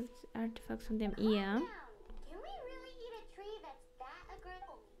artifacts on them. Yeah. Down. Can we really eat a tree that's that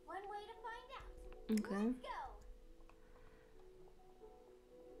aggressive? One way to find out. Okay. Let's go.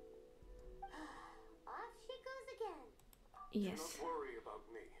 Off she goes again. Yes. Do not worry about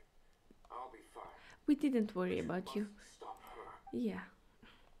I'll be fine. We didn't worry about you. Must stop her. Yeah.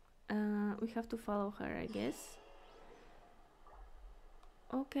 We have to follow her, I guess.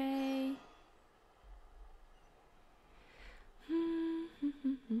 Okay.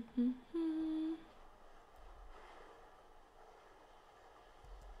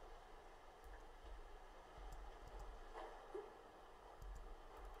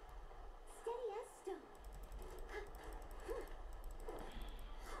 Steady as stone.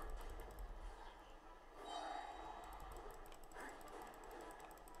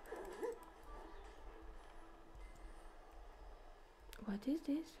 What is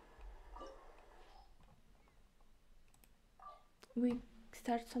this? We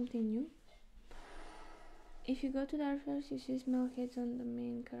start something new. If you go to the first, you see small heads on the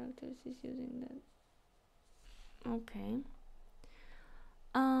main characters is using that. Okay.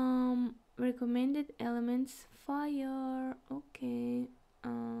 Recommended elements, fire. Okay.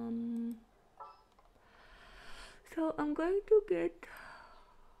 So I'm going to get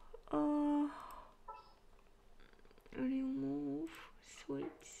remove switch.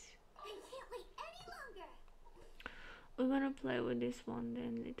 I can't wait any longer. We're gonna play with this one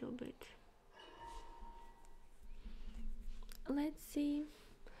then a little bit. Let's see.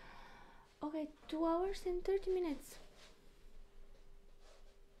 Okay, 2 hours and 30 minutes.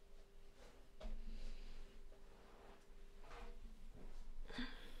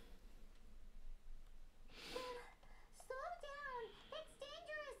 Slow down. It's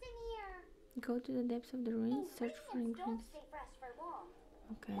dangerous in here. Go to the depths of the ruins, search for Ingredients ingredients. don't stay fresh for long.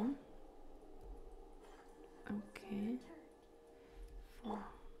 Okay. Okay. 4. Right,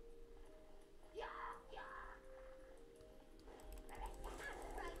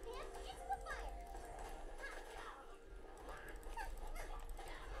 man? It's the fire.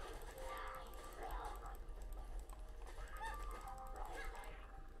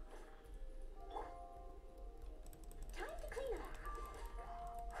 Time to clean up.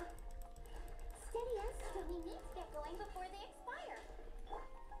 Steady as stone. We need to get going before they expire.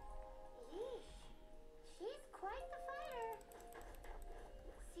 Yeesh. She's quite the fighter.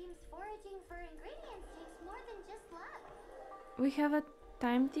 Seems foraging for ingredients takes more than just luck. We have a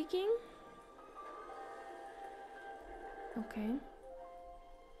time ticking. Okay.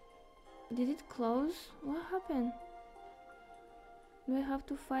 Did it close? What happened? Do I have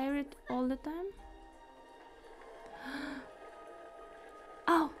to fire it all the time?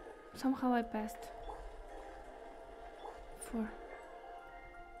 Oh! Somehow I passed. 4.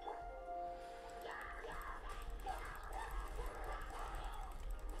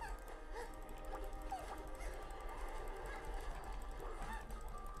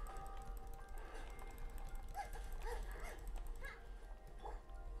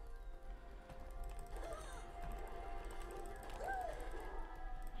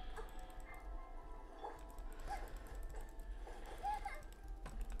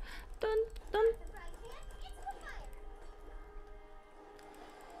 Don't. Right, man? It's the fire.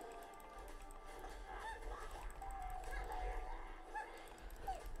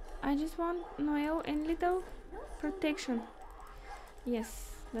 I just want Noel and little protection.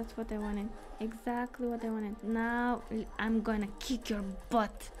 Yes, that's what I wanted. Exactly what I wanted. Now I'm gonna kick your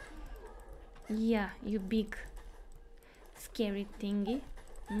butt. Yeah, you big scary thingy.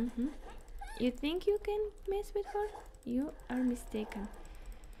 You think you can mess with her? You are mistaken.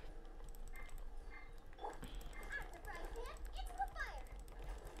 Right, man? It's the fire.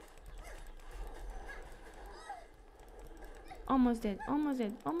 Almost dead, almost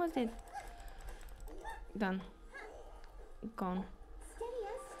dead, almost dead. Done. Gone. Steady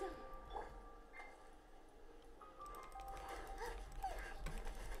as stone.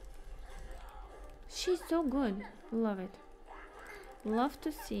 She's so good. Love it. Love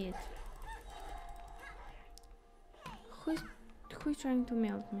to see it. Who's trying to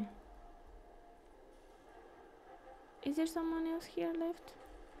melt me? Is there someone else here left?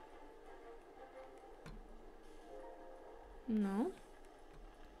 No.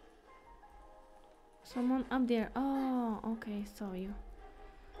 Someone up there. Oh, okay, saw you.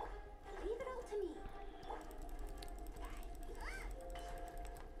 Leave it all to me.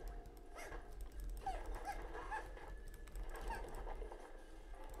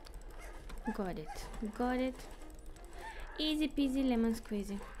 Got it. Got it. Easy peasy lemon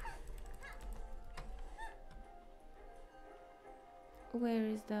squeezy. Where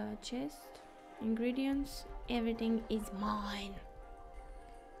is the chest? Ingredients. Everything is mine.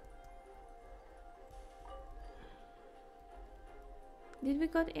 Did we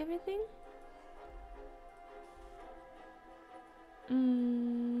got everything?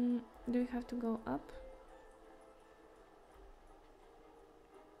 Do we have to go up?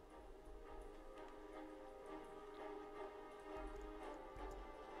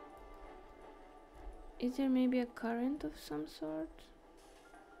 Is there maybe a current of some sort?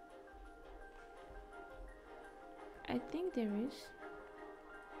 I think there is.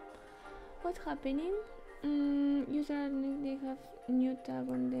 What's happening? User they have new tab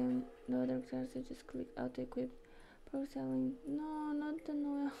on them. The other class just click auto equip. Pro selling. No, not the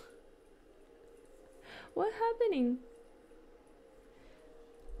Noel. What's happening?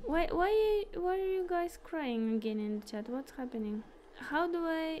 Why are you guys crying again in the chat? What's happening? How do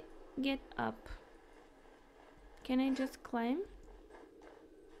I get up? Can I just climb?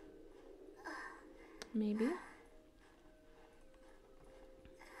 Maybe.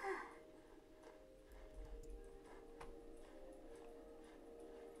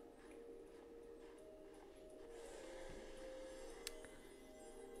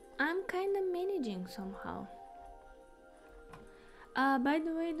 I'm kind of managing somehow. By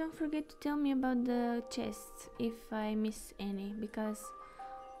the way, don't forget to tell me about the chests if I miss any, because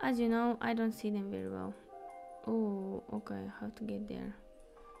as you know, I don't see them very well. Oh, okay, how to get there?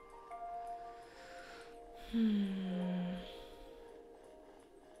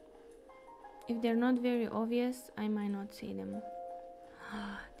 If they're not very obvious, I might not see them.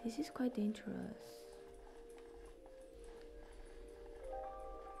 This is quite dangerous.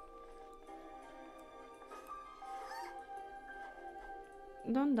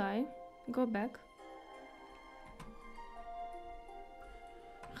 Don't die. Go back.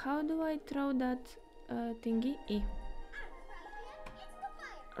 How do I throw that thingy? E.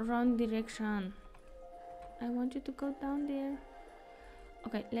 Wrong direction. I want you to go down there.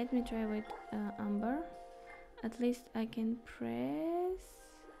 Okay, let me try with Amber. At least I can press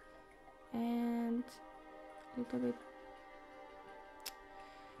and a little bit.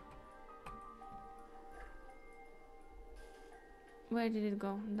 Where did it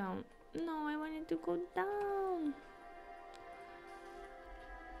go? Down. No, I wanted to go down.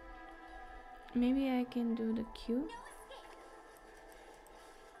 Maybe I can do the Q.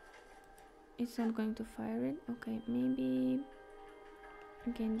 It's not going to fire it. Okay, maybe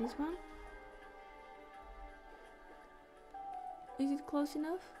again this one. Is it close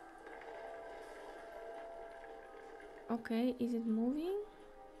enough? Okay, is it moving?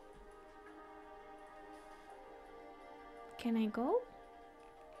 Can I go?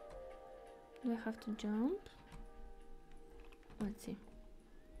 Do I have to jump? Let's see.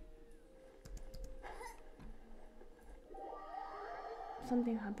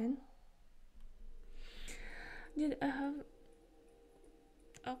 Something happened. Did I have...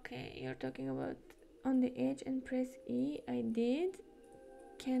 Okay, you're talking about on the edge and press E. I did.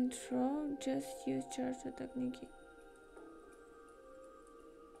 Can't throw, just use charge the technique.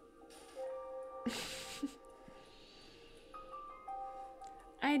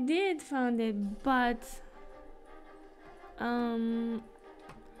 I did found it, but something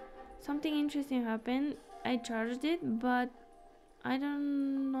interesting happened. I charged it, but I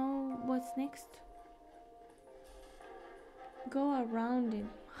don't know what's next. Go around it.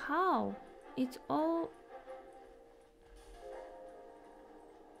 How? It's all...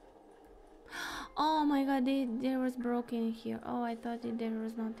 Oh my god, there was broken here. Oh, I thought there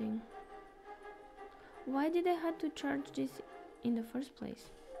was nothing. Why did I have to charge this in the first place?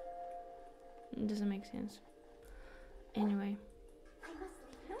 It doesn't make sense. Anyway,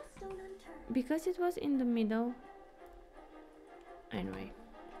 because it was in the middle. Anyway,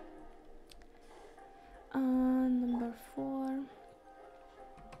 number 4.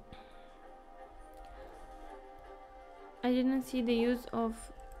 I didn't see the use of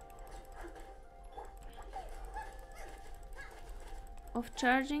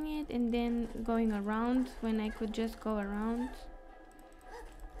charging it and then going around when I could just go around.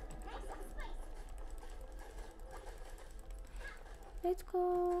 Let's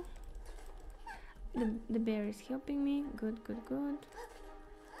go. The bear is helping me. Good, good, good.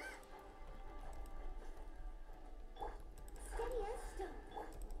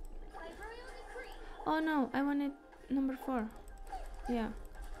 Oh no, I wanted number 4. Yeah.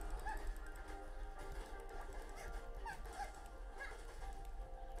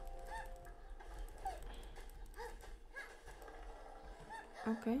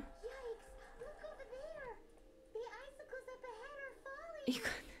 Okay. Yikes! Look over there. The icicles up ahead are falling.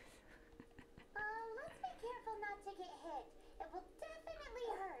 Let's be careful not to get hit. It will definitely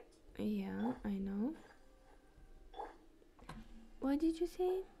hurt. Yeah, I know. What did you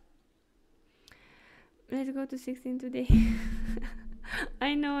say? Let's go to 16 today.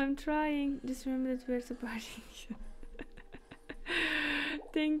 I know, I'm trying. Just remember that we're supporting you.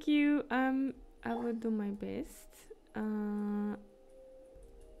 Thank you. I will do my best.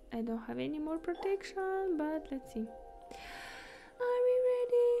 I don't have any more protection, but let's see. Are we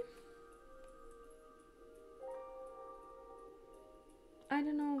ready? I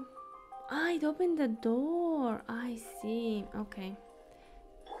don't know. Ah, it opened the door. I see. Okay.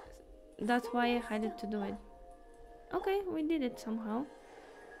 That's why I had to do it. Okay, we did it somehow.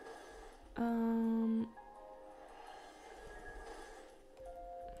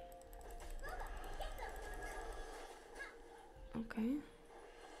 Okay.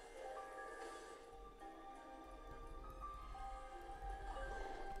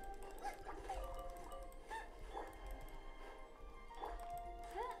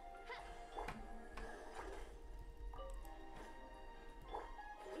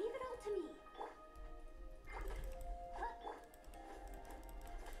 Leave it all to me.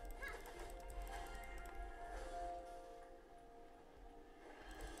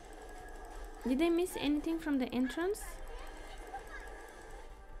 Did I miss anything from the entrance?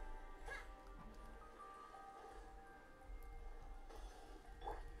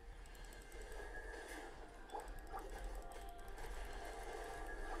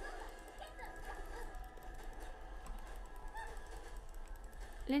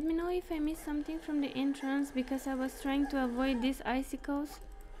 Let me know if I missed something from the entrance because I was trying to avoid these icicles.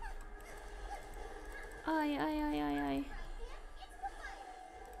 Aye.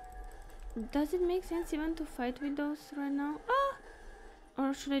 Does it make sense even to fight with those right now? Ah!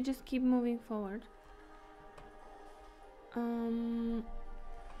 Or should I just keep moving forward?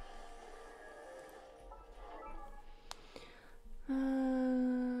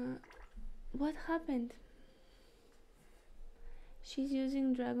 What happened? She's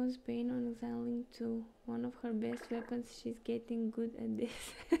using Dragon's Bane on Xiaoling 2. One of her best weapons. She's getting good at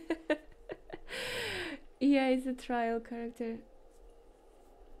this. Yeah, it's a trial character.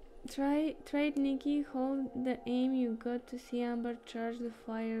 Try it, Nikki. Hold the aim you got to see Amber charge the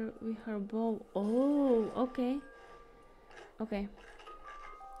fire with her bow. Oh, okay.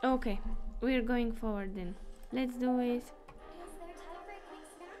 Okay, we're going forward then. Let's do it. Is there time for a quick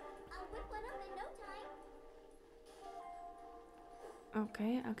snack? I'll whip one up in no time.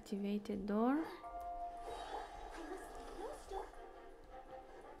 Okay, activated door. I must take no stop.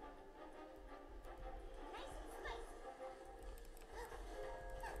 Nice and spicy.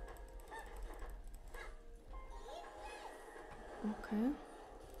 Okay.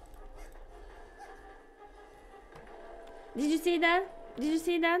 Did you see that? Did you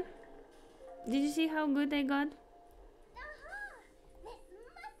see that? Did you see how good I got? Aha! This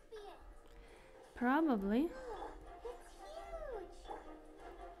must be it. Probably. Oh, it's huge.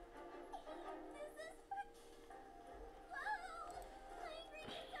 This is Whoa! My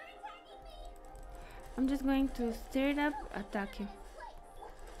ingredients are attacking me. I'm just going to stir it up, attack you.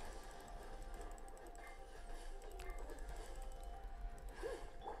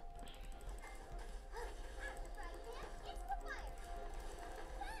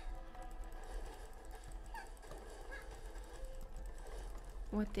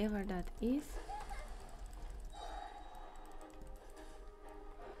 Whatever that is.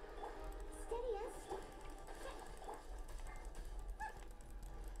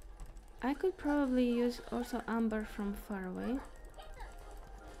 I could probably use also amber from far away.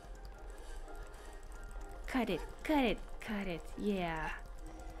 Cut it. Yeah.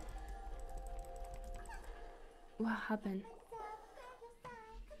 What happened?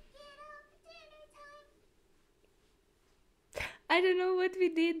 I don't know what we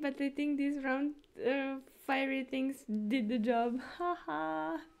did, but I think these round fiery things did the job.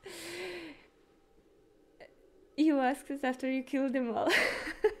 Haha. You asked us after you killed them all.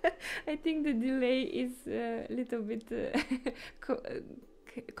 I think the delay is a little bit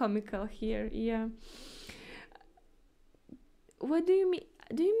comical here. Yeah. What do you mean?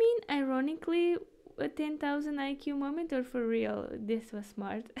 Do you mean ironically a 10,000 IQ moment or for real? This was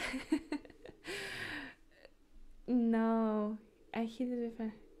smart. No. I hit it with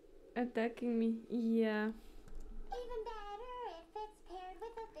her attacking me. Yeah. Even better if it's paired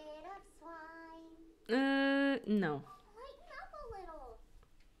with a bit of swine. No. Lighten up a little.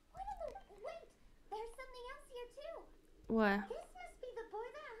 Wait, there's something else here too. What? This must be the boar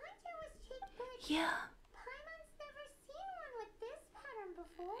that Hunter was chasing. Yeah. Paimon's never seen one with this pattern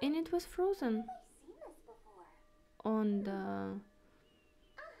before. And it was frozen I've seen this before. on the.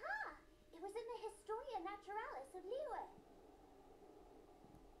 Aha! It was in the Historia Naturalis of Liyue.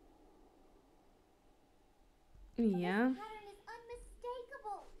 Yeah. This pattern is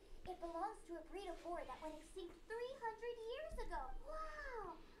unmistakable. It belongs to a breed of boar that went extinct 300 years ago.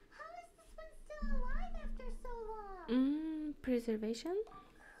 Wow! How is this one still alive after so long? Preservation?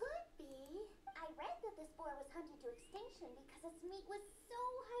 Could be. I read that this boar was hunted to extinction because its meat was so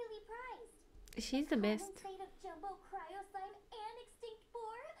highly prized. She's the best. Condensate of jumbo cryo slime and extinct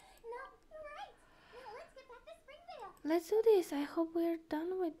boar? No, right. Now let's get back to Springvale. Let's do this. I hope we're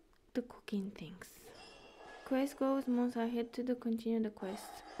done with the cooking things. Quest goes months ahead to continue the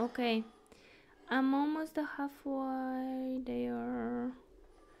quest. Okay. I'm almost halfway there.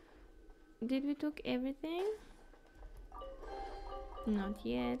 Did we took everything? Not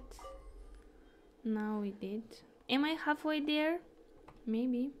yet. Now we did. Am I halfway there?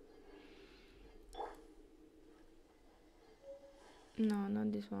 Maybe. No,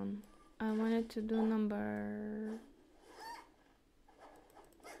 not this one. I wanted to do number...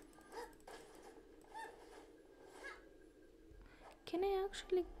 Can I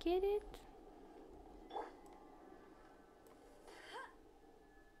actually get it?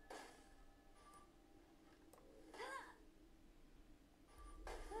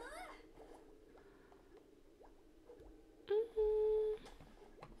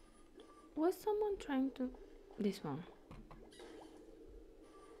 Was someone trying to... This one.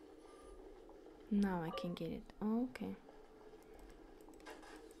 Now I can get it. Okay.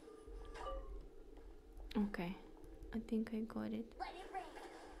 Okay. I think I got it.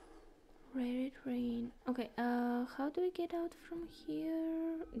 Let it rain. Okay, how do we get out from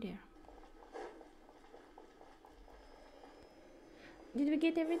here? There. Did we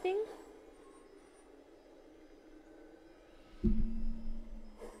get everything?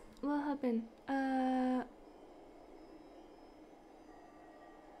 What happened?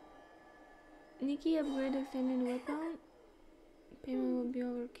 Nikki upgrade extended weapon. Payment will be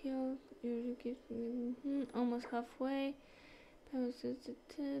overkill. Usually keeps almost halfway.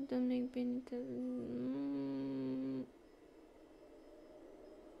 Don't make Benita.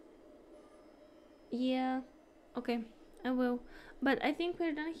 Yeah. Okay, I will. But I think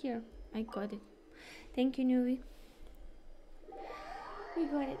we're done here. I got it. Thank you, Neuvi. We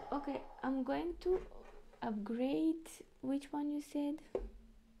got it. Okay, I'm going to upgrade. Which one you said?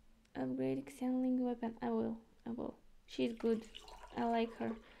 Upgrade excelling weapon. I will. She's good. I like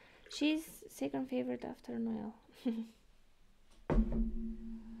her. She's second favorite after Noel.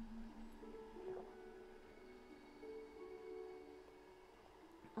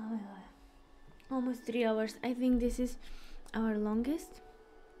 Oh my god. Almost 3 hours. I think this is our longest.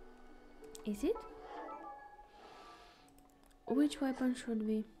 Is it? Which weapon should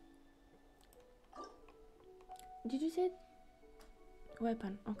we? Did you say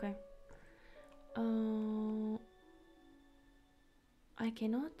weapon? Okay. I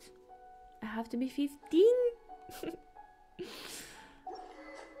cannot. I have to be 15.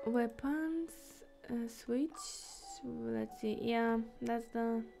 Weapons. Switch. Let's see. Yeah, that's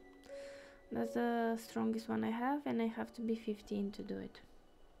the strongest one I have, and I have to be 15 to do it.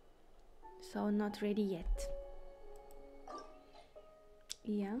 So not ready yet.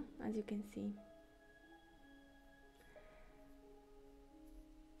 Yeah, as you can see.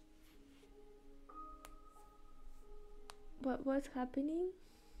 What's happening?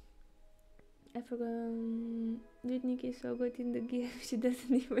 I forgot. Whitney is so good in the game. She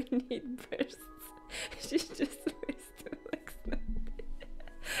doesn't even need bursts. She just waits to like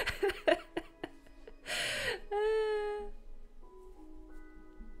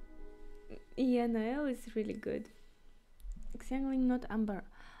yeah, Noelle is really good. Exangling, not Amber.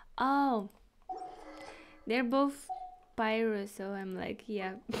 Oh, they're both pyro, so I'm like,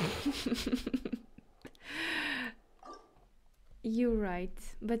 yeah. You're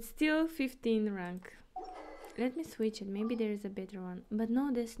right, but still 15 rank. Let me switch it, maybe there is a better one. But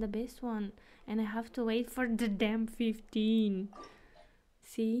no, this is the best one, and I have to wait for the damn 15.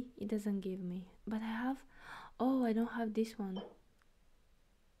 See, it doesn't give me. But I have... Oh, I don't have this one.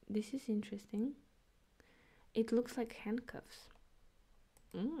 This is interesting. It looks like handcuffs.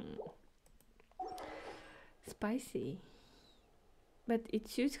 Spicy. But it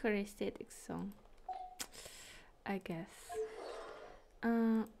suits her aesthetics, so... I guess.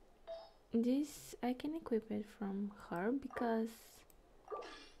 This I can equip it from her because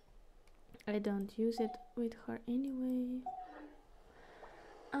I don't use it with her anyway.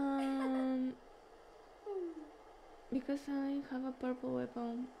 Because I have a purple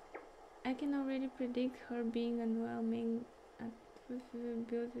weapon, I can already predict her being underwhelming at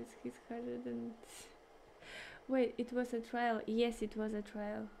build is his harder than... Wait, it was a trial. Yes, it was a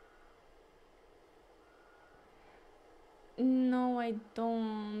trial. No, I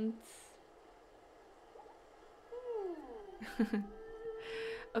don't.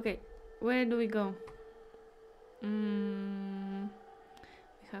 Okay, where do we go? We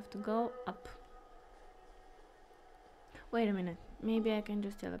have to go up. Wait a minute, maybe I can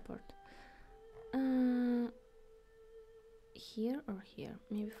just teleport. Here or here?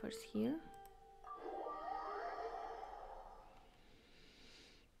 Maybe first here.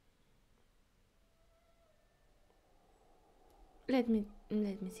 Let me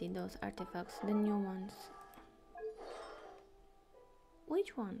see those artifacts, the new ones.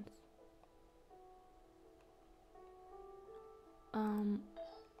 Which ones?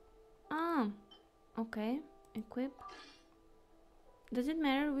 Okay. Equip. Does it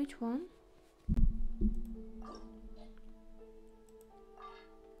matter which one?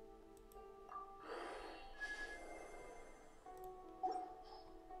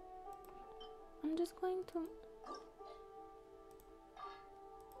 I'm just going to...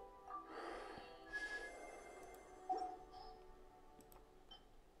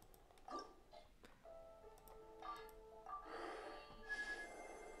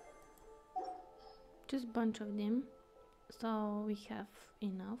 just bunch of them, so we have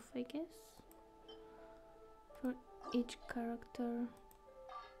enough, I guess, for each character.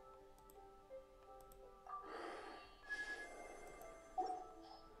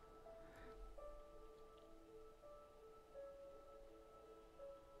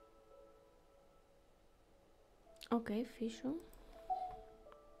 Okay, Fischl.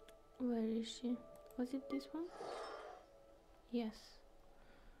 Where is she? Was it this one? Yes.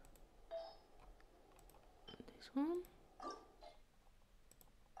 This one.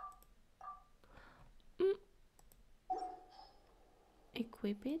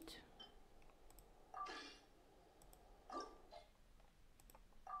 Equip it.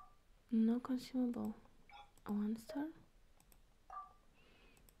 No consumable. A 1 star.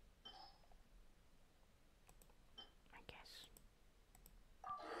 I guess.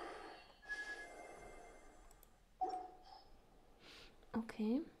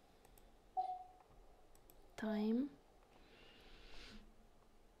 Okay. Time.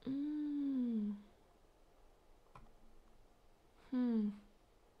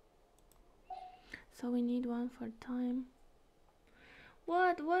 So we need one for time.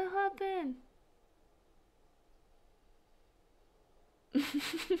 What happened?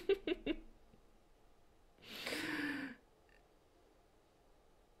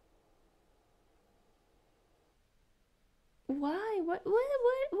 Why?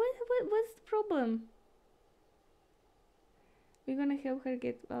 What's the problem? We're gonna help her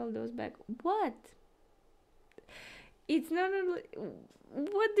get all those back. What? It's not a...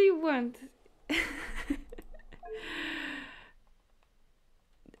 What do you want?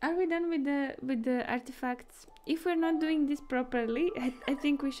 Are we done with the artifacts? If we're not doing this properly, I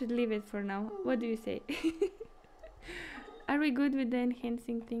think we should leave it for now. What do you say? Are we good with the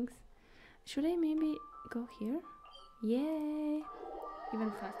enhancing things? Should I maybe go here? Yay!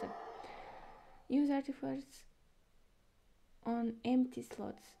 Even faster. Use artifacts on empty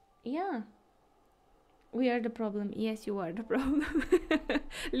slots. Yeah. We are the problem. Yes, you are the problem.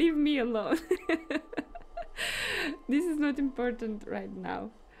 Leave me alone. This is not important right now.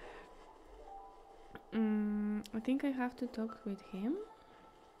 I think I have to talk with him.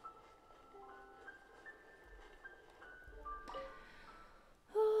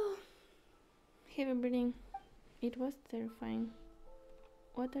 Oh, heavy breathing. It was terrifying.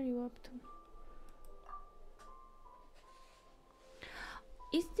 What are you up to?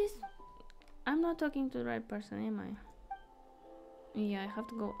 Is this... I'm not talking to the right person, am I? Yeah, I have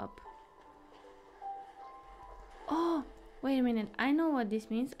to go up. Oh, wait a minute. I know what this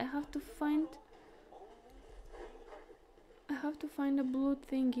means. I have to find a blue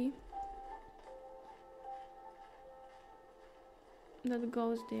thingy that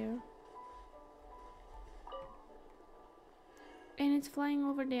goes there. And it's flying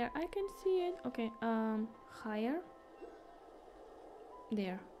over there. I can see it. Okay, higher.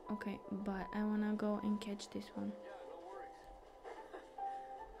 There. Okay, but I wanna go and catch this one. Yeah, no worries.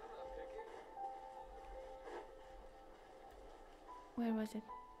 Where was it?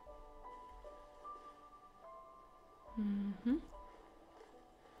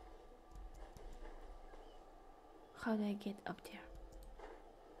 How do I get up there?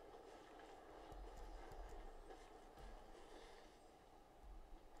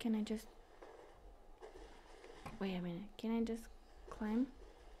 Can I just... Wait a minute. Can I just climb?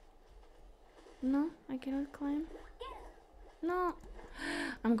 No, I cannot climb. No.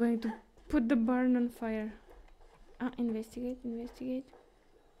 I'm going to put the barn on fire. Investigate.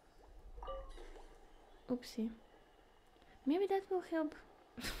 Oopsie. Maybe that will help.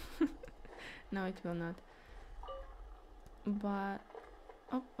 No, it will not. But...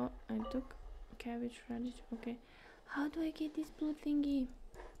 Oh, I took cabbage radish. Okay. How do I get this blue thingy?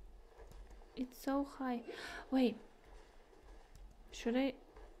 It's so high. Wait. Should I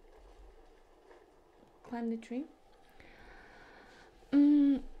climb the tree?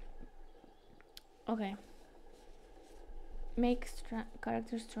 Okay. Make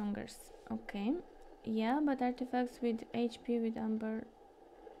character stronger. Okay. Yeah, but artifacts with HP with Amber.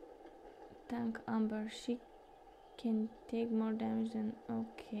 Tank Amber. She can take more damage than.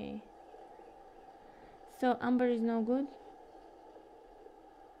 Okay. So Amber is no good?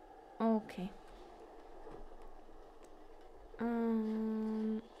 Okay.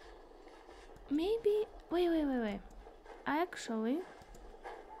 Maybe. Wait. Actually,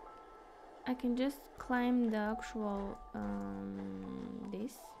 I can just climb the actual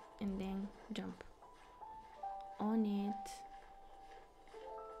this and then jump on it.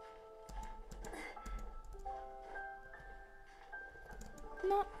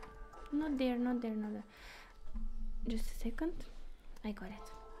 No, not there. Just a second. I got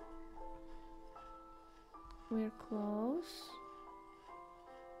it. We're close.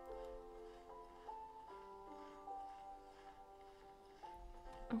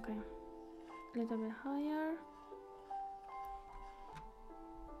 Okay, a little bit higher.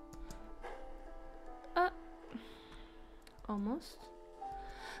 Almost.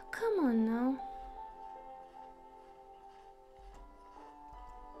 Come on now.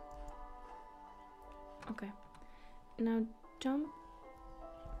 Okay, now jump.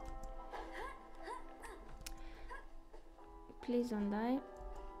 Please don't die.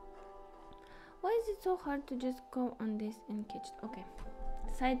 Why is it so hard to just go on this and catch it? Okay,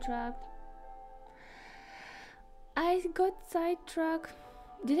 sidetracked. I got sidetracked.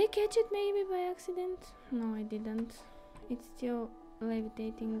 Did I catch it maybe by accident? No, I didn't. It's still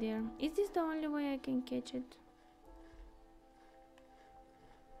levitating there. Is this the only way I can catch it?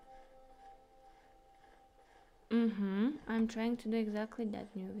 I'm trying to do exactly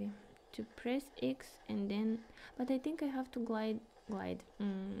that, Neuvi. To press X and then, but I think I have to glide.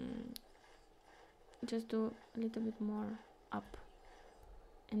 Just do a little bit more up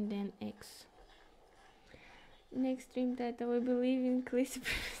and then X. Next stream title, we believe in Cliff.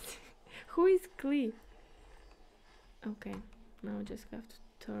 Who is Cliff? Okay, now just have to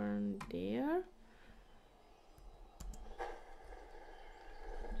turn there.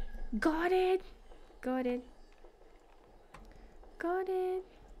 Got it.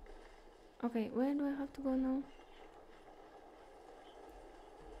 Okay, where do I have to go now?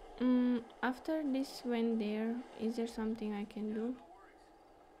 After this went there, is there something I can do?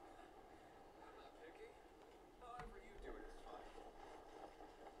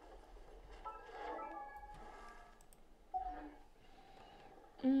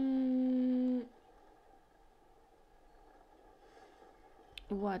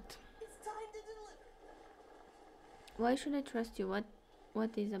 What? Why should I trust you?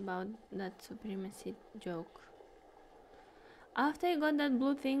 What is about that supremacy joke? After I got that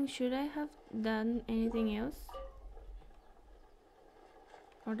blue thing, should I have done anything else?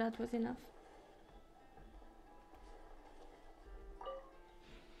 Or that was enough?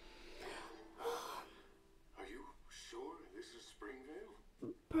 Are you sure this is Springvale?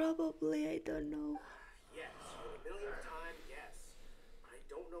 Probably, I don't know. Yes, for the millionth time, yes. I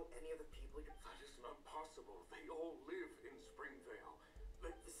don't know any of the people you... That is not possible. They all live in Springvale.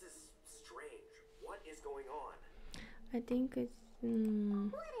 But this is strange. What is going on? I think it's...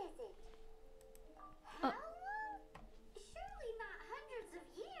 What is it? How long? Surely not hundreds of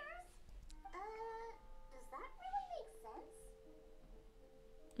years. Does that really make sense?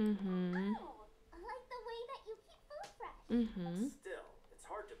 Oh, like the way that you keep food fresh. Still, it's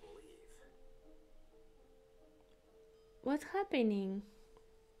hard to believe. What's happening?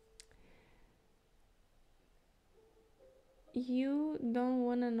 You don't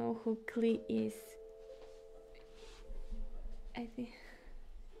wanna know who Klee is. I think.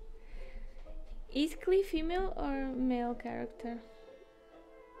 Is Klee female or male character?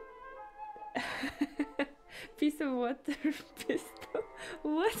 Piece of water pistol.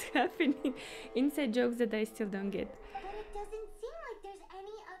 What's happening? Inside jokes that I still don't get. But it doesn't seem like there's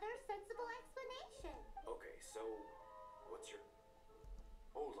any other sensible explanation. Okay, so what's your...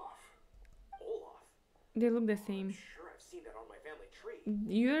 Olaf. Olaf? They look the same. Sure, I've seen that on my family tree.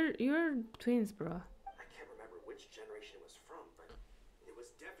 You're twins, bro. I can't remember which generation it was from, but it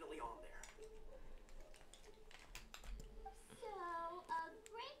was definitely on there. So, a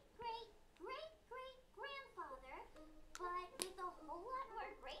great-great-great-great-grandfather, but with a whole lot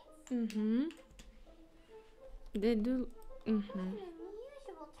more greats? They do. What an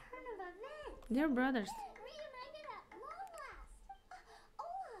unusual turn of events. They're brothers. Reunited at long last.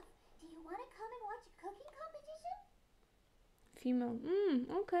 Olaf, do you want to come and watch a cooking competition? Female.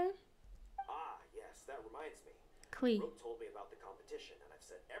 Okay. Ah, yes, that reminds me. Klee. Rope told me about the competition, and I've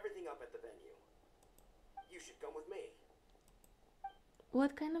set everything up at the venue. You should come with me.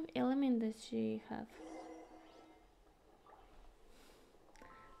 What kind of element does she have?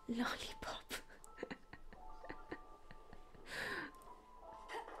 Lollipop.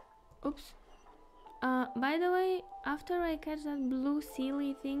 Oops. By the way, after I catch that blue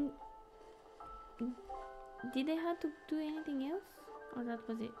silly thing, did I have to do anything else? Or that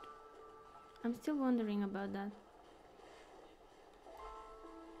was it? I'm still wondering about that.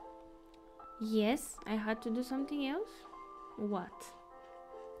 Yes, I had to do something else? What?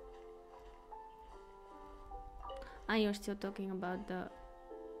 Ah, you're still talking about the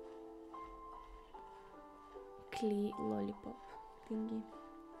Klee lollipop thingy.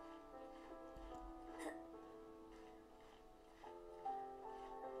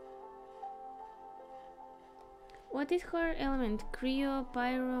 What is her element? Cryo,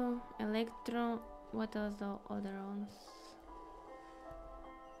 pyro, electro. What are the other ones?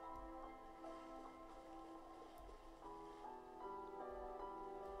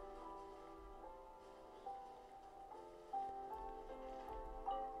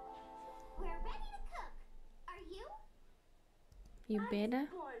 We're ready to cook. Are you? You better.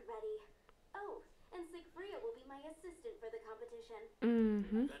 Born ready. Oh, and Sigfria will be my assistant for the competition.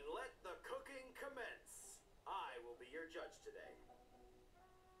 Mm-hmm. Then let the cooking commence. I will be your judge today.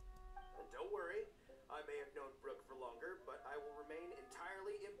 And don't worry, I may have known Brooke for longer, but I will remain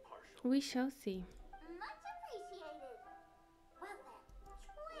entirely impartial. We shall see. Much appreciated. Well then,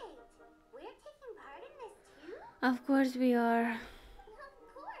 wait. We're taking part in this too? Of course we are. Of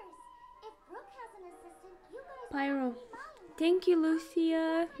course. If Brooke has an assistant, you guys Pyro. will be mine. Thank you,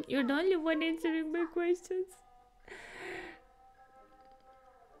 Lucia. You're the only one answering my questions.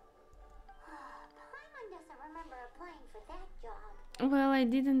 Paimon doesn't remember applying for that job. Well, I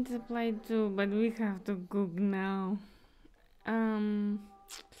didn't apply too, but we have to cook now. Okay,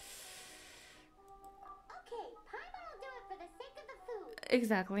 Paimon will do it for the sake of the food.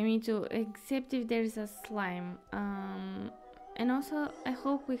 Exactly, me too. Except if there's a slime. And also, I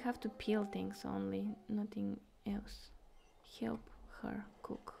hope we have to peel things only, nothing else. Help her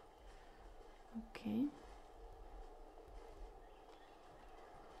cook. Okay.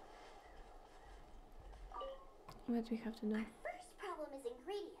 What we have to do? First problem is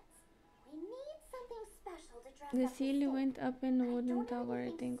ingredients. We need something special to dress The up ceiling soup. went up in the wooden don't have tower, I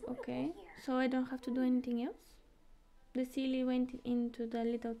anything think. suitable Okay. here. So I don't have to do anything else? The ceiling went into the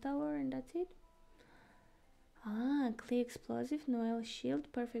little tower and that's it? Ah, clay explosive, Noel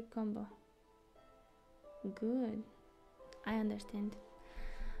shield, perfect combo. Good. I understand.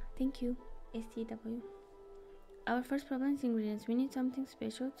 Thank you, STW. Our first problem is ingredients. We need something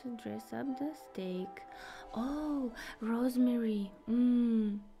special to dress up the steak. Oh, rosemary.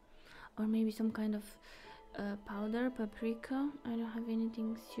 Or maybe some kind of powder, paprika. I don't have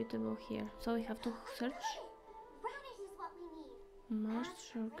anything suitable here. So we have to search. Radish is what we need. Most As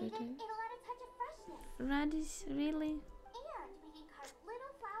sugar. grated, it'll add a touch of freshness. Radish, really? And we can carve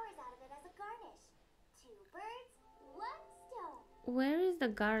little flowers out of it as a garnish. Two birds, one stone. Where is the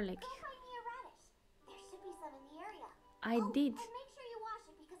garlic? Go find me a radish. There should be some in the area. I did. And make sure you wash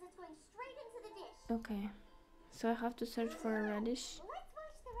it because it's going straight into the dish. Okay. So I have to search for a radish. Let's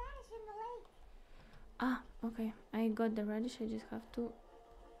wash the radish in the lake. Ah, okay. I got the radish. I just have to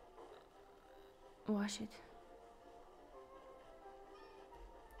wash it.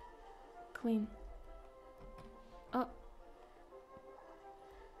 Clean. Oh,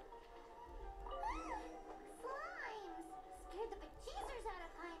 Slimes! Scared the bejesus out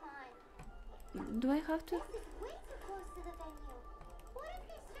of Paimon. do I have to? This is way too close to the venue. What if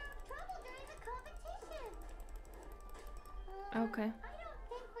he stir up trouble during the competition? Okay. I don't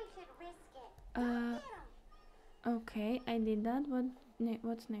think we should risk it. Uh, Get 'em. Okay, I did that.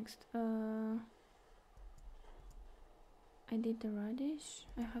 What's next? I did the radish.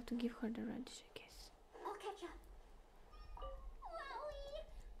 I have to give her the radish, I guess. I'll catch up. Wowie!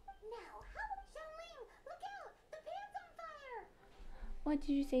 Now, how about Xiangling? Look out! The pan's on fire! What did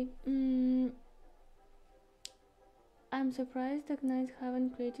you say? I'm surprised the knights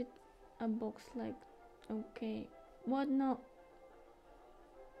haven't created a box like. Okay. What? No.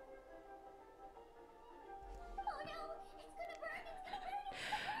 Oh no! It's gonna burn! It's gonna burn!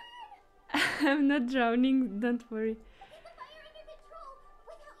 It's gonna burn! I'm not drowning. Don't worry. Get the fire under control!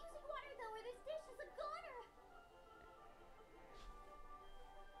 Without using water though, or this dish is a goner!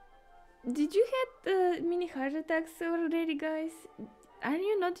 Did you get mini heart attacks already, guys? Are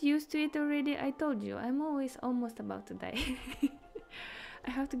you not used to it already? I told you, I'm always almost about to die. I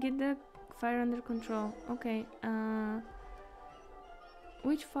have to get the fire under control. Okay,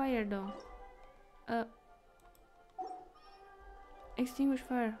 which fire though? Extinguish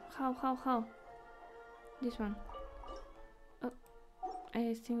fire. How? This one. Oh, I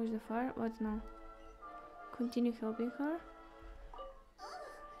extinguished the fire. What now? Continue helping her. Ugh!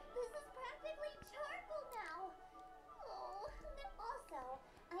 This is practically charcoal now! Oh, and also,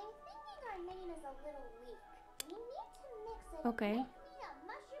 I'm thinking main is a little weak. We need to mix it. Okay. Make me a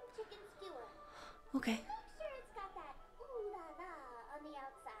mushroom chicken skewer. Okay. Make sure it's got that ooh la la on the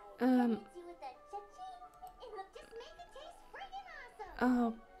outside. Then hits you with the cha-ching. It'll just make it taste friggin'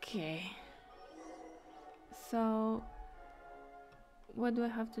 awesome. Okay. So, what do I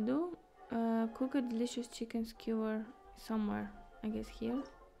have to do? Cook a delicious chicken skewer somewhere. I guess here.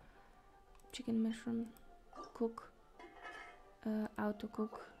 Chicken mushroom. Cook. Auto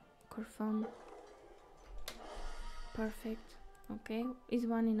cook. Confirm. Perfect. Okay. Is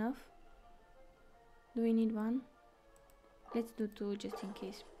one enough? Do we need one? Let's do two just in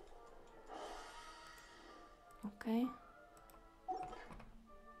case. Okay.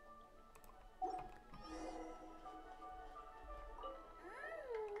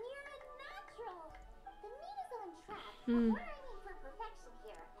 You're a natural. The meat is on track. But Hmm. we're aiming for perfection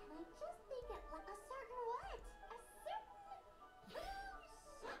here. And I just think it like a certain what? A certain boom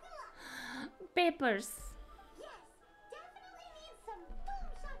shakalaka. Peppers. Yes, definitely needs some boom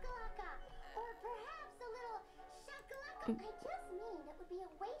shakalaka. Or perhaps a little shakalaka. I just mean it would be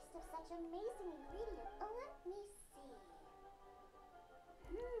a waste of such amazing ingredient. Let me see.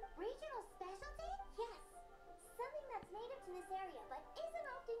 Regional specialty? Yes. Something that's native to this area but isn't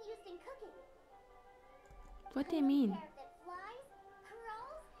often used in cooking. What do I you don't mean? care if it flies,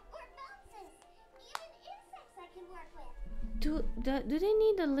 crawls, or bounces. Even insects I can work with. Do they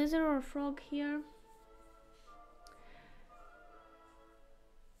need a lizard or frog here?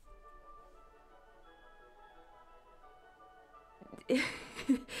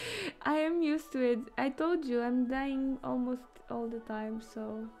 I am used to it. I told you I'm dying almost all the time,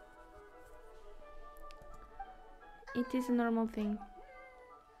 so it is a normal thing.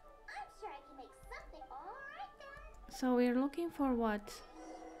 I'm sure I can make something. Alright then. So we're looking for what?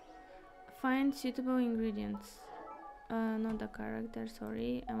 Find suitable ingredients. Not the character,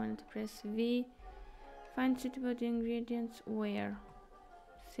 sorry. I wanted to press V. Find suitable ingredients where?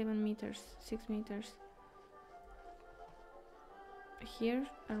 7 meters, 6 meters. Here,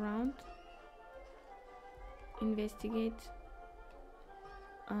 around. Investigate.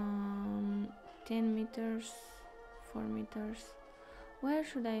 10 meters, 4 meters. Where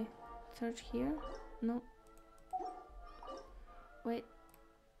should I search here? No. Wait,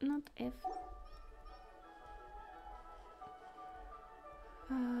 not F.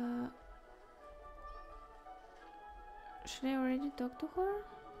 Should I already talk to her?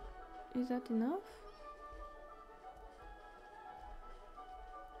 Is that enough?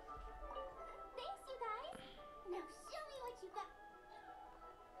 Thanks, you guys. Now show me what you got.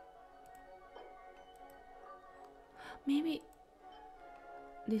 Maybe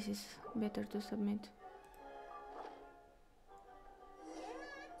this is better to submit. Do you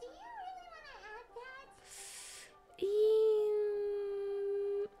really want to add that?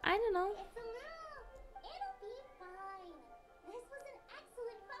 I don't know. It's a little... It'll be fine. This was an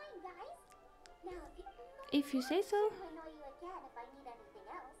excellent find, guys. Now, If you say so. I'll annoy you again if I need anything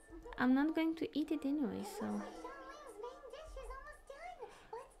else. I'm not going to eat it anyway, so. Charlene's main dish is almost done.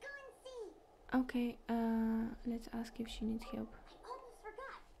 Let's go and see. Okay, let's ask if she needs help. I almost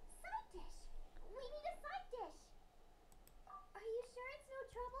forgot. Side dish. We need a side dish. Are you sure it's no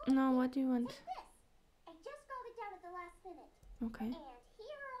trouble? No, what do you want? Take this. I just wrote it down at the last minute. Okay. And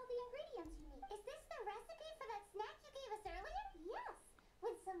here are all the ingredients you need. Is this the recipe for that snack you gave us earlier? Yes.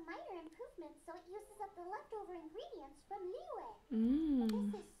 With some minor improvements so it uses up the leftover ingredients from Liyue.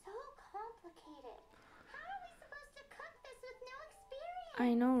 This is so complicated. How are we supposed to cook this with no experience?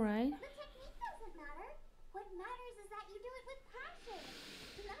 I know, right? The technique doesn't matter. What matters is that you do it with passion.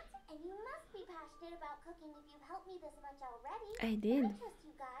 And you must be passionate about cooking if you've helped me this much already. I did. I trust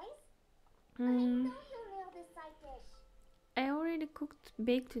you guys. I know you'll nail this side dish. I already cooked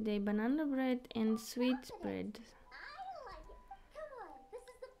baked today banana bread and sweet bread. I like it. Come on, this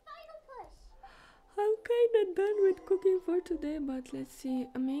is the final push. I'm kinda done with cooking for today, but let's see.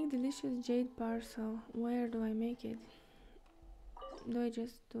 Make delicious jade parcel. Where do I make it? Do I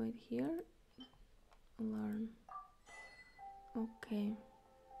just do it here? Learn. Okay.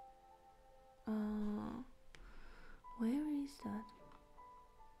 Where is that?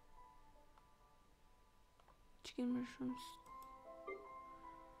 Chicken mushrooms.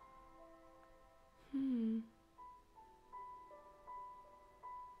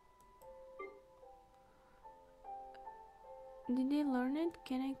 Did they learn it?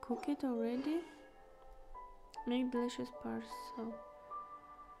 Can I cook it already? Make delicious parcel.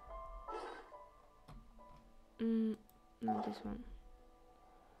 Not this one.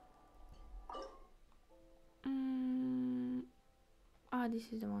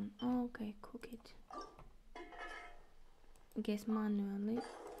 This is the one. Oh, okay, cook it. Guess manually.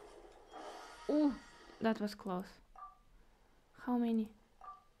 Oh, that was close. How many?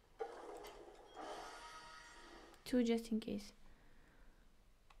 2 just in case.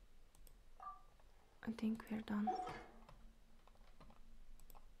 I think we're done.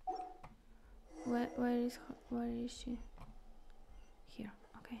 Where is she? Here.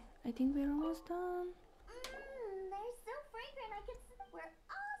 Okay. I think we're almost done. They're so fragrant. We're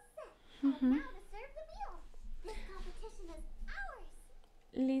all set. And now to serve the meal. This competition is ours.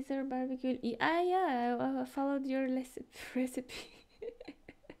 Lizard barbecue. Yeah. I followed your recipe.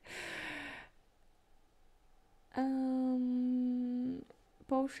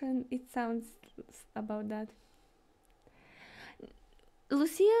 Potion. It sounds about that.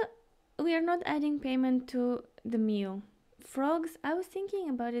 Lucia, we are not adding payment to the meal. Frogs, I was thinking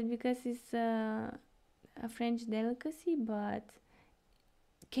about it because it's a French delicacy, but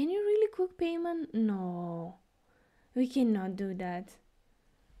can you really cook payment? No, we cannot do that.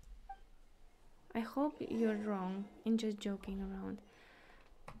 I hope you're wrong and just joking around.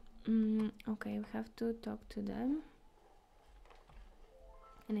 Okay, we have to talk to them.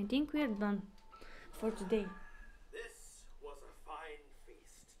 And I think we're done for today. This was a fine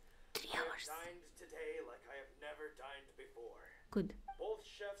feast. 3 hours. I dined today like I have never dined before. Good. Both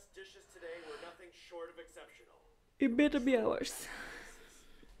chefs' dishes today were nothing short of exceptional. It better be ours.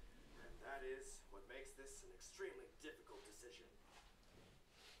 And that is what makes this an extremely difficult decision.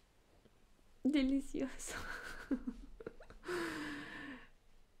 Delicioso.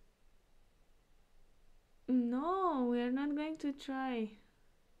 No, we are not going to try.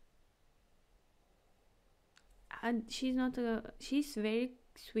 And she's very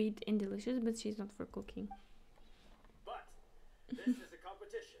sweet and delicious, but she's not for cooking. But this is a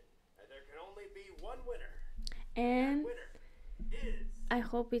competition, and there can only be one winner. And That winner is I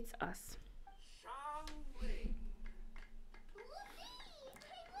hope it's us. Shangling.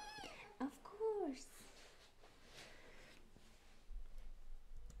 Of course.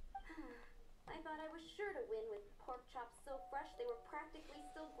 I thought I was sure to win with pork chops so fresh they were practically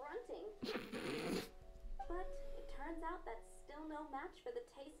still grunting. But it turns out that's still no match for the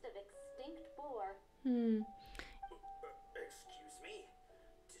taste of extinct boar. Excuse me.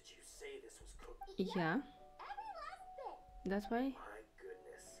 Did you say this was cooked? Yeah. Every last bit. That's why. My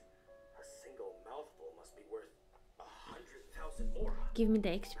goodness. A single mouthful must be worth 100,000 more. Give me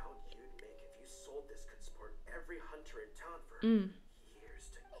the extra. Amount you'd make if you sold this could support every hunter in town for years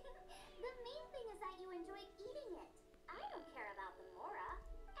to The main thing is that you enjoy eating it. I don't care about the mora.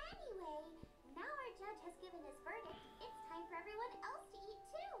 Anyway, now our judge has given his verdict. It's time for everyone else to eat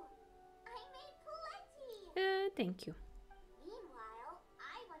too. I made plenty. Thank you. Meanwhile,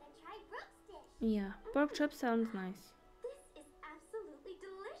 I want to try Brooke's dish. Yeah, pork chop sounds nice. This is absolutely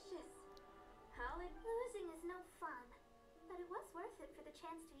delicious. Losing is no fun, but it was worth it for the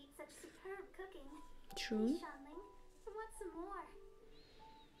chance to eat such superb cooking. True. Shanling, I want some more.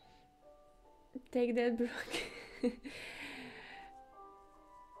 Take that, Brooke.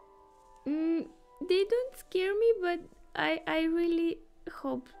 They don't scare me, but I really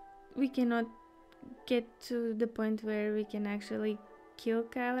hope we cannot get to the point where we can actually kill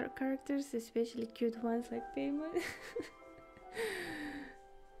characters, especially cute ones like Paimon.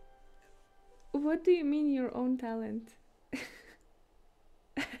 What do you mean your own talent? This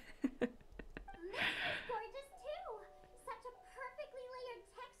is gorgeous too. Such a perfectly layered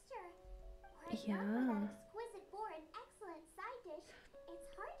texture. Were it not for that exquisite boar and excellent side dish, it's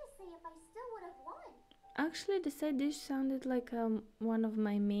hard to say if I still would have won. Actually, the side dish sounded like one of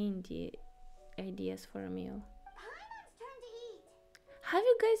my main ideas for a meal. Paimon's turn to eat. Have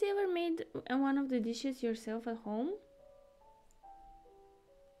you guys ever made one of the dishes yourself at home?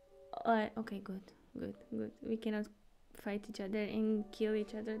 Okay, good. We cannot fight each other and kill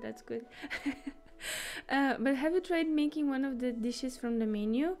each other. That's good. But have you tried making one of the dishes from the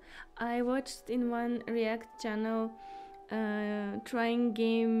menu? I watched in one React channel trying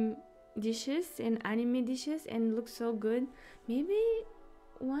game dishes and anime dishes, and look so good. Maybe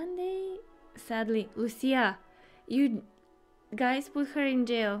one day. Sadly, Lucia, you guys put her in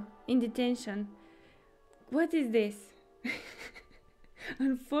jail, in detention. What is this?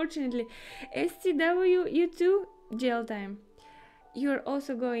 Unfortunately, STW, you too, jail time. You're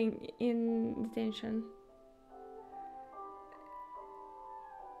also going in detention.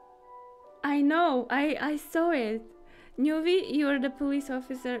 I know, I saw it. Neuvi, you're the police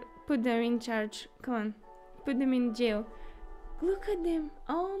officer. Put them in charge. Come on, put them in jail. Look at them.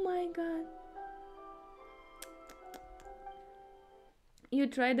 Oh my god. You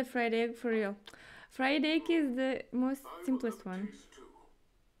tried the fried egg for real. Fried egg is the most simplest one.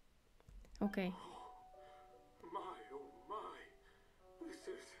 Okay. My, oh my. This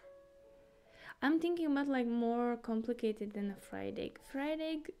is... I'm thinking about like more complicated than a fried egg. Fried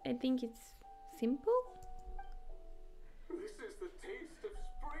egg, I think it's simple. This is the taste of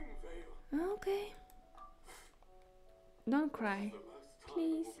Springvale. Okay. Don't cry. The last time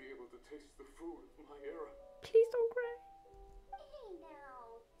Please. I will be able to taste the food of my era. Please don't cry. Hey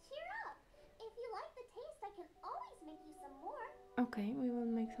now, cheer up. If you like the taste, I can always make you some more. Okay, we will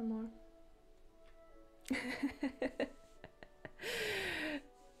make some more.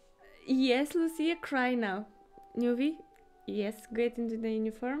 Yes, Lucia, cry now. Neuvi, yes, get into the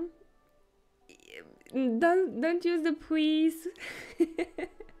uniform. Don't use the please.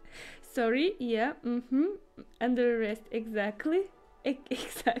 Sorry, yeah, under arrest, exactly.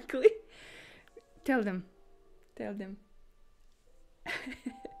 Exactly. Tell them.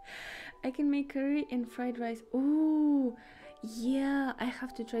 I can make curry and fried rice. Ooh, yeah, I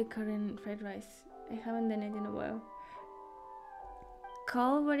have to try curry and fried rice. I haven't done it in a while.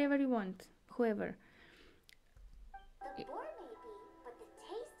 Call whatever you want, whoever. The boar may be, but the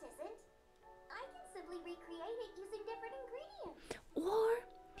taste isn't. I can simply recreate it using different ingredients. Or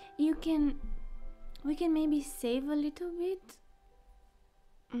we can maybe save a little bit.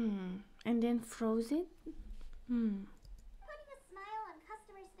 And then froze it. Putting a smile on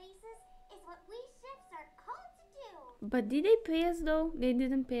customers' faces is what we chefs are called to do. But did they pay us though? They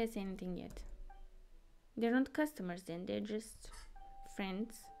didn't pay us anything yet. They're not customers then, they're just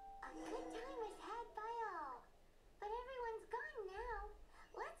friends. A good time was had by all. But everyone's gone now.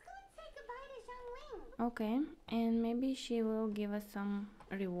 Let's go and say goodbye to Xiangling. Okay, and maybe she will give us some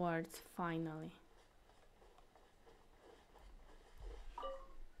rewards finally.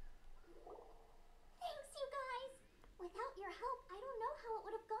 Thanks, you guys. Without your help, I don't know how it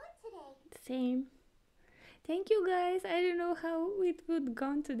would have gone today. Same. Thank you guys. I don't know how it would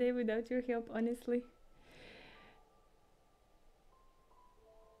gone today without your help, honestly.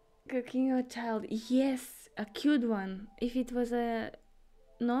 Cooking a child. Yes, a cute one. If it was a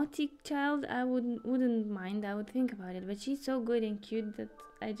naughty child, I wouldn't mind. I would think about it. But she's so good and cute that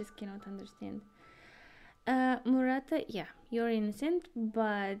I just cannot understand. Murata, yeah, you're innocent,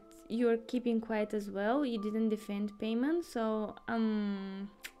 but you're keeping quiet as well. You didn't defend payment, so I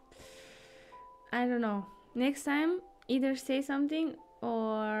don't know. Next time, either say something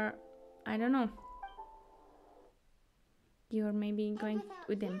or I don't know. You're maybe going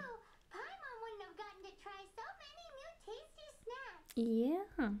with them. Paimon wouldn't have gotten to try so many new tasty snacks.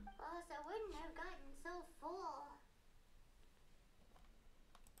 Yeah. Also wouldn't have gotten so full.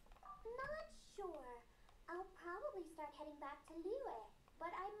 Not sure. I'll probably start heading back to Liyue,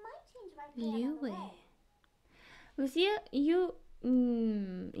 but I might change my plan on the way. Lucia, you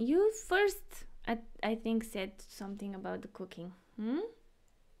first, I think, said something about the cooking. I don't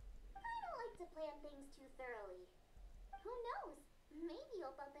like to plan things too thoroughly. Who knows? Maybe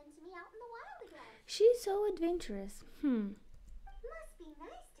you'll bump into me out in the wild again. She's so adventurous. Must be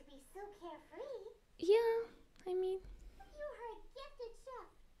nice to be so carefree. Yeah, I mean. You are a gifted chef.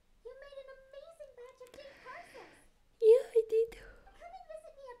 You made an amazing batch of deep parsons. Yeah, I did. Come and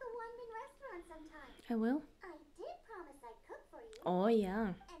visit me at the Wanmin restaurant sometime. I will. I did promise I'd cook for you. Oh,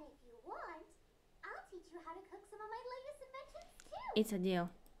 yeah. And if you want, I'll teach you how to cook some of my latest inventions too. It's a deal.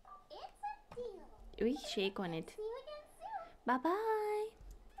 It's a deal. We shake on it. See you again soon. Bye-bye.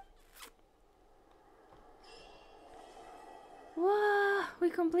 Wow, we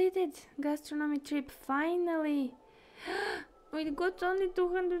completed gastronomy trip finally. We got only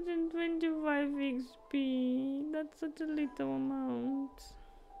 225 XP. That's such a little amount.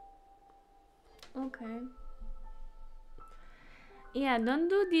 Okay. Yeah, don't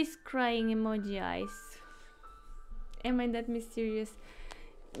do this crying emoji eyes. Am I that mysterious?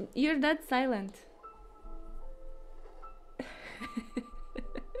 You're that silent.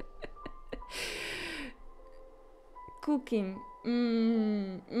 Cooking.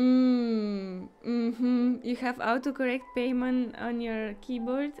 You have autocorrect payment on your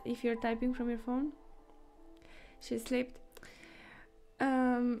keyboard if you're typing from your phone. She slept.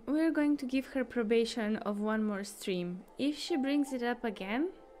 We're going to give her probation of one more stream. If she brings it up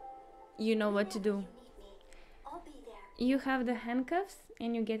again, you know what to do. I'll be there. You have the handcuffs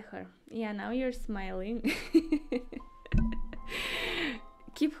and you get her. Yeah, now you're smiling.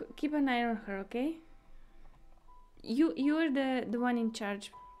 Keep an eye on her, okay? You're the one in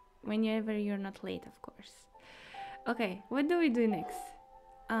charge whenever you're not late, of course. Okay, what do we do next?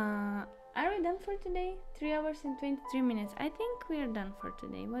 Are we done for today? 3 hours and 23 minutes. I think we are done for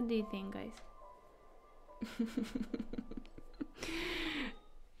today. What do you think, guys?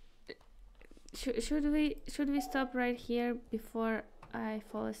 Should we stop right here before I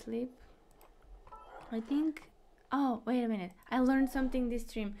fall asleep? I think Oh, wait a minute. I learned something this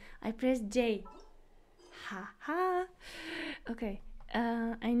stream. I pressed J. Ha ha. Okay.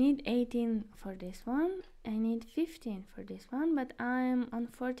 I need 18 for this one. I need 15 for this one, but I'm on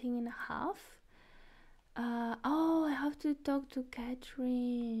 14 and a half. Oh, I have to talk to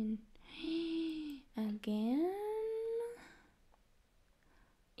Kateryne again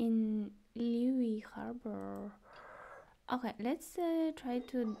in Neuvi Harbor. Okay, let's try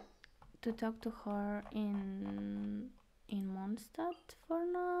to talk to her in Mondstadt for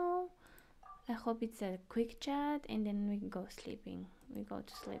now. I hope it's a quick chat and then we go sleeping. We go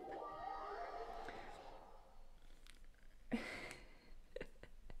to sleep.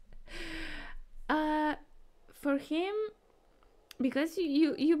 For him, because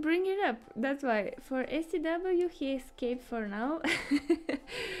you bring it up, that's why. For STW, he escaped for now.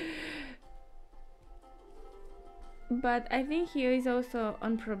 But I think he is also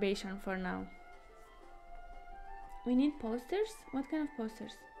on probation for now. We need posters? What kind of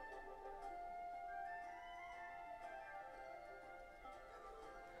posters?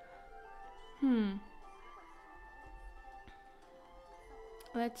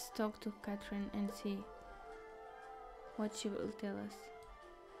 Let's talk to Kateryne and see what she will tell us.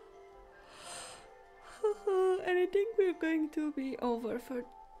 And I think we're going to be over for...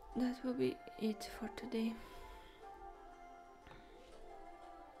 That will be it for today.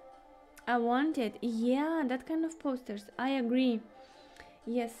 I wanted, yeah, that kind of posters. I agree.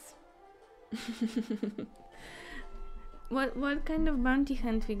 Yes. What kind of bounty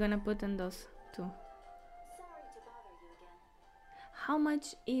hunt we gonna put on those two? Sorry to bother you again. How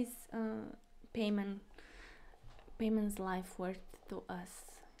much is payment's life worth to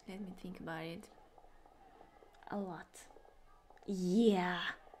us? Let me think about it. A lot. Yeah.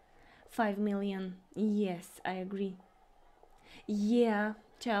 5 million. Yes, I agree. Yeah.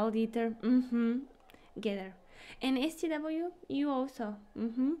 Child eater. Get her. And STW, you also.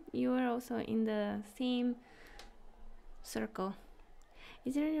 You are also in the same circle.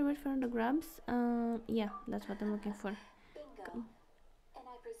 Is there any word for the grubs? Yeah, that's what I'm looking for. Bingo. Come. And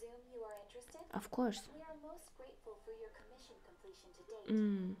I presume you are interested? Of course. We are most grateful for your commission completion to date.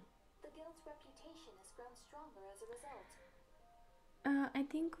 The guild's reputation has grown stronger as a result. I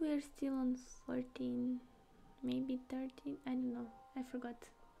think we are still on 14, maybe 13. I don't know. I forgot.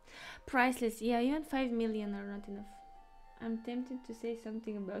 Priceless. Yeah, even 5 million are not enough. I'm tempted to say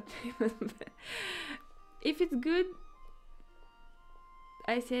something about payment, but if it's good,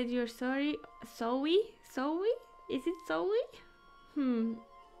 I said you're sorry. Zoe? Is it Zoe?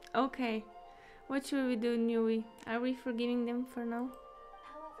 Okay. What should we do, Neuvi? Are we forgiving them for now?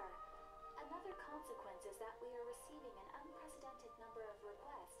 However, another consequence is that we are receiving an unprecedented number of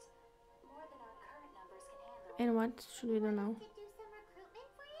requests, more than our current numbers can handle. And what should we do now? To do some recruitment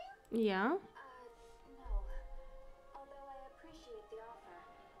for you? Yeah? No. Although I appreciate the offer.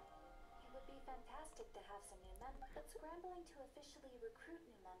 It would be fantastic to have some new members, but scrambling to officially recruit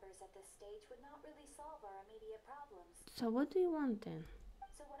new members at this stage would not really solve our immediate problems. So what do you want then?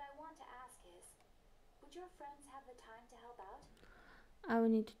 So what I want to ask is, would your friends have the time to help out? I will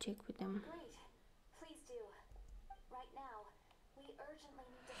need to check with them. Great. Please do. Right now, we urgently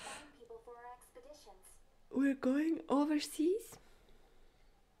need to find people for our expeditions. We're going overseas?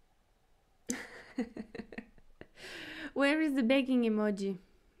 Where is the begging emoji?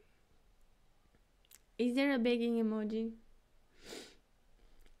 Is there a begging emoji?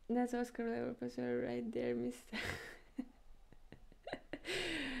 That's Oscar level professor right there, mister.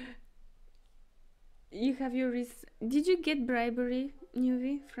 You have your Did you get bribery,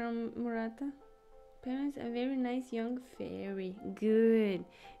 Neuvi, from Murata? Parents, a very nice young fairy. Good.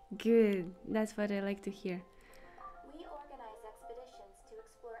 That's what I like to hear. We organize expeditions to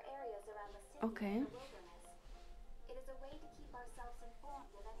explore areas around the city Okay. and the wilderness. It is a way to keep ourselves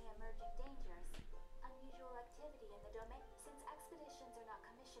informed of any emerging dangers, unusual activity in the domain. Since expeditions are not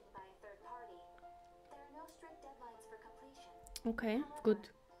commissioned by a third party, there are no strict deadlines for completion. Okay, However, good.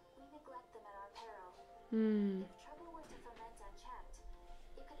 we neglect them at our peril. Hmm. If trouble were to ferment unchecked,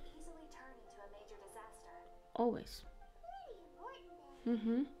 it could easily turn into a major disaster. Always. Pretty important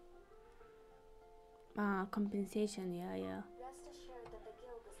then. Compensation, yeah. Rest assured that the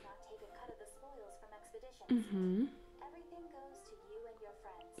guild does not take a cut of the spoils from expeditions. Everything goes to you and your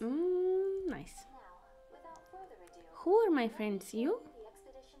friends. Nice. Now, without further ado, Who are my friends? You? the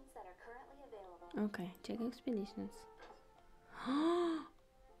expeditions that are currently available. Okay, check expeditions.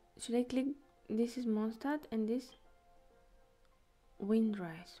 Should I click? This is Mondstadt and this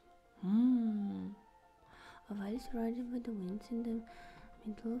Windrise. A valley surrounded by the winds in the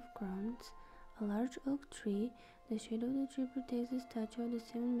middle of grounds. A large oak tree. The shade of the tree protects the statue of the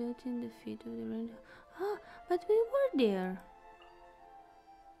seven built in the feet of the rain. Oh, but we were there.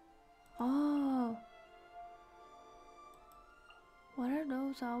 Oh. What are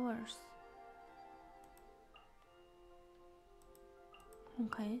those hours?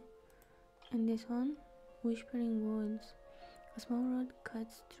 Okay. And this one? Whispering Woods. A small road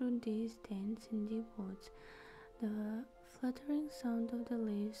cuts through these dense and deep woods. The fluttering sound of the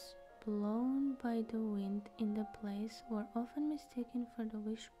leaves blown by the wind in the place were often mistaken for the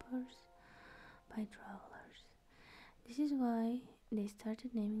whispers by travelers. This is why they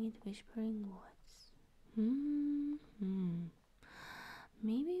started naming it Whispering Woods.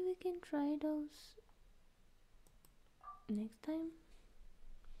 Maybe we can try those next time.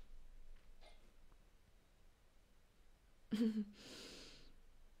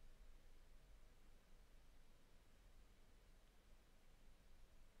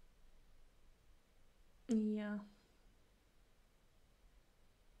 Yeah.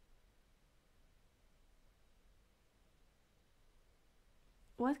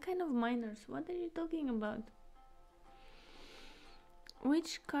 What kind of miners? What are you talking about?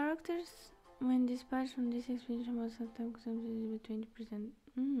 Which characters, when dispatched from this expedition, must have time consumption with 20%?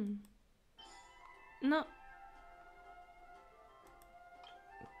 No.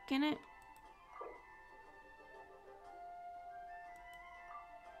 Can I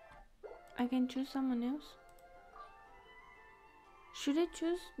can choose someone else? Should I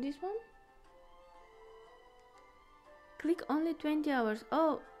choose this one? Click only 20 hours.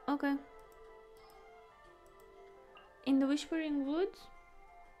 Oh, okay. In the Whispering Woods?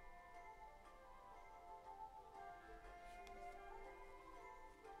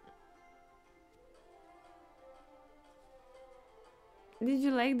 Did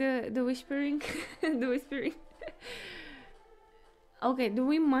you like the whispering? The whispering? Okay, do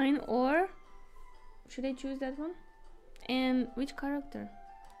we mine or should I choose that one? And which character?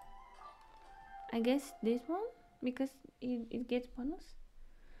 I guess this one because it gets bonus.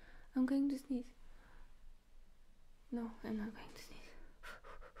 I'm going to sneeze. No, I'm not going to sneeze.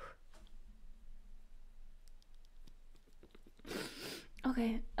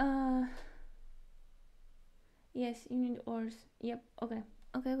 Okay, yes, you need ores. Yep, okay.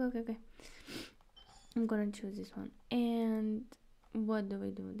 Okay. I'm gonna choose this one. And what do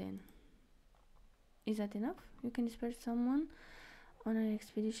we do then? Is that enough? You can disperse someone on an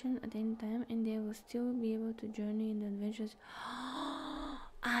expedition at any time and they will still be able to journey in the adventures.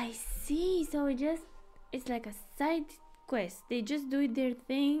 I see. So it's like a side quest. They just do their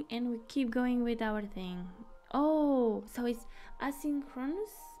thing and we keep going with our thing. Oh, so it's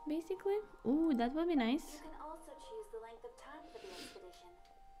asynchronous basically. Ooh, that would be nice. You can also choose the length of time for the expedition.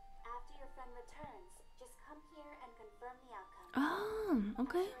 After your friend returns, just come here and confirm the outcome. Oh,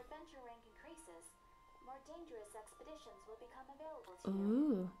 okay. As your adventure rank increases, more dangerous expeditions will become available to you.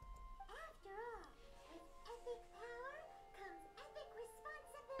 Ooh. After all, with epic power comes epic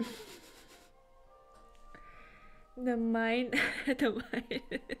responsibility. The mind,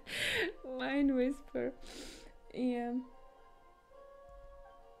 mind whisper. Yeah.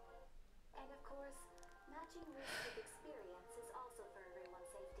 And of course, matching risk with experience is also for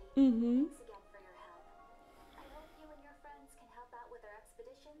everyone's safety. Thanks again for your help. I hope you and your friends can help out with our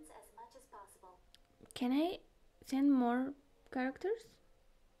expeditions as much as possible. Can I send more characters?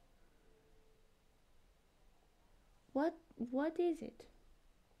 What is it?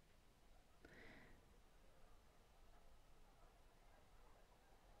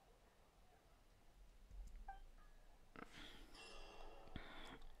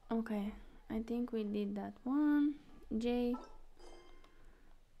 Okay, I think we did that one. J.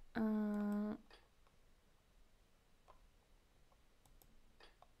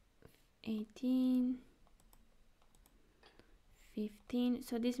 18, 15.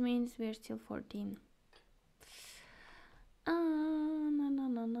 So this means we're still 14.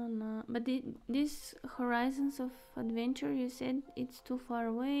 No. But this Horizons of Adventure, you said it's too far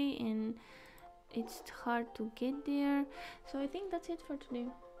away and it's hard to get there. So I think that's it for today.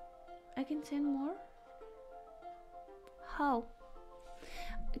 I can send more. How?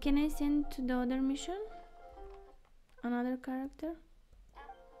 Can I send to the other mission? Another character?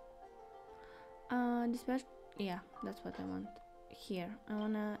 Dispatch. Yeah, that's what I want. Here, I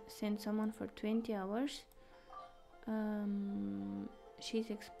wanna send someone for 20 hours. She's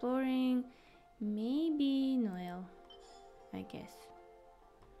exploring. Maybe Noel, I guess.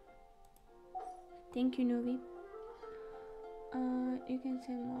 Thank you, Neuvi. You can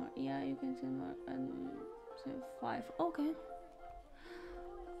send more. Yeah, you can send more. So 5. Okay.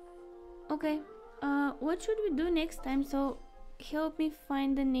 What should we do next time? So help me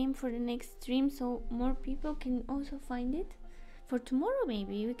find the name for the next stream so more people can also find it. For tomorrow,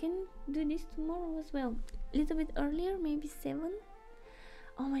 maybe we can do this tomorrow as well. A little bit earlier, maybe 7.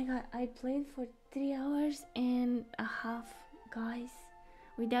 Oh my god, I played for 3 hours and a half, guys,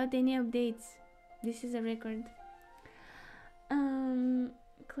 without any updates. This is a record.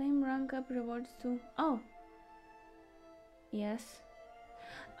 Claim rank up rewards too. Oh, yes.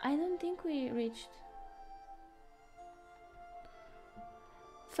 I don't think we reached.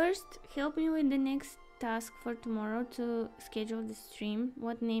 First, help me with the next task for tomorrow to schedule the stream.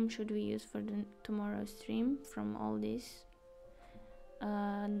 What name should we use for the tomorrow stream from all this?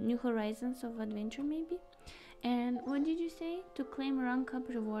 New Horizons of Adventure, maybe? And what did you say? To claim rank up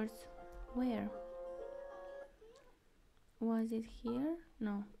rewards. Where? Was it here?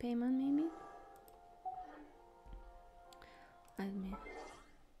 No. Payment, maybe? Admin.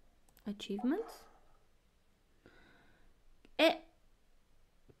 Achievements?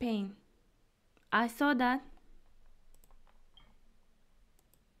 Pain. I saw that.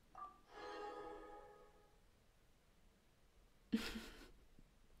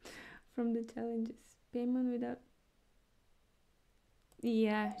 From the challenges. Payment without...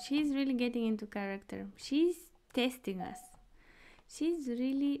 Yeah, she's really getting into character. She's testing us. She's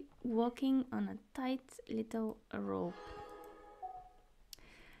really walking on a tight little rope.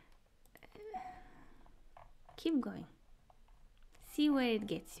 Keep going. See where it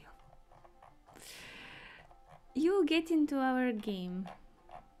gets you. You get into our game.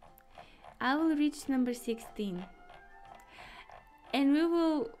 I will reach number 16. And we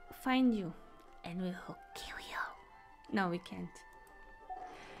will find you. And we will kill you. No, we can't.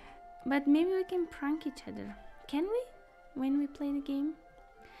 But maybe we can prank each other. Can we? When we play the game?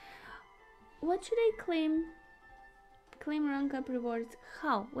 What should I claim? Claim rank up rewards.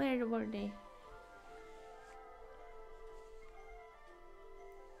 How? Where were they?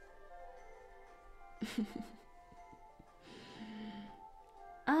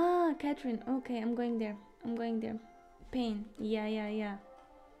 Ah, Kateryne. Okay, I'm going there. I'm going there. Pain. Yeah.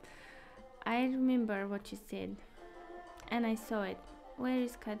 I remember what you said. And I saw it. Where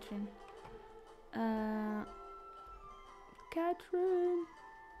is Kateryne? Kateryne.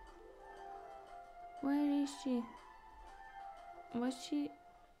 Where is she? Was she?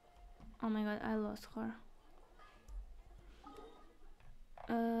 Oh my god, I lost her.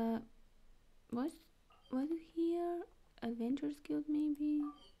 Was it here? Adventures Guild, maybe?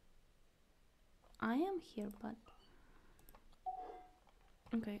 I am here, but...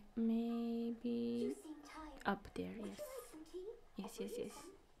 Okay, maybe... Up there, yes. Yes.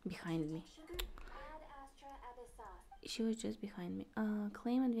 Behind me. She was just behind me.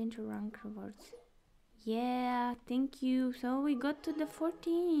 Claim adventure rank rewards. Yeah, thank you. So we got to the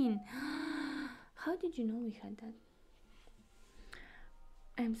 14. How did you know we had that?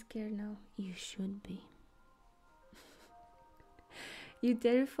 I'm scared now. You should be. You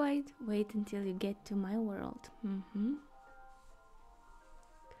terrified? Wait until you get to my world.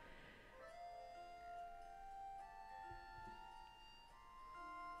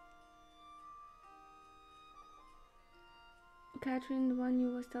 Kateryne, the one you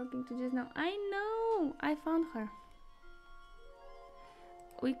was talking to just now. I know! I found her.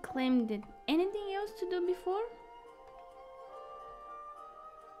 We claimed it. Anything else to do before?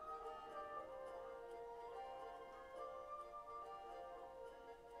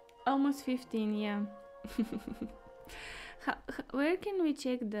 Almost 15, yeah. Where can we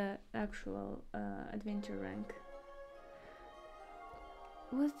check the actual adventure rank?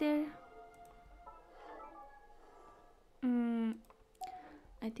 Was there...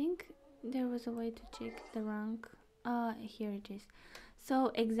 I think there was a way to check the rank. Here it is.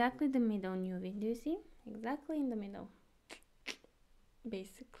 So exactly the middle, Neuvi. Do you see? Exactly in the middle.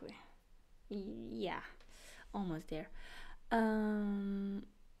 Basically. Yeah. Almost there.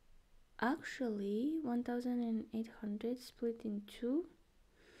 Actually 1,800 split in 2.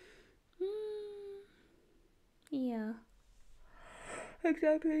 Yeah.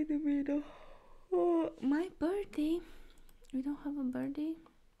 Exactly in the middle. Oh, my birthday. We don't have a birthday.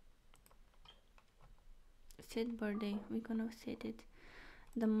 Set birthday. We're gonna set it.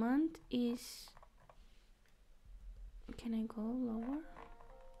 The month is... Can I go lower?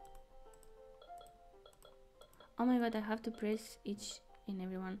 Oh my god, I have to press each and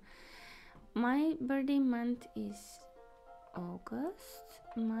every one. My birthday month is August.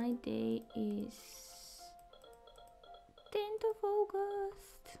 My day is 10th of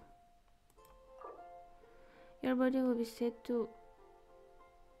August. Your birthday will be set to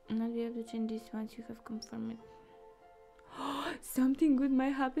not be able to change this once you have confirmed it. Something good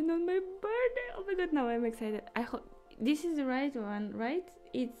might happen on my birthday. Oh my god, now I'm excited. I hope this is the right one, right?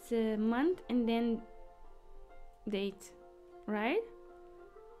 It's a month and then date. right?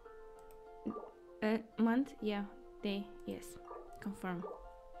 Month, yeah. Day, yes. Confirm.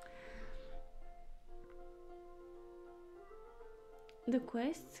 The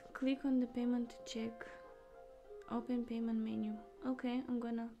quests, click on the payment to check. Open payment menu. Okay, I'm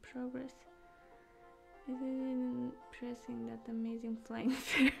gonna progress. Pressing that amazing flying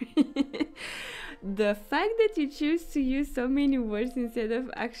fairy. The fact that you choose to use so many words instead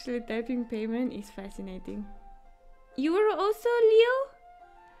of actually typing payment is fascinating. You were also Leo?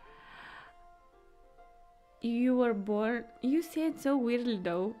 You were born. You said so weirdly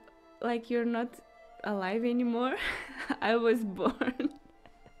though, like you're not alive anymore. I was born.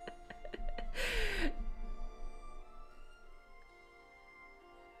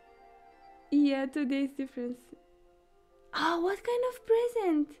 Yeah, 2 days difference. Oh, what kind of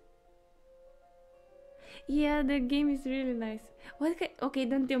present? Yeah, the game is really nice. What kind? Okay,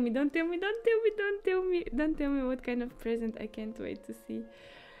 don't tell me, don't tell me, don't tell me, don't tell me, don't tell me what kind of present. I can't wait to see.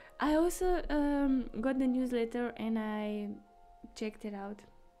 I also got the newsletter and I checked it out.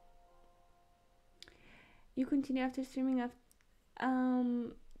 You continue after streaming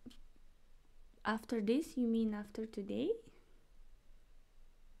after this? You mean after today?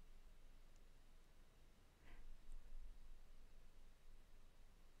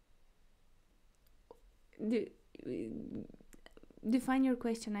 Define your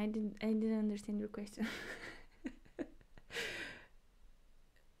question. I didn't understand your question.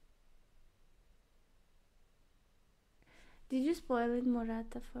 Did you spoil it,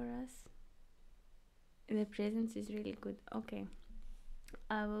 Morata, for us? The presence is really good. Okay,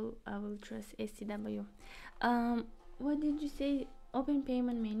 I will trust SCW. What did you say? Open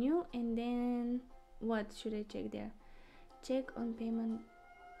payment menu, and then what should I check there? Check on payment.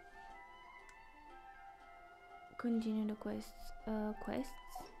 Continue the quests.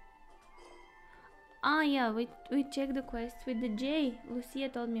 Ah, yeah, we check the quest with the J. Lucia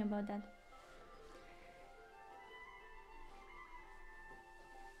told me about that.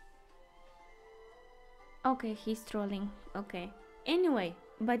 Okay, he's trolling. Okay. Anyway,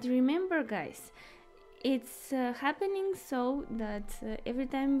 but remember, guys, it's happening so that every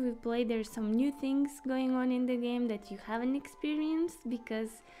time we play, there's some new things going on in the game that you haven't experienced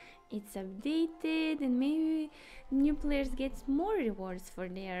because it's updated, and maybe new players get more rewards for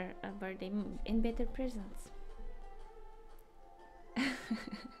their birthday and better presents.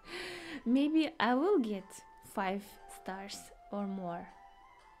 Maybe I will get 5 stars or more.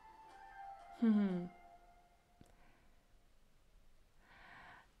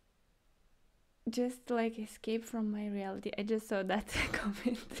 Just like escape from my reality. I just saw that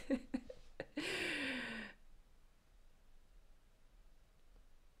comment.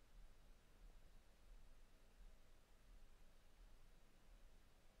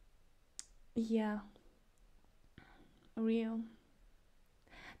 Yeah, real.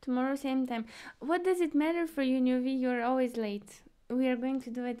 Tomorrow same time. What does it matter for you, Neuvi? You're always late. We are going to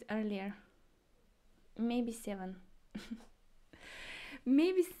do it earlier. Maybe 7.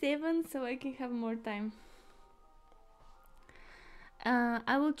 Maybe 7 so I can have more time.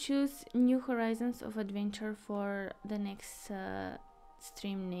 I will choose New Horizons of Adventure for the next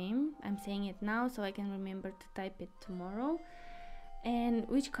stream name. I'm saying it now so I can remember to type it tomorrow. And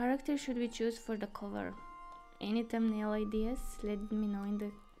which character should we choose for the cover? Any thumbnail ideas? Let me know in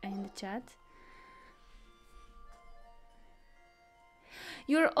the chat.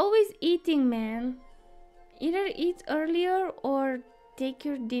 You're always eating, man. Either eat earlier or take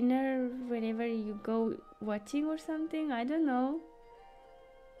your dinner wherever you go watching or something. I don't know.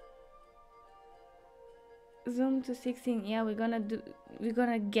 Zoom to 16. Yeah, we're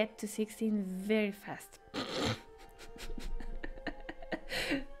gonna get to 16 very fast.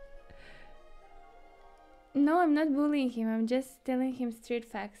 No, I'm not bullying him. I'm just telling him straight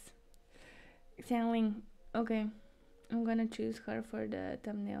facts. Xiangling. Okay. I'm gonna choose her for the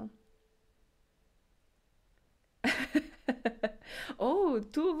thumbnail. Oh,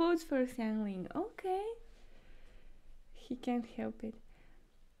 2 votes for Xiangling. Okay. He can't help it.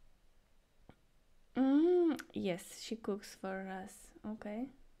 Yes, she cooks for us. Okay.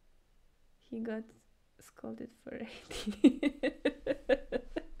 He got scolded for eating.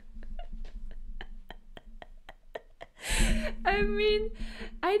 I mean,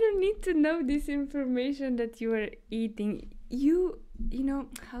 I don't need to know this information that you are eating. You know,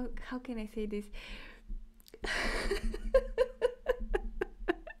 how can I say this?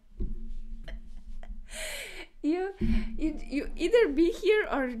 You either be here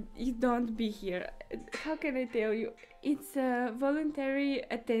or you don't be here. How can I tell you? It's a voluntary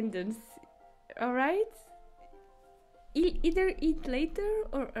attendance. All right? Either eat later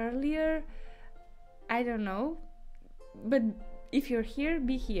or earlier. I don't know. but if you're here,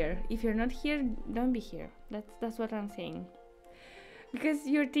 be here. If you're not here, don't be here. That's what I'm saying. Because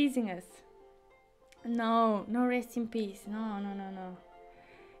you're teasing us. No, no, rest in peace. No.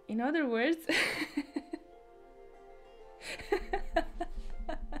 In other words,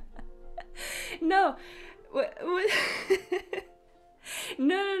 no.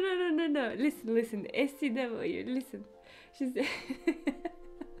 No. Listen. SCW, listen. She's.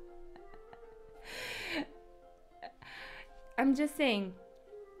 I'm just saying.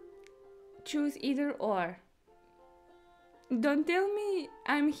 Choose either or. Don't tell me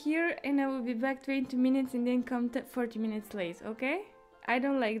I'm here and I will be back 20 minutes and then come 40 minutes late, okay? I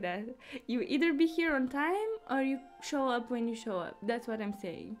don't like that. You either be here on time or you show up when you show up. That's what I'm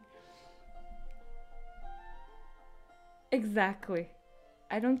saying. Exactly.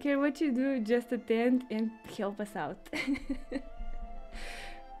 I don't care what you do, just attend and help us out.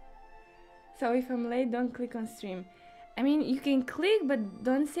 So if I'm late, don't click on stream. I mean, you can click, but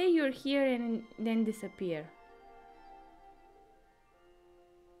don't say you're here and then disappear.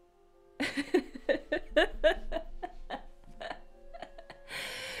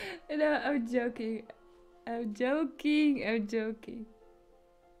 No, I'm joking.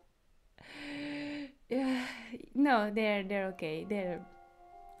 Yeah, no, they're okay.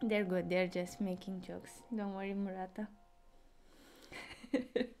 They're good. They're just making jokes. Don't worry, Murata.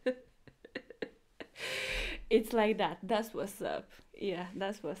 It's like that. That's what's up. Yeah,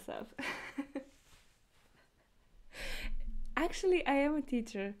 that's what's up. Actually, I am a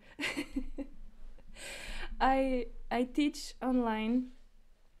teacher. I teach online.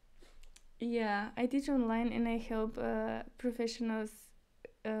 Yeah, I teach online and I help professionals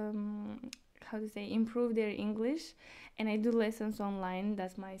how to say, improve their English, and I do lessons online.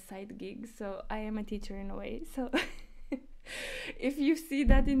 That's my side gig, so I am a teacher in a way. So if you see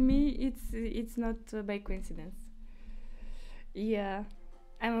that in me, it's not by coincidence. Yeah,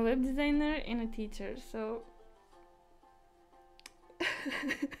 I'm a web designer and a teacher, so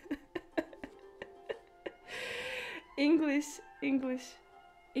English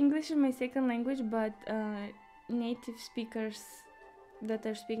is my second language, but native speakers that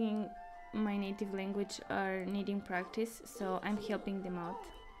are speaking my native language are needing practice, so I'm helping them out.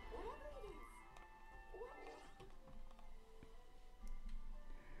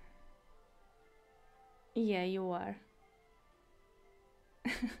 Yeah, you are.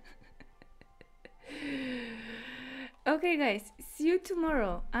 Okay guys, see you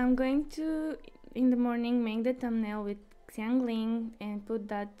tomorrow. I'm going to in the morning make the thumbnail with Xiangling and put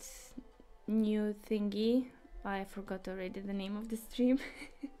that new thingy. I forgot already the name of the stream.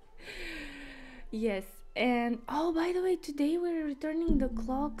 Yes, and oh, by the way, today we're returning the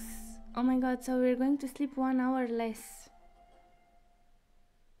clocks. Oh my god, so we're going to sleep 1 hour less.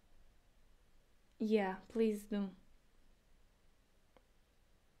 Yeah, please do.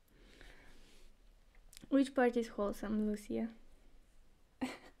 Which part is wholesome, Lucia?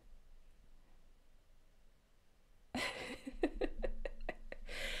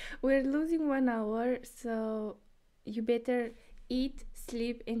 We're losing 1 hour, so you better eat,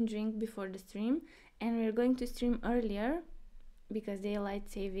 sleep and drink before the stream. And we're going to stream earlier because daylight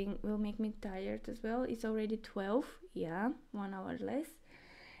saving will make me tired as well. It's already 12, yeah, 1 hour less.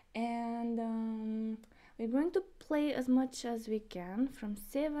 And we're going to play as much as we can from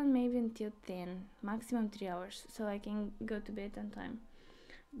 7 maybe until 10, maximum 3 hours, so I can go to bed on time.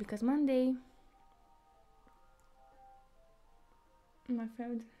 Because Monday, my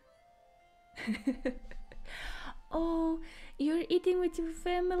friend. Oh, you're eating with your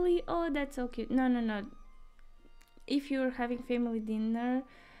family? Oh, that's so cute. No. If you're having family dinner,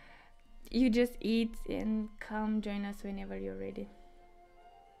 you just eat and come join us whenever you're ready.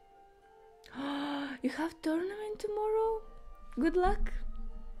 You have tournament tomorrow? Good luck.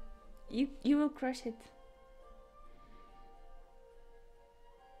 You will crush it.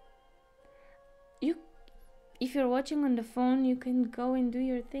 If you're watching on the phone, you can go and do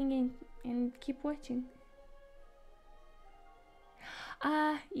your thing and keep watching.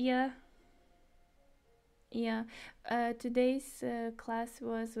 Yeah. Today's class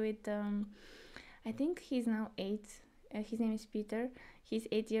was with I think he's now 8. His name is Peter. He's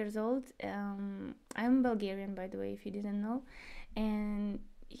 8 years old. I'm Bulgarian, by the way, if you didn't know, and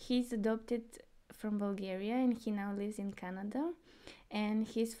he's adopted from Bulgaria and he now lives in Canada, and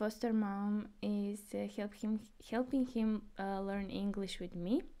his foster mom is helping him learn English with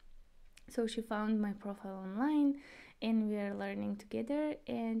me. So she found my profile online and we are learning together,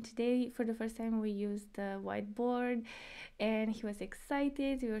 and today for the first time we used the whiteboard and he was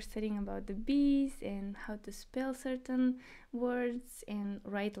excited. We were studying about the bees and how to spell certain words and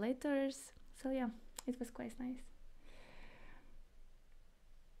write letters. So yeah, it was quite nice.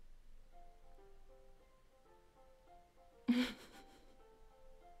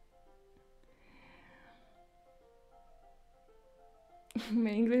 My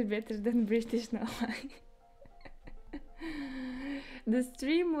English better than British now. The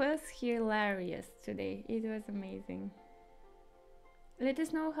stream was hilarious today. It was amazing. Let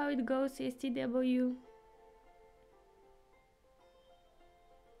us know how it goes, STW.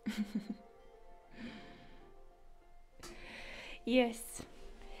 Yes.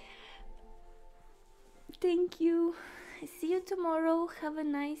 Thank you. See you tomorrow. Have a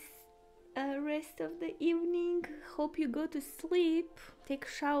nice rest of the evening. Hope you go to sleep. Take a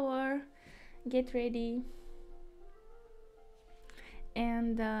shower. Get ready.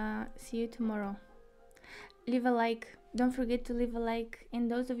 And see you tomorrow. Leave a like. Don't forget to leave a like. And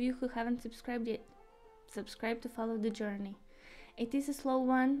those of you who haven't subscribed yet, subscribe to follow the journey. It is a slow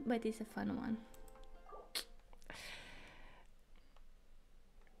one, but it's a fun one.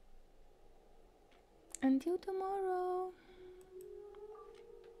 Until tomorrow.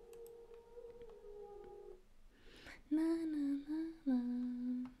 Na na na na.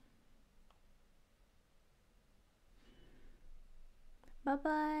 Bye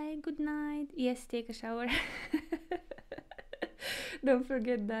bye. Good night. Yes, take a shower. Don't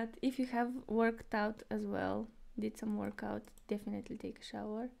forget that. If you have worked out as well, did some workout, definitely take a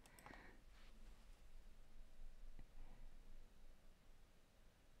shower.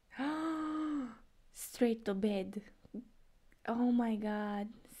 Straight to bed. Oh my god.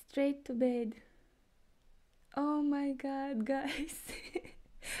 Straight to bed. Oh my god, guys.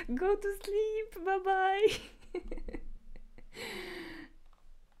 Go to sleep. Bye bye.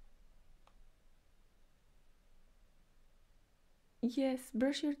 Yes,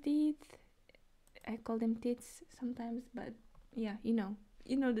 brush your teeth. I call them tits sometimes, but yeah, you know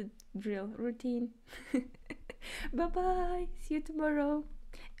the drill. Routine. Bye bye. See you tomorrow.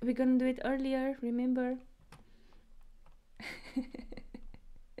 We're gonna do it earlier, remember?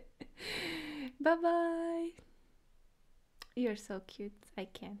 Bye bye. You're so cute. I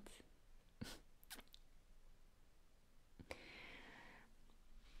can't.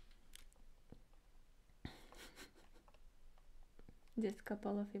 Just a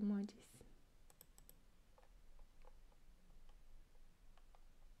couple of emojis.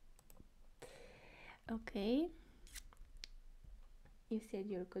 Okay. You said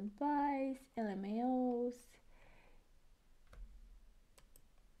your goodbyes, LMAOs.